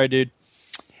Beachhead. Sorry, dude.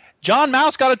 John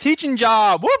Mouse got a teaching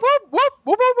job. Whoop, whoop, whoop,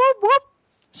 whoop, whoop, whoop, whoop.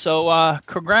 So,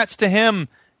 congrats to him.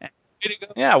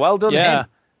 Yeah, well done. Yeah.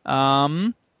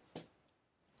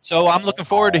 So I'm looking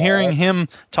forward to hearing him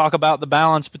talk about the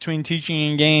balance between teaching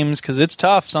and games because it's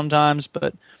tough sometimes,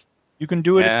 but you can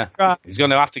do it. Yeah. He's going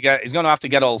to have to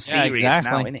get all serious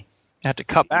now, isn't he? You have to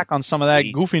cut back on some of that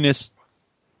goofiness.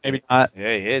 Maybe not.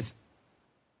 Yeah, he is.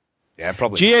 Yeah,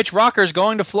 probably. GH Rocker's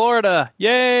going to Florida.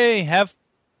 Yay! Have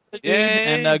fun,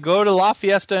 and go to La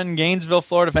Fiesta in Gainesville,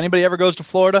 Florida. If anybody ever goes to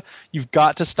Florida, you've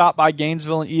got to stop by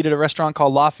Gainesville and eat at a restaurant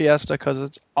called La Fiesta because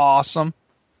it's awesome.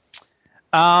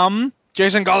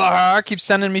 Jason Gallagher keeps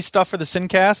sending me stuff for the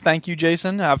Sincast. Thank you,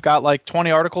 Jason. I've got like 20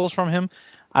 articles from him.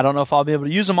 I don't know if I'll be able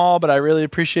to use them all, but I really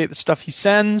appreciate the stuff he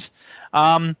sends.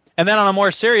 And then on a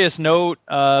more serious note,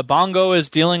 Bongo is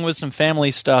dealing with some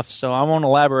family stuff, so I won't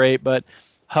elaborate, but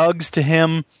hugs to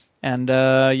him. And,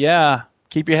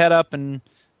 keep your head up and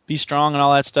be strong and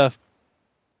all that stuff.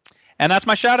 And that's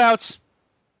my shout-outs.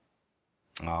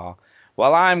 Oh.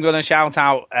 Well, I'm going to shout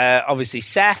out, obviously,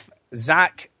 Seth,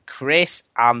 Zach, Chris,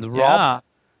 and Rob.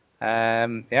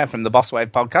 from the Boss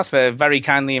Wave podcast, for very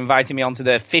kindly inviting me onto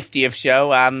the 50th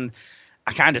show. And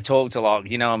I kind of talked a lot.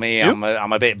 You know me, yep.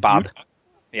 I'm a bit bad.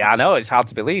 Yeah, I know. It's hard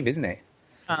to believe, isn't it?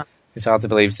 It's hard to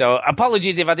believe. So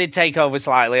apologies if I did take over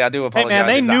slightly. I do apologize. Hey, man,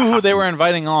 they knew who they were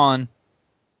inviting on.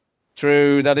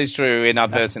 True, that is true,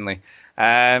 inadvertently.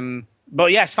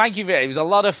 But yes, thank you. It was a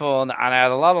lot of fun, and I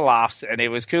had a lot of laughs, and it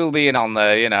was cool being on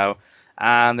there, you know.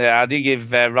 And I did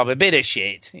give Rob a bit of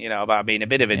shit, you know, about being a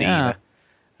bit of a diva.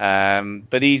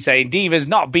 But he's saying divas,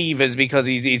 not beavers, because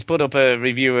he's put up a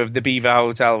review of the Beaver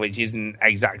Hotel, which isn't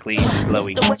exactly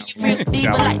glowing.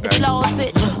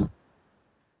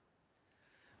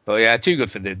 But yeah, too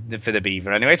good for the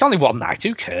Beaver. Anyway, it's only one night.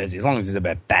 Who cares? As long as there's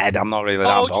a bed, I'm not really that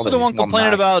bothered. Oh, you're the one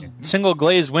complaining about single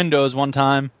glazed windows one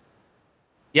time.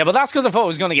 Yeah, but that's because I thought I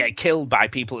was going to get killed by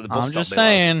people at the bus stop. I'm just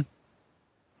saying.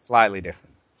 Slightly different.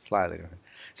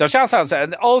 So shout out,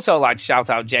 and also like to shout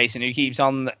out Jason, who keeps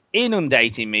on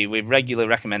inundating me with regular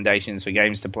recommendations for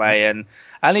games to play, and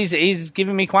he's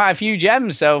giving me quite a few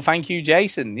gems. So thank you,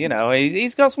 Jason. You know,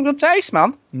 he's got some good taste,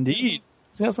 man. Indeed.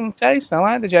 He's got some taste. I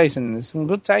like the Jason. There's some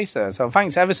good taste there. So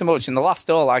thanks ever so much. And the last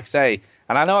door, like I say,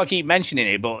 and I know I keep mentioning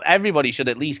it, but everybody should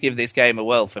at least give this game a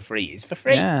whirl for free. It's for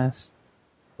free. Yes.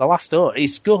 The last door,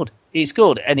 it's good. It's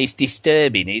good, and it's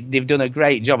disturbing. They've done a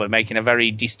great job of making a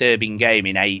very disturbing game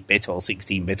in 8-bit or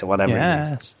 16-bit or whatever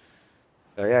it is.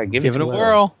 So yeah, give it a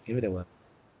whirl. Give it a whirl.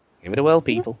 Give it a whirl,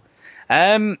 people.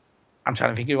 I'm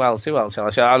trying to think who else shall I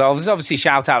shout out? I'll obviously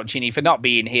shout out Chinny for not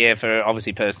being here for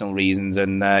obviously personal reasons,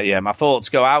 and my thoughts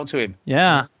go out to him.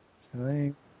 Yeah.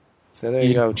 So there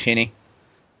you go, Chinny.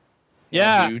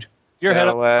 Yeah. Dude. Your head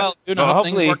up. Well, dude, I hope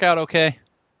things work out okay.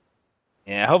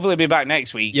 Yeah, hopefully he'll be back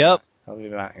next week. Yep. Hopefully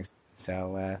he'll be back next week.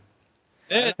 So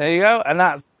there you go, and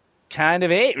that's kind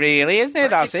of it, really, isn't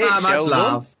it? That's it. Show's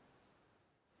done.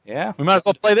 Yeah. We might as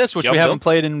well play this, which we haven't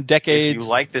played in decades. If you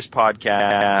like this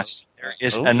podcast, there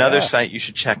is another site you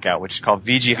should check out, which is called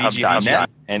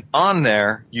VGHub.net. And on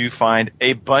there, you find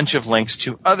a bunch of links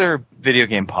to other video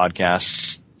game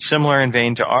podcasts, similar in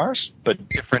vein to ours, but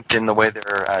different in the way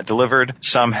they're delivered.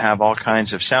 Some have all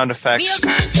kinds of sound effects.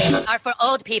 Real are for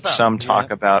old people. Some talk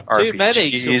about RPGs. Too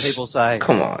many, some people say.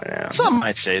 Come on now. Some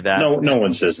might say that. No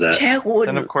one says that.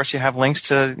 Then, of course, you have links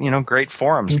to, great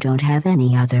forums. You don't have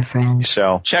any other friends.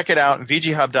 So check it out,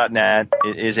 VGHub.net.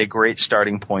 It is a great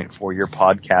starting point for your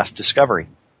podcast discovery.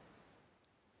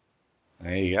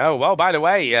 There you go. Well, by the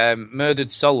way,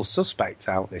 Murdered Soul Suspect's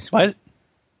out this week. What?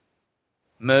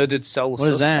 Murdered Soul Suspect.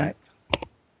 What is that?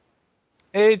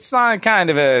 It's like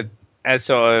kind of a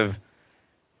sort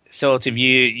of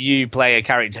you play a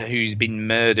character who's been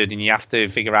murdered, and you have to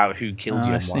figure out who killed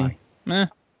you and why.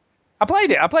 I played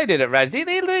it at Res.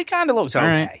 It kind of looks okay.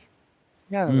 Right.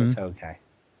 Yeah, it looks okay.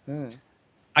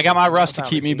 I got my Rust to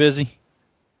keep me busy.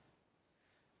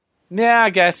 Yeah,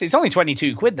 I guess it's only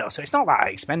 £22 though, so it's not that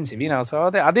expensive, So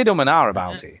I did and ah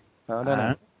about it. I don't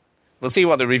know. We'll see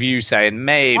what the reviews say, and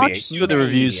maybe... Why don't you see what the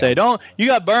reviews say? You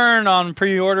got burned on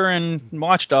pre-ordering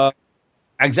Watch Dogs.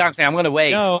 Exactly, I'm going to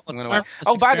wait. Oh,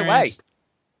 by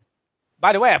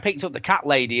the way, I picked up the Cat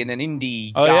Lady in an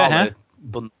indie gala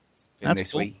bundle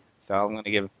this week, so I'm going to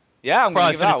give... Yeah, I'm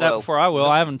going to give that before I will.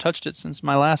 I haven't touched it since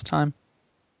my last time.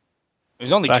 It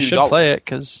was only $2. I should play it,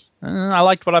 because I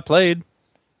liked what I played.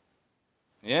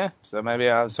 Yeah, so maybe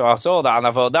I saw that, and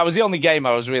I thought that was the only game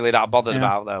I was really that bothered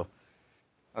about, though.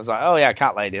 I was like, oh yeah,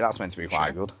 Cat Lady, that's meant to be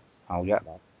quite good. I'll get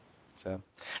that. So,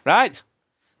 right.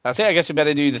 That's it. I guess we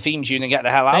better do the theme tune and get the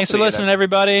hell out of here. Thanks for listening,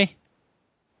 everybody.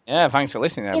 Yeah, thanks for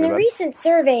listening, everybody. In a recent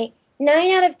survey,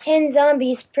 9 out of 10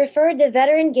 zombies preferred the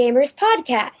Veteran Gamers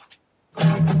podcast.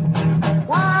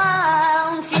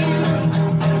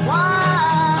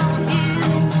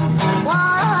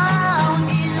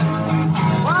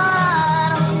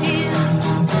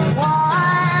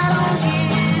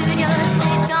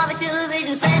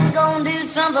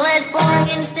 Something less boring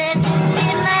instead. Sitting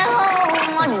at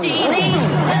home, watch TV.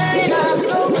 Turn up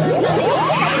slow moves.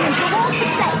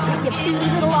 Your puny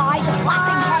little eyes are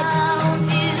flopping heads.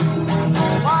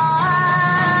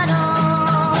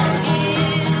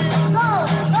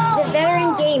 The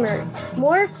Veteran Gamers.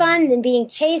 More fun than being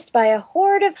chased by a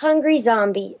horde of hungry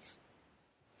zombies.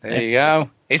 There you go.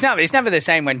 It's never the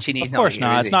same when Chinny's not here. Of course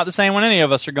not. It's not the same when any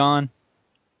of us are gone.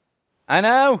 I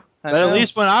know. But at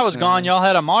least when I was gone, y'all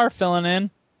had Amar filling in.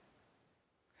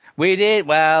 We did.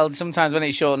 Well, sometimes when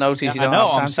it's short notice, you don't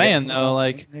have time. I'm saying,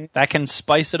 though, that can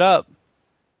spice it up.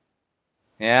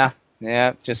 Yeah.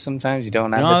 Just sometimes you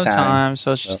don't have the time.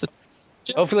 So it's just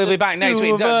hopefully we'll be back next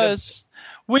week.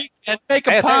 We can make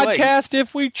a podcast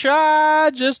if we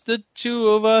try, just the two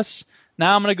of us.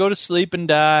 Now I'm going to go to sleep and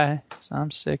die, because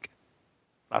I'm sick.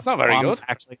 That's not very good. I'm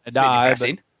actually going It's to a bit die.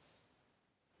 depressing.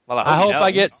 Well, I hope I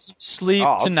you get some sleep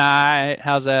Oh. tonight.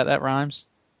 How's that? That rhymes.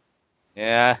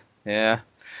 Yeah.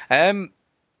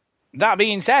 That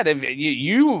being said, if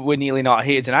you were nearly not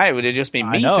here tonight, it would have just been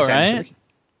me, I know, potentially. right?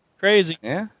 Crazy.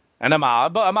 Yeah. And Amar,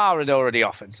 but Amar had already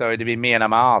offered, so it'd have been me and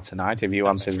Amar tonight if you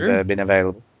want to have been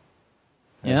available.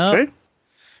 That's true.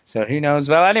 So who knows?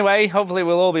 Well, anyway, hopefully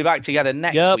we'll all be back together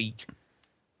next week.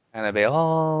 And we'll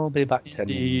all be back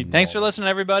to Thanks for listening,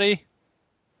 everybody.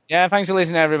 Yeah, thanks for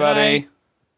listening, everybody.